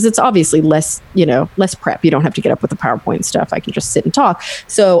Q&A, because it's obviously less prep. You don't have to get up with the PowerPoint stuff. I can just sit and talk.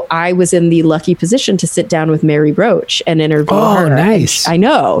 So I was in the lucky position to sit down with Mary Roach and interview her. Oh, nice. I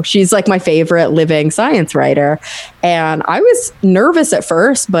know. She's like my favorite living science writer. And I was nervous at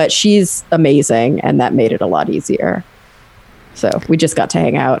first, but she's amazing. And that made it a lot easier. So we just got to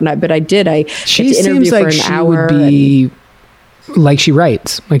hang out, she seems like she would be like she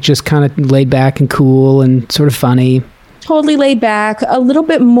writes, like just kind of laid back and cool and sort of funny. Totally laid back, a little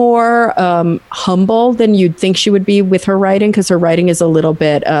bit more humble than you'd think she would be with her writing, because her writing is a little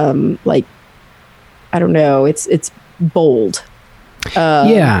bit I don't know, it's bold.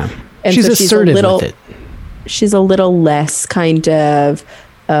 And she's so assertive with it. She's a little less kind of.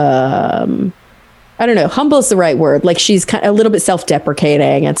 I don't know, humble is the right word. Like, she's kind of a little bit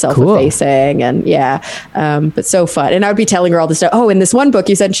self-deprecating and self-effacing. Cool. And but so fun. And I would be telling her all this stuff. Oh, in this one book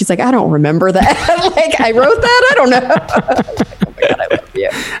you said, and she's like, I don't remember that. Like, I wrote that? I don't know. Oh my God, I love you.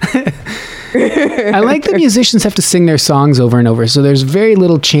 I like that musicians have to sing their songs over and over, so there's very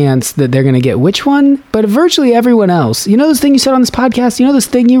little chance that they're going to get which one, but virtually everyone else. You know this thing you said on this podcast? You know this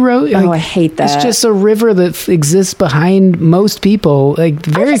thing you wrote? I hate that. It's just a river that exists behind most people. Like,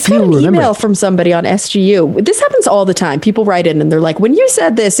 very few remember. I just got an email from somebody on SGU. This happens all the time. People write in and they're like, when you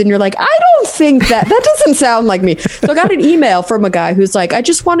said this, and you're like, I don't think that doesn't sound like me. So I got an email from a guy who's like, I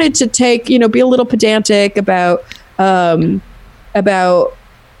just wanted to be a little pedantic about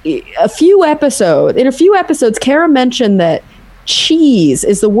in a few episodes, Kara mentioned that cheese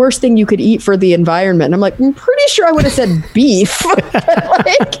is the worst thing you could eat for the environment. And I'm like, I'm pretty sure I would have said beef,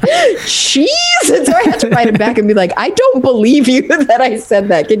 like cheese. And so I had to write him back and be like, I don't believe you that I said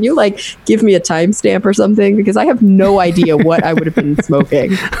that. Can you give me a timestamp or something? Because I have no idea what I would have been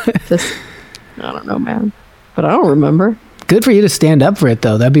smoking. Just, I don't know, man. But I don't remember. Good for you to stand up for it,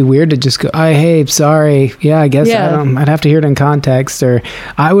 though. That'd be weird to just go, hey, sorry. Yeah, I guess I'd have to hear it in context. Or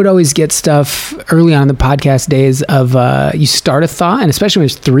I would always get stuff early on in the podcast days of you start a thought, and especially when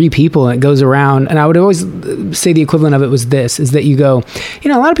there's 3 people and it goes around. And I would always say the equivalent of it was this, is that you go, a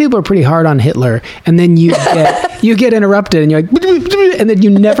lot of people are pretty hard on Hitler. And then you get interrupted and you're like, and then you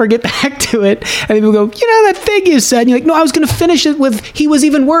never get back to it. And people go, that thing you said. And you're like, no, I was going to finish it with, he was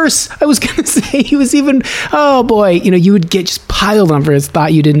even worse. I was going to say he was even, oh boy. You would get just piled on for his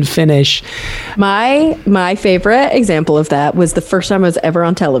thought you didn't finish. My favorite example of that was the first time I was ever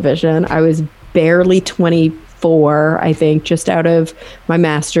on television. I was barely 24, I think, just out of my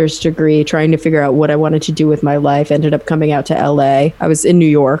master's degree, trying to figure out what I wanted to do with my life. Ended up coming out to LA. I was in New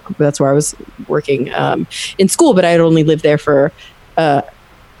York. That's where I was working in school, but I had only lived there for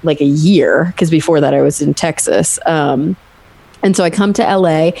like a year, because before that I was in Texas. And so I come to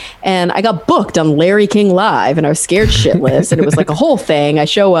LA and I got booked on Larry King Live, and I was scared shitless. And it was like a whole thing. I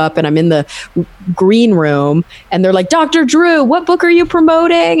show up and I'm in the green room and they're like, Dr. Drew, what book are you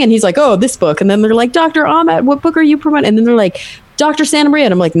promoting? And he's like, oh, this book. And then they're like, Dr. Ahmed, what book are you promoting? And then they're like, Dr. Santa Maria.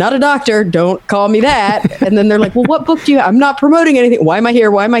 And I'm like, not a doctor. Don't call me that. And then they're like, well, what book do you have? I'm not promoting anything. Why am I here?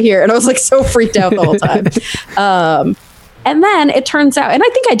 Why am I here? And I was like so freaked out the whole time. And then it turns out, and I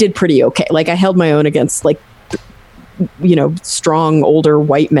think I did pretty okay. Like, I held my own against strong older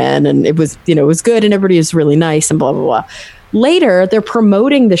white men, and it was, it was good, and everybody was really nice and blah, blah, blah. Later, they're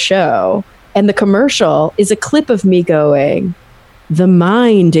promoting the show, and the commercial is a clip of me going, "The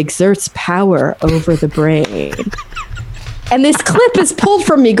mind exerts power over the brain." And this clip is pulled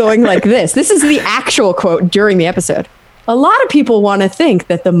from me going like this. This is the actual quote during the episode. A lot of people want to think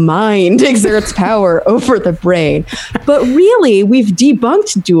that the mind exerts power over the brain, but really we've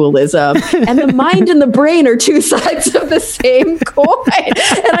debunked dualism, and the mind and the brain are two sides of the same coin.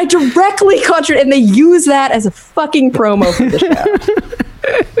 And I directly contradict, and they use that as a fucking promo for the show.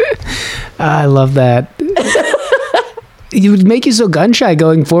 I love that. It would make you so gun shy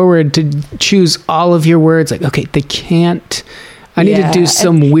going forward to choose all of your words. Like, okay, they can't. I need to do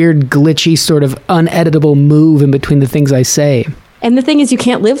some weird, glitchy, sort of uneditable move in between the things I say. And the thing is, you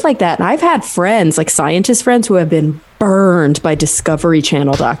can't live like that. And I've had friends, like scientist friends, who have been burned by Discovery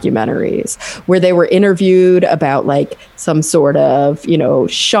Channel documentaries where they were interviewed about like some sort of,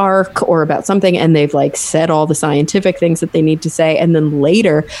 shark or about something. And they've like said all the scientific things that they need to say. And then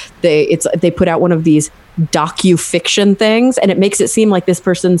later they put out one of these docu-fiction things, and it makes it seem like this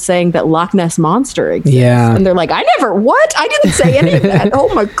person's saying that Loch Ness Monster exists. Yeah. And they're like, I didn't say any of that.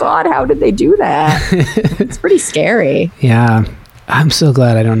 Oh my God, how did they do that? It's pretty scary. Yeah. I'm so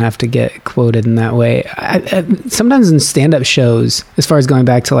glad I don't have to get quoted in that way. I sometimes in stand-up shows, as far as going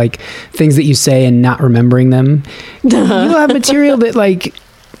back to like things that you say and not remembering them, you'll have material that like,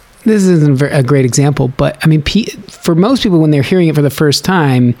 this isn't a great example, but I mean, for most people, when they're hearing it for the first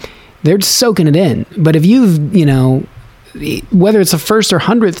time, they're just soaking it in. But if you've, whether it's the first or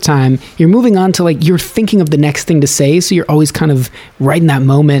 100th time, you're moving on to like, you're thinking of the next thing to say. So you're always kind of right in that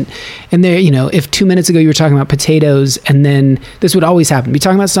moment. And there, if 2 minutes ago you were talking about potatoes, and then this would always happen. Be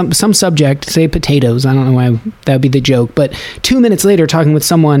talking about some subject, say potatoes. I don't know why that would be the joke, but 2 minutes later talking with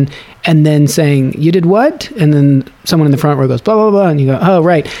someone and then saying, you did what? And then someone in the front row goes, blah, blah, blah. And you go, oh,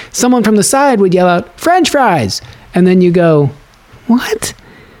 right. Someone from the side would yell out, French fries. And then you go, what?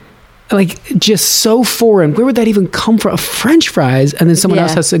 Like, just so foreign. Where would that even come from? French fries? And then someone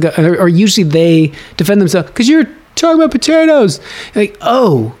else has to go, or usually they defend themselves because you're talking about potatoes. Like,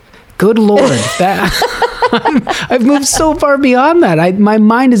 oh, good Lord. I've moved so far beyond that. My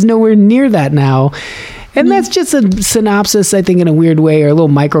mind is nowhere near that now. And that's just a synopsis, I think, in a weird way, or a little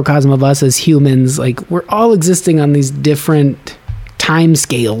microcosm of us as humans. Like, we're all existing on these different time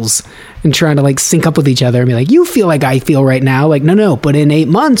scales and trying to like sync up with each other and be like, you feel like I feel right now. Like, no, but in 8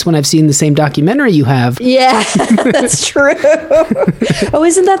 months when I've seen the same documentary you have. Yeah, that's true. Oh,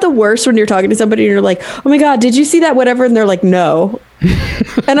 isn't that the worst when you're talking to somebody and you're like, oh my God, did you see that whatever? And they're like, no.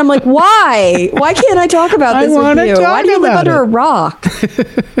 And I'm like, why? Why can't I talk about this with you? Why do you live under a rock?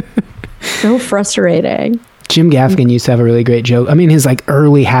 So frustrating. Jim Gaffigan used to have a really great joke. I mean, his like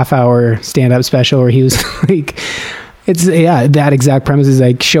early half-hour stand-up special where he was like, that exact premise is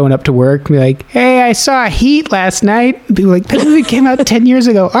like showing up to work and be like, hey, I saw Heat last night. People like, that movie came out 10 years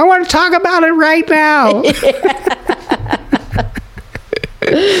ago. I want to talk about it right now.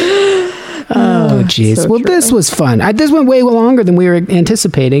 Oh, jeez. So well, true. This was fun. This went way longer than we were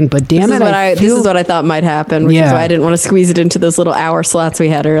anticipating, but damn this is what I thought might happen, which is why I didn't want to squeeze it into those little hour slots we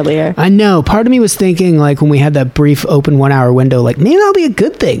had earlier. I know. Part of me was thinking, like, when we had that brief open 1 hour window, like, maybe that'll be a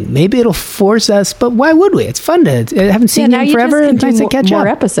good thing. Maybe it'll force us, but why would we? It's fun to, I haven't seen you in forever. It's nice to catch more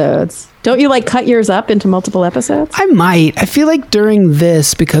up. Episodes. Don't you like cut yours up into multiple episodes? I might. I feel like during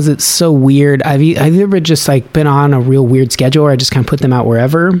this, because it's so weird, I've ever just like been on a real weird schedule where I just kind of put them out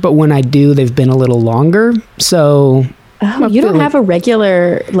wherever. But when I do, they've been a little longer. So you don't have a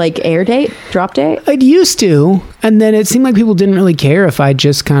regular like air date, drop date? I'd used to. And then it seemed like people didn't really care if I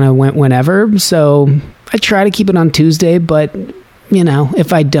just kind of went whenever. So I try to keep it on Tuesday, but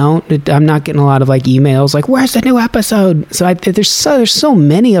if I don't, I'm not getting a lot of like emails like, where's the new episode? So there's so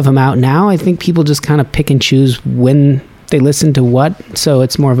many of them out now. I think people just kind of pick and choose when they listen to what. So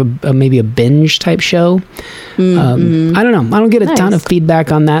it's more of maybe a binge type show. I don't know. I don't get a ton of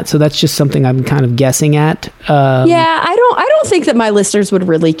feedback on that. So that's just something I'm kind of guessing at. I don't think that my listeners would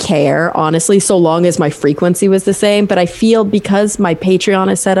really care, honestly, so long as my frequency was the same. But I feel because my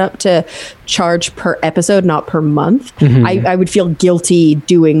Patreon is set up to charge per episode, not per month, I would feel guilty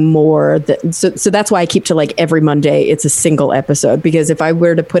doing more. So that's why I keep to like every Monday, it's a single episode. Because if I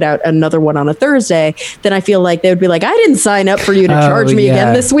were to put out another one on a Thursday, then I feel like they would be like, I didn't sign up for you to charge me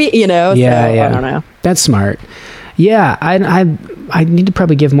again this week, Yeah, so, I don't know. That's smart. Yeah, I need to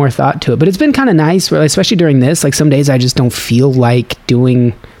probably give more thought to it. But it's been kind of nice, especially during this. Like some days I just don't feel like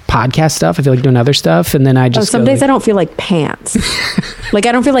doing podcast stuff. I feel like doing other stuff. And then I just some days I don't feel like pants. Like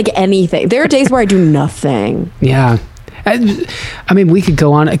I don't feel like anything. There are days where I do nothing. Yeah. I mean, we could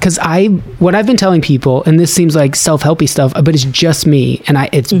go on because what I've been telling people, and this seems like self-helpy stuff, but it's just me, and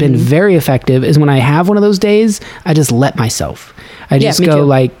it's been very effective, is when I have one of those days, I just let myself. I just go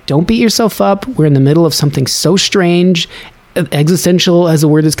like, don't beat yourself up. We're in the middle of something so strange. Existential as a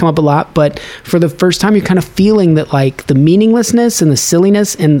word that's come up a lot, but for the first time, you're kind of feeling that like the meaninglessness and the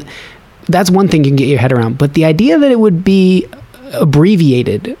silliness, and that's one thing you can get your head around. But the idea that it would be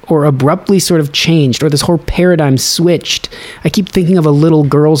abbreviated or abruptly sort of changed, or this whole paradigm switched. I keep thinking of a little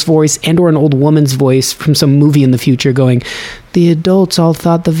girl's voice and or an old woman's voice from some movie in the future going, the adults all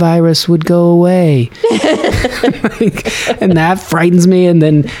thought the virus would go away. And that frightens me. And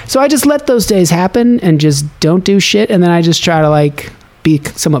then, so I just let those days happen and just don't do shit. And then I just try to like be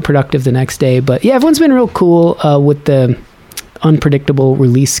somewhat productive the next day. But yeah, everyone's been real cool with the unpredictable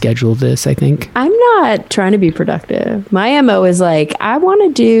release schedule of this, I think. I'm not trying to be productive. My MO is like, I want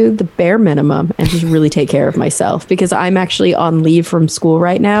to do the bare minimum and just really take care of myself, because I'm actually on leave from school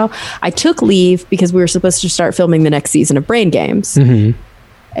right now. I took leave because we were supposed to start filming the next season of Brain Games. And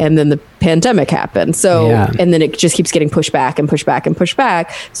then the pandemic happened. So, and then it just keeps getting pushed back and pushed back and pushed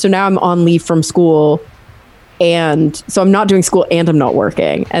back. So now I'm on leave from school. And so I'm not doing school and I'm not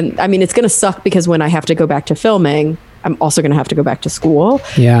working. And I mean, it's going to suck because when I have to go back to filming, I'm also going to have to go back to school.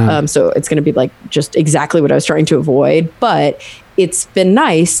 So it's going to be like just exactly what I was trying to avoid. But it's been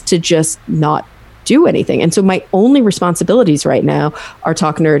nice to just not do anything. And so my only responsibilities right now are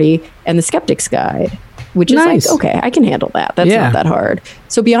Talk Nerdy and the Skeptics Guide, which is like, okay, I can handle that. That's not that hard.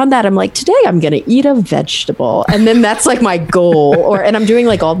 So beyond that, I'm like, today I'm going to eat a vegetable. And then that's like my goal. And I'm doing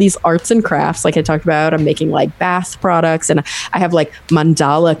like all these arts and crafts, like I talked about. I'm making like bath products, and I have like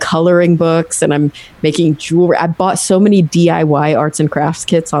mandala coloring books, and I'm making jewelry. I bought so many DIY arts and crafts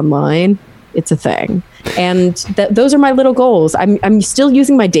kits online. It's a thing. And those are my little goals. I'm still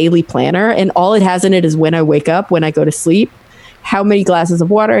using my daily planner, and all it has in it is when I wake up, when I go to sleep, how many glasses of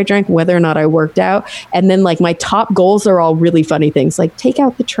water I drank, whether or not I worked out. And then like my top goals are all really funny things, like take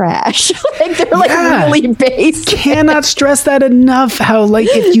out the trash. Like they're like really basic. Cannot stress that enough, how like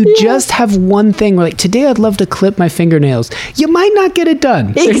if you just have one thing, like today I'd love to clip my fingernails, you might not get it done.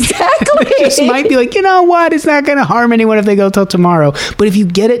 Exactly. It just might be like, you know what, it's not going to harm anyone if they go till tomorrow. But if you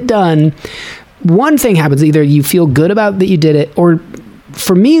get it done, one thing happens. Either you feel good about that you did it, or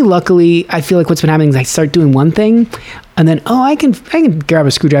for me, luckily, I feel like what's been happening is I start doing one thing, and then I can grab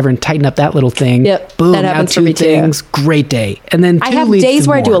a screwdriver and tighten up that little thing. Yep, boom, that happens for me things, too. Great day. And then I have days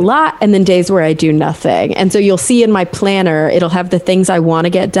where I do a lot, and then days where I do nothing. And so you'll see in my planner, it'll have the things I want to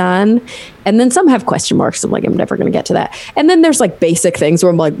get done, and then some have question marks. I'm like, I'm never going to get to that. And then there's like basic things where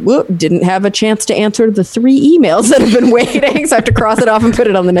I'm like, whoop, didn't have a chance to answer the 3 emails that have been waiting, so I have to cross it off and put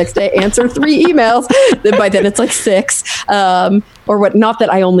it on the next day. Answer 3 emails. Then by then it's like 6. Or what? Not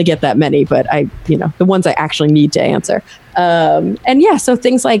that I only get that many, but the ones I actually need to answer. And yeah, so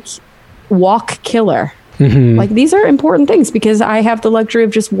things like walk Killer. Like these are important things because I have the luxury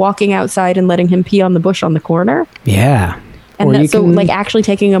of just walking outside and letting him pee on the bush on the corner. Yeah. And so like actually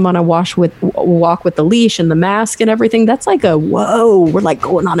taking him on a walk with the leash and the mask and everything, that's like whoa, we're like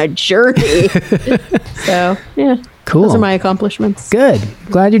going on a journey. So yeah. Cool. Those are my accomplishments. Good.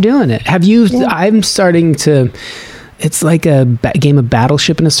 Glad you're doing it. Have you, I'm starting to, it's like a game of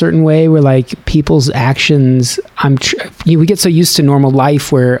Battleship in a certain way where like people's actions, we get so used to normal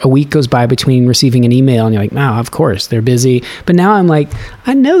life where a week goes by between receiving an email and you're like, oh, of course they're busy. But now I'm like,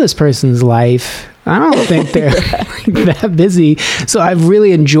 I know this person's life. I don't think they're that busy. So I've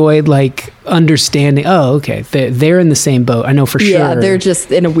really enjoyed like understanding, oh, okay, they're in the same boat. I know for sure. Yeah, they're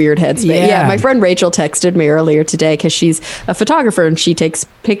just in a weird headspace. Yeah, my friend Rachel texted me earlier today because she's a photographer and she takes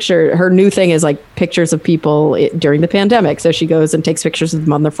her new thing is like pictures of people during the pandemic. So she goes and takes pictures of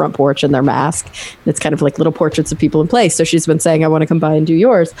them on their front porch and their mask. It's kind of like little portraits of people in place. So she's been saying, I want to come by and do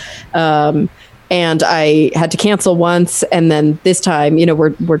yours. And I had to cancel once. And then this time,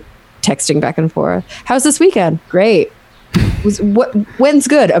 we're texting back and forth. How's this weekend? Great. When's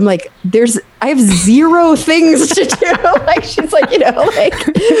good? I'm like, I have 0 things to do. Like she's like,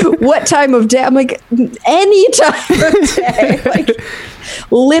 what time of day? I'm like, any time of day. Like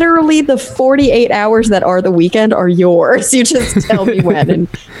literally the 48 hours that are the weekend are yours. You just tell me when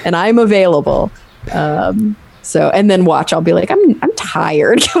and I'm available. So and then I'll be like, I'm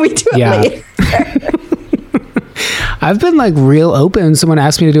tired. Can we do it later? I've been like real open. Someone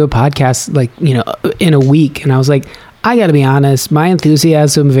asked me to do a podcast like, in a week. And I was like, I got to be honest. My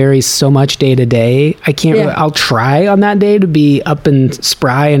enthusiasm varies so much day to day. I can't really, I'll try on that day to be up and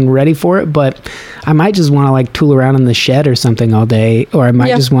spry and ready for it. But I might just want to like tool around in the shed or something all day. Or I might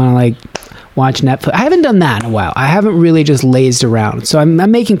just want to like watch Netflix. I haven't done that in a while. I haven't really just lazed around. So I'm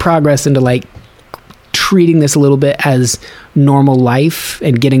making progress into like treating this a little bit as normal life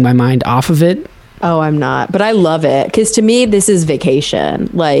and getting my mind off of it? Oh, I'm not, but I love it because to me, this is vacation.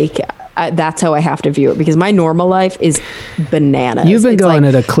 Like, that's how I have to view it because my normal life is bananas. You've been going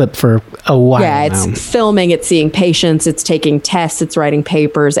at a clip for a while. Yeah, it's now. Filming, it's seeing patients, it's taking tests, it's writing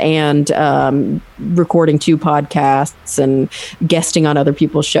papers, and recording 2 podcasts and guesting on other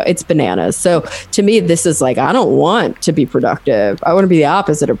people's show. It's bananas. So to me, this is like, I don't want to be productive. I want to be the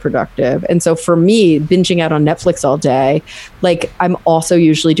opposite of productive. And so for me, binging out on Netflix all day, like I'm also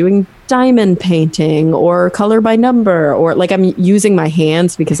usually doing diamond painting or color by number, or like I'm using my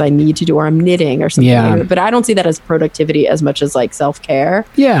hands because I need to do, or I'm knitting or something. Yeah. But I don't see that as productivity as much as like self-care.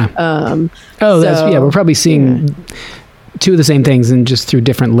 Yeah. We're probably seeing 2 of the same things and just through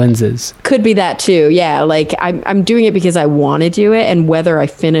different lenses. Could be that too. Yeah. Like I'm doing it because I want to do it, and whether I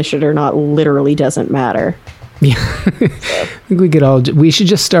finish it or not literally doesn't matter. Yeah. I think we should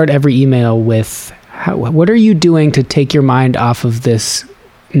just start every email with, what are you doing to take your mind off of this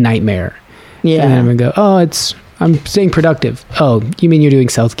nightmare? Yeah. And then we go, I'm staying productive. Oh, you mean you're doing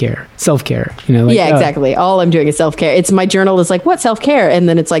self-care? You know, like, yeah, exactly. All I'm doing is self-care. It's my journal is like, what self-care? And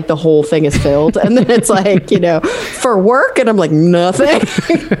then it's like the whole thing is filled. And then it's like, you know, for work. And I'm like, nothing.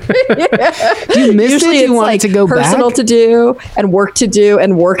 Yeah. Do you miss Usually it? Do you want like it to go personal back? to do and work to do,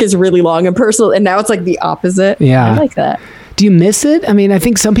 and work is really long and personal. And now it's like the opposite. Yeah. I like that. Do you miss it? I mean, I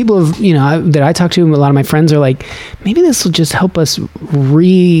think some people have, you know, that I talk to, a lot of my friends are like, maybe this will just help us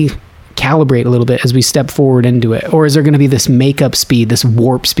recalibrate a little bit as we step forward into it. Or is there going to be this makeup speed, this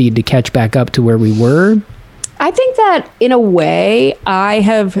warp speed to catch back up to where we were? I think that in a way, I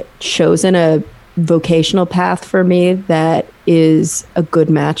have chosen a vocational path for me that is a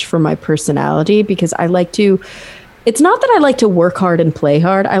good match for my personality, because I like to, it's not that I like to work hard and play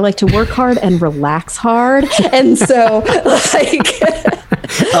hard. I like to work hard and relax hard. And so like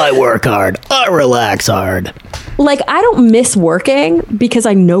I work hard, I relax hard. Like, I don't miss working because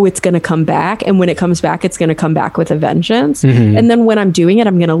I know it's going to come back. And when it comes back, it's going to come back with a vengeance. Mm-hmm. And then when I'm doing it,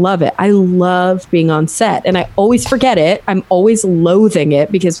 I'm going to love it. I love being on set, and I always forget it. I'm always loathing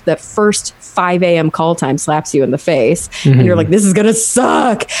it because that first 5 a.m. call time slaps you in the face. Mm-hmm. And you're like, this is going to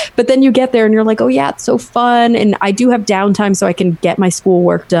suck. But then you get there and you're like, oh yeah, it's so fun. And I do have downtime so I can get my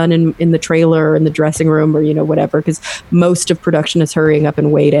schoolwork done in the trailer or in the dressing room or, you know, whatever. Because most of production is hurrying up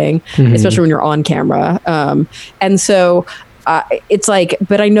and waiting, mm-hmm. especially when you're on camera. And so it's like,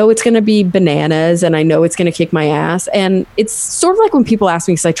 but I know it's going to be bananas and I know it's going to kick my ass. And it's sort of like when people ask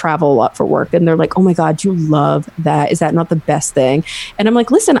me, because I travel a lot for work, and they're like, oh my God, you love that. Is that not the best thing? And I'm like,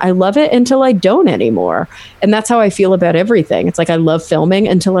 listen, I love it until I don't anymore. And that's how I feel about everything. It's like, I love filming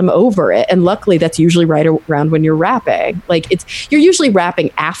until I'm over it. And luckily that's usually right around when you're wrapping. Like you're usually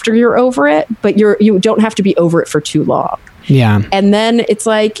wrapping after you're over it, but you don't have to be over it for too long. Yeah. And then it's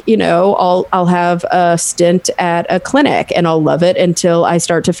like, you know, I'll have a stint at a clinic and I'll love it until I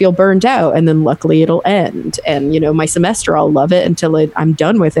start to feel burned out. And then luckily it'll end. And, you know, my semester, I'll love it until I'm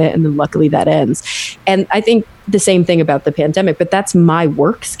done with it. And then luckily that ends. And I think the same thing about the pandemic, but that's my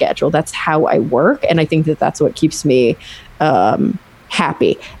work schedule. That's how I work. And I think that that's what keeps me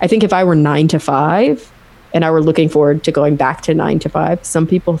happy. I think if I were 9 to 5 and I were looking forward to going back to 9 to 5, some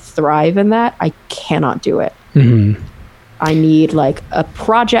people thrive in that. I cannot do it. Mm-hmm. I need like a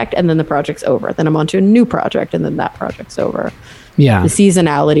project and then the project's over. Then I'm on to a new project and then that project's over. Yeah. The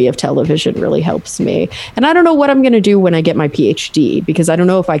seasonality of television really helps me. And I don't know what I'm going to do when I get my PhD, because I don't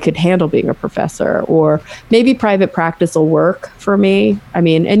know if I could handle being a professor, or maybe private practice will work for me. I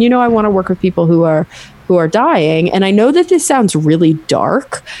mean, and you know, I want to work with people who are dying. And I know that this sounds really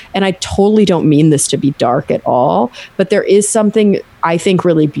dark, and I totally don't mean this to be dark at all, but there is something I think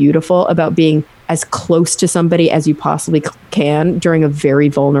really beautiful about being as close to somebody as you possibly can during a very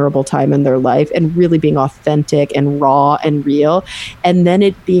vulnerable time in their life, and really being authentic and raw and real, and then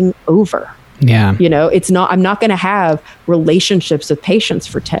it being over. Yeah. You know, I'm not going to have relationships with patients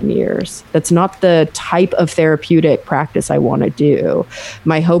for 10 years. That's not the type of therapeutic practice I want to do.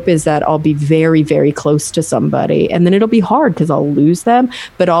 My hope is that I'll be very, very close to somebody, and then it'll be hard because I'll lose them,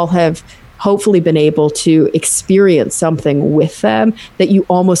 but I'll have hopefully been able to experience something with them that you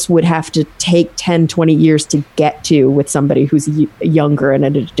almost would have to take 10, 20 years to get to with somebody who's younger and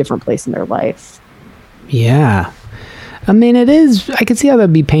at a different place in their life. Yeah. I mean, I can see how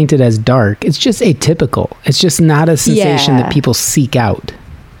that'd be painted as dark. It's just atypical. It's just not a sensation that people seek out.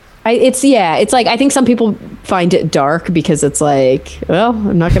 It's like, I think some people find it dark because it's like, well,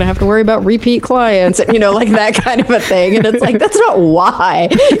 I'm not going to have to worry about repeat clients, and, you know, like that kind of a thing. And it's like, that's not why.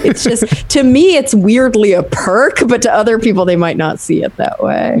 It's just, to me, it's weirdly a perk, but to other people, they might not see it that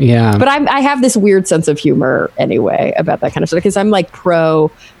way. Yeah. But I have this weird sense of humor anyway about that kind of stuff, because I'm like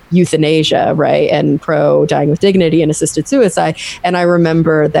pro euthanasia, right, and pro dying with dignity and assisted suicide. And I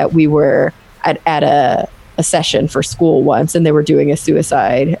remember that we were at a session for school once, and they were doing a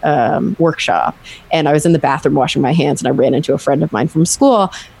suicide workshop, and I was in the bathroom washing my hands, and I ran into a friend of mine from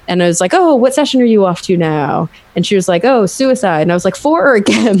school, and I was like, "Oh, what session are you off to now?" And she was like, "Oh, suicide." And I was like, "For or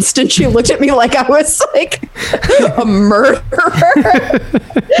against?" And she looked at me like I was like a murderer.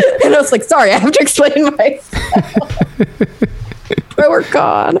 And I was like, "Sorry, I have to explain myself." Pro or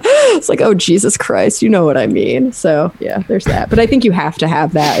con. It's like, oh, Jesus Christ, you know what I mean. So yeah, there's that. But I think you have to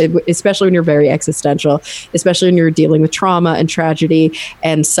have that, especially when you're very existential, especially when you're dealing with trauma and tragedy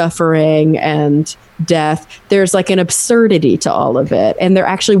and suffering and death. There's like an absurdity to all of it. And there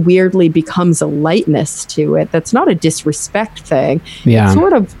actually weirdly becomes a lightness to it. That's not a disrespect thing. Yeah. It's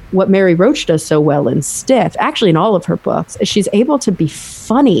sort of what Mary Roach does so well in Stiff, actually in all of her books, is she's able to be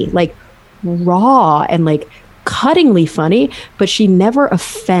funny, like raw and like cuttingly funny, but she never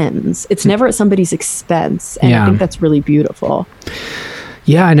offends. It's never at somebody's expense. And I think that's really beautiful.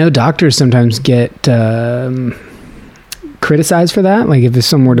 Yeah, I know doctors sometimes get criticized for that. Like if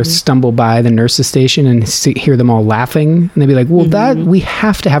someone were to stumble by the nurse's station and hear them all laughing, and they'd be like, well, that we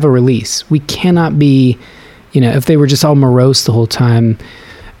have to have a release. We cannot be, if they were just all morose the whole time,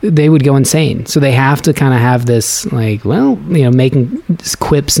 they would go insane. So they have to kind of have this like, making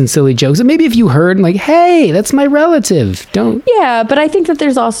quips and silly jokes. And maybe if you heard like, hey, that's my relative, don't. Yeah, but I think that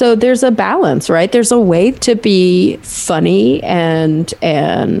there's a balance, right? There's a way to be funny and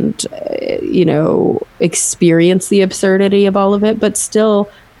experience the absurdity of all of it, but still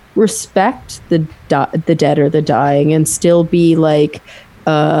respect the dead or the dying, and still be like,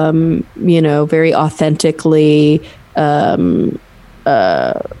 very authentically, what's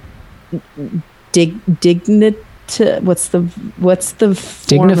the form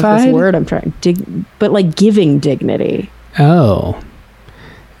dignified of this word I'm trying but like giving dignity. Oh.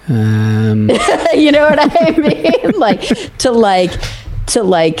 You know what I mean?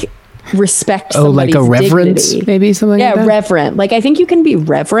 to respect somebody's like a reverence dignity. Maybe something like that? Reverent. Like I think you can be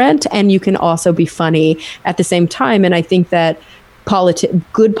reverent and you can also be funny at the same time, and I think that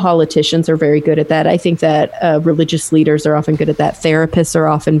good politicians are very good at that. I think that religious leaders are often good at that. Therapists are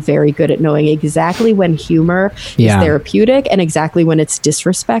often very good at knowing exactly when humor is therapeutic and exactly when it's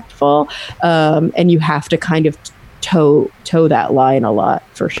disrespectful. And you have to kind of toe that line a lot,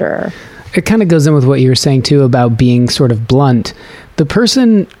 for sure. It kind of goes in with what you were saying too about being sort of blunt. The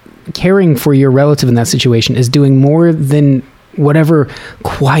person caring for your relative in that situation is doing more than whatever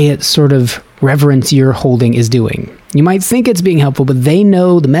quiet sort of reverence you're holding is doing. You might think it's being helpful, but they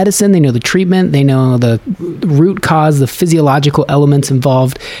know the medicine, they know the treatment, they know the root cause, the physiological elements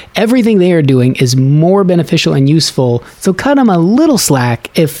involved. Everything they are doing is more beneficial and useful. So cut them a little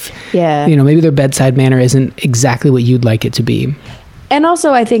slack if, maybe their bedside manner isn't exactly what you'd like it to be. And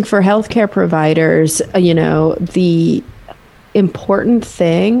also, I think for healthcare providers, the important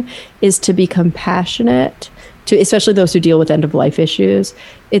thing is to be compassionate to especially those who deal with end-of-life issues.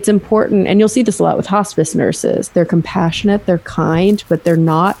 It's important, and you'll see this a lot with hospice nurses. They're compassionate, they're kind, but they're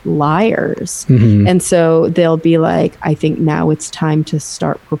not liars. Mm-hmm. And so they'll be like, I think now it's time to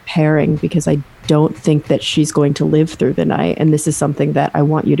start preparing because I don't think that she's going to live through the night. And this is something that I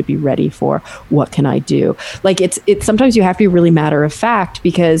want you to be ready for. What can I do? Like it's sometimes you have to be really matter of fact,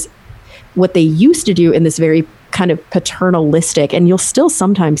 because what they used to do in this very kind of paternalistic, and you'll still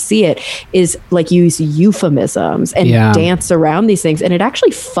sometimes see it, is like use euphemisms and dance around these things. And it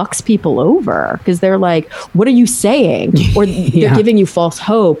actually fucks people over because they're like, what are you saying? Or they're giving you false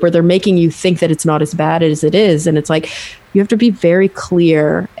hope, or they're making you think that it's not as bad as it is. And it's like, you have to be very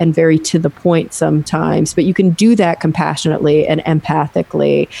clear and very to the point sometimes, but you can do that compassionately and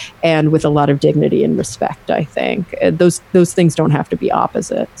empathically and with a lot of dignity and respect, I think. Those things don't have to be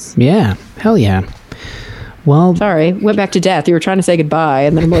opposites. Yeah. Hell yeah. Well, sorry, went back to death. You were trying to say goodbye,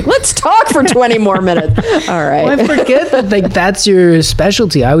 and then I'm like, let's talk for 20 more minutes. All right. Well, I forget that like that's your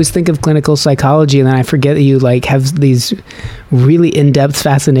specialty. I always think of clinical psychology, and then I forget that you like have these really in-depth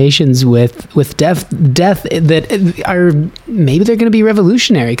fascinations with death that are maybe they're going to be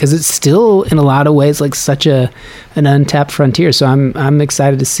revolutionary because it's still in a lot of ways like such an untapped frontier. So I'm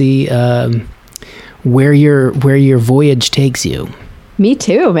excited to see where your voyage takes you. Me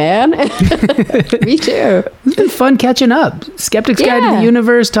too, man. Me too. It's been fun catching up. Skeptic's Guide to the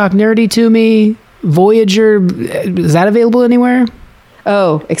Universe, Talk Nerdy to Me, Voyager. Is that available anywhere?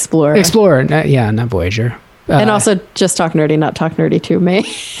 Oh, Explorer. Explorer. Not Voyager. And also just Talk Nerdy, not Talk Nerdy to me.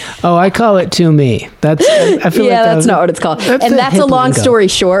 Oh, I call it To Me. That's I feel yeah, like that's not what it's called. And that's a long story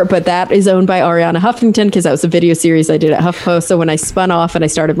short, but that is owned by Ariana Huffington because that was a video series I did at HuffPost. So when I spun off and I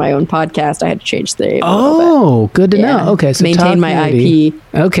started my own podcast, I had to change the name. Oh, good to know. Okay, so maintain my Nerdy. IP.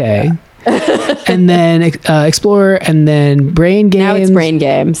 Okay. And then Explorer, and then Brain Games. Now it's Brain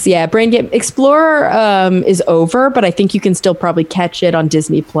Games. Yeah, Brain Game Explorer is over, but I think you can still probably catch it on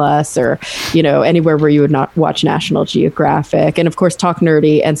Disney Plus or anywhere where you would not watch National Geographic. And of course, Talk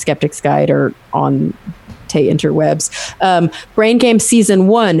Nerdy and Skeptic's Guide are on interwebs. Brain Game season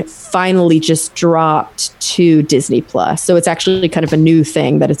 1 finally just dropped to Disney Plus, so it's actually kind of a new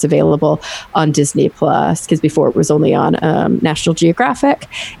thing that it's available on Disney Plus because before it was only on National Geographic.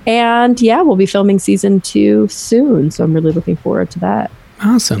 And yeah, we'll be filming season 2 soon, so I'm really looking forward to that.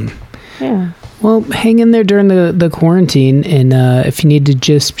 Awesome. Yeah. Well, hang in there during the quarantine, and if you need to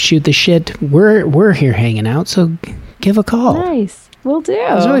just shoot the shit, we're here hanging out, so give a call. Nice. We'll do.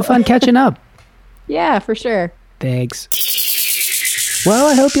 It was really fun catching up. Yeah, for sure. Thanks. Well,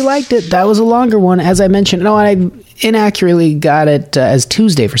 I hope you liked it. That was a longer one. As I mentioned, I inaccurately got it as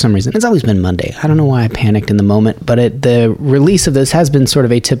Tuesday for some reason. It's always been Monday. I don't know why I panicked in the moment, but the release of this has been sort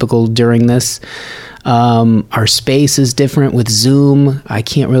of atypical during this. Our space is different with Zoom. I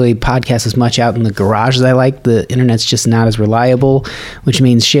can't really podcast as much out in the garage as I like. The internet's just not as reliable, which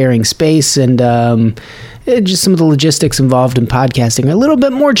means sharing space and just some of the logistics involved in podcasting are a little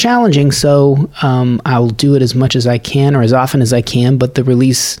bit more challenging. So I'll do it as much as I can or as often as I can, but the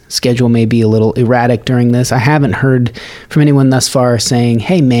release schedule may be a little erratic during this. I haven't heard from anyone thus far saying,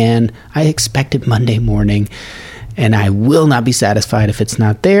 hey man, I expect it Monday morning. And I will not be satisfied if it's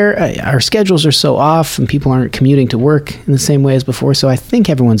not there. Our schedules are so off and people aren't commuting to work in the same way as before. So I think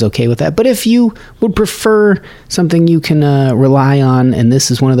everyone's okay with that. But if you would prefer something you can rely on, and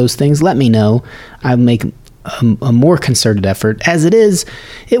this is one of those things, let me know. I'll make a more concerted effort. As it is,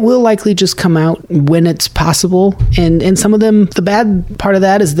 it will likely just come out when it's possible. And some of them, the bad part of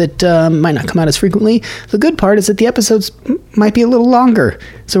that is that might not come out as frequently. The good part is that the episodes might be a little longer.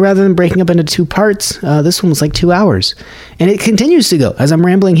 So rather than breaking up into 2 parts, this one was like 2 hours. And it continues to go. As I'm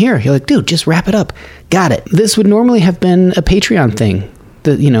rambling here, you're like, dude, just wrap it up. Got it. This would normally have been a Patreon thing.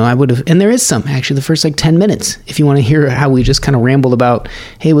 That I would have, and there is some actually the first like 10 minutes. If you want to hear how we just kind of rambled about,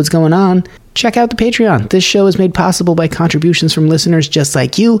 hey, what's going on? Check out the Patreon. This show is made possible by contributions from listeners just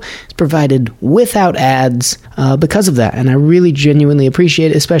like you. It's provided without ads because of that. And I really genuinely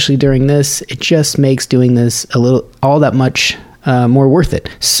appreciate it, especially during this. It just makes doing this all that much more worth it.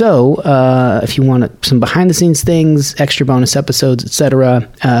 So if you want some behind the scenes things, extra bonus episodes, etc.,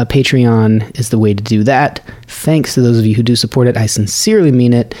 Patreon is the way to do that. Thanks to those of you who do support it. I sincerely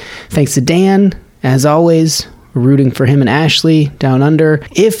mean it. Thanks to Dan, as always. We're rooting for him and Ashley down under.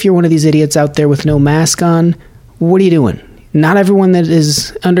 If you're one of these idiots out there with no mask on, what are you doing? Not everyone that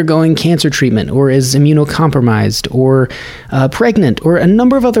is undergoing cancer treatment or is immunocompromised or pregnant or a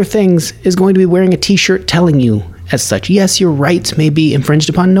number of other things is going to be wearing a t-shirt telling you as such. Yes, your rights may be infringed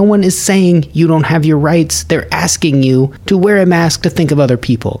upon. No one is saying you don't have your rights. They're asking you to wear a mask to think of other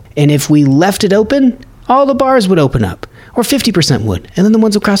people. And if we left it open, all the bars would open up. Or 50% would. And then the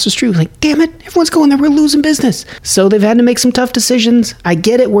ones across the street were like, damn it, everyone's going there, we're losing business. So they've had to make some tough decisions. I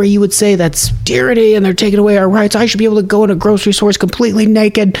get it where you would say that's tyranny and they're taking away our rights. I should be able to go into grocery stores completely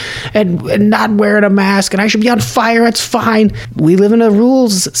naked and not wearing a mask, and I should be on fire, it's fine. We live in a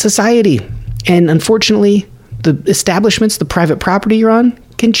rules society. And unfortunately, the establishments, the private property you're on,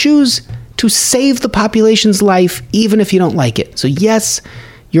 can choose to save the population's life even if you don't like it. So yes,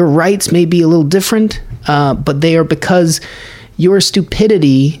 your rights may be a little different, but they are because your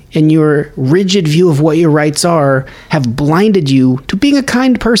stupidity and your rigid view of what your rights are have blinded you to being a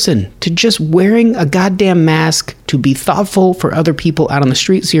kind person, to just wearing a goddamn mask, to be thoughtful for other people out on the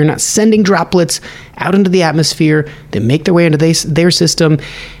street so you're not sending droplets out into the atmosphere that make their way into their system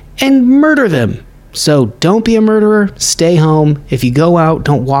and murder them. So don't be a murderer. Stay home. If you go out,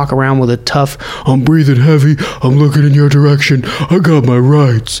 don't walk around with a tough, I'm breathing heavy, I'm looking in your direction, I got my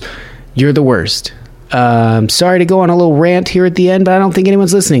rights. You're the worst. Sorry to go on a little rant here at the end, but I don't think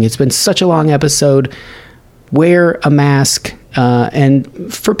anyone's listening. It's been such a long episode. Wear a mask.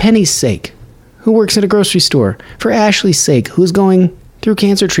 And for Penny's sake, who works at a grocery store. For Ashley's sake, who's going through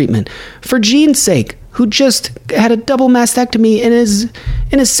cancer treatment. For Jean's sake, who just had a double mastectomy and is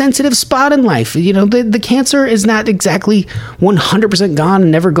in a sensitive spot in life. The cancer is not exactly 100% gone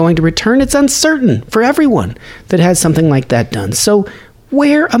and never going to return. It's uncertain for everyone that has something like that done. So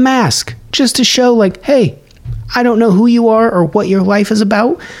wear a mask just to show like, hey, I don't know who you are or what your life is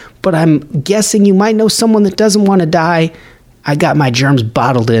about, but I'm guessing you might know someone that doesn't want to die. I got my germs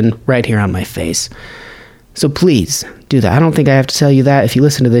bottled in right here on my face. So please do that. I don't think I have to tell you that. If you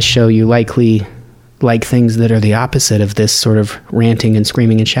listen to this show, you likely like things that are the opposite of this sort of ranting and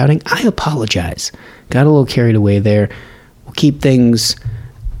screaming and shouting. I apologize. Got a little carried away there. We'll keep things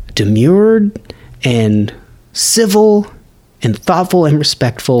demurred and civil and thoughtful and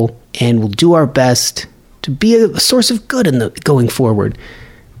respectful, and we'll do our best to be a source of good going forward.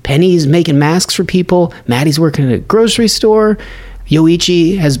 Penny's making masks for people. Maddie's working at a grocery store.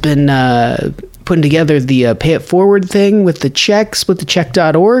 Yoichi has been putting together the pay it forward thing with the checks, with the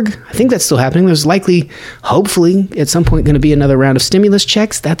check.org. I think that's still happening. There's likely, hopefully, at some point going to be another round of stimulus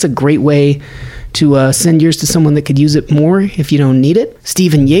checks. That's a great way to send yours to someone that could use it more if you don't need it.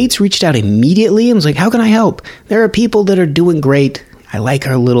 Stephen Yates reached out immediately and was like, how can I help? There are people that are doing great. I like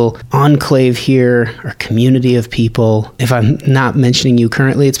our little enclave here, our community of people. If I'm not mentioning you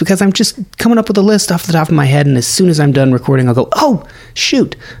currently, it's because I'm just coming up with a list off the top of my head, and as soon as I'm done recording, I'll go, oh,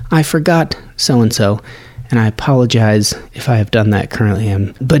 shoot, I forgot so-and-so. And I apologize if I have done that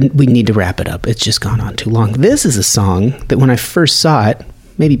currently, but we need to wrap it up. It's just gone on too long. This is a song that when I first saw it,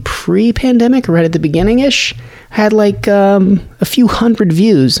 maybe pre-pandemic, right at the beginning-ish, had like a few hundred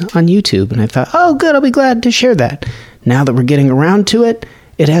views on YouTube. And I thought, oh, good, I'll be glad to share that. Now that we're getting around to it,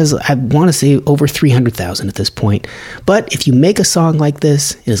 it has, I want to say, over 300,000 at this point. But if you make a song like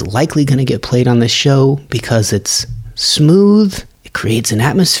this, it is likely going to get played on this show because it's smooth, it creates an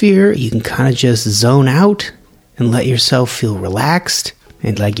atmosphere, you can kind of just zone out and let yourself feel relaxed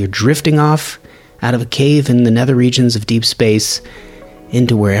and like you're drifting off out of a cave in the nether regions of deep space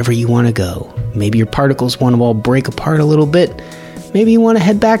into wherever you want to go. Maybe your particles want to all break apart a little bit. Maybe you want to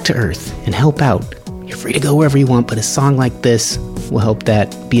head back to Earth and help out. You're free to go wherever you want, but a song like this will help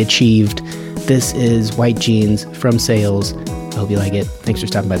that be achieved. This is White Jeans from Sales. I hope you like it. Thanks for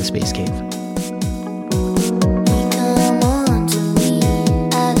stopping by the Space Cave.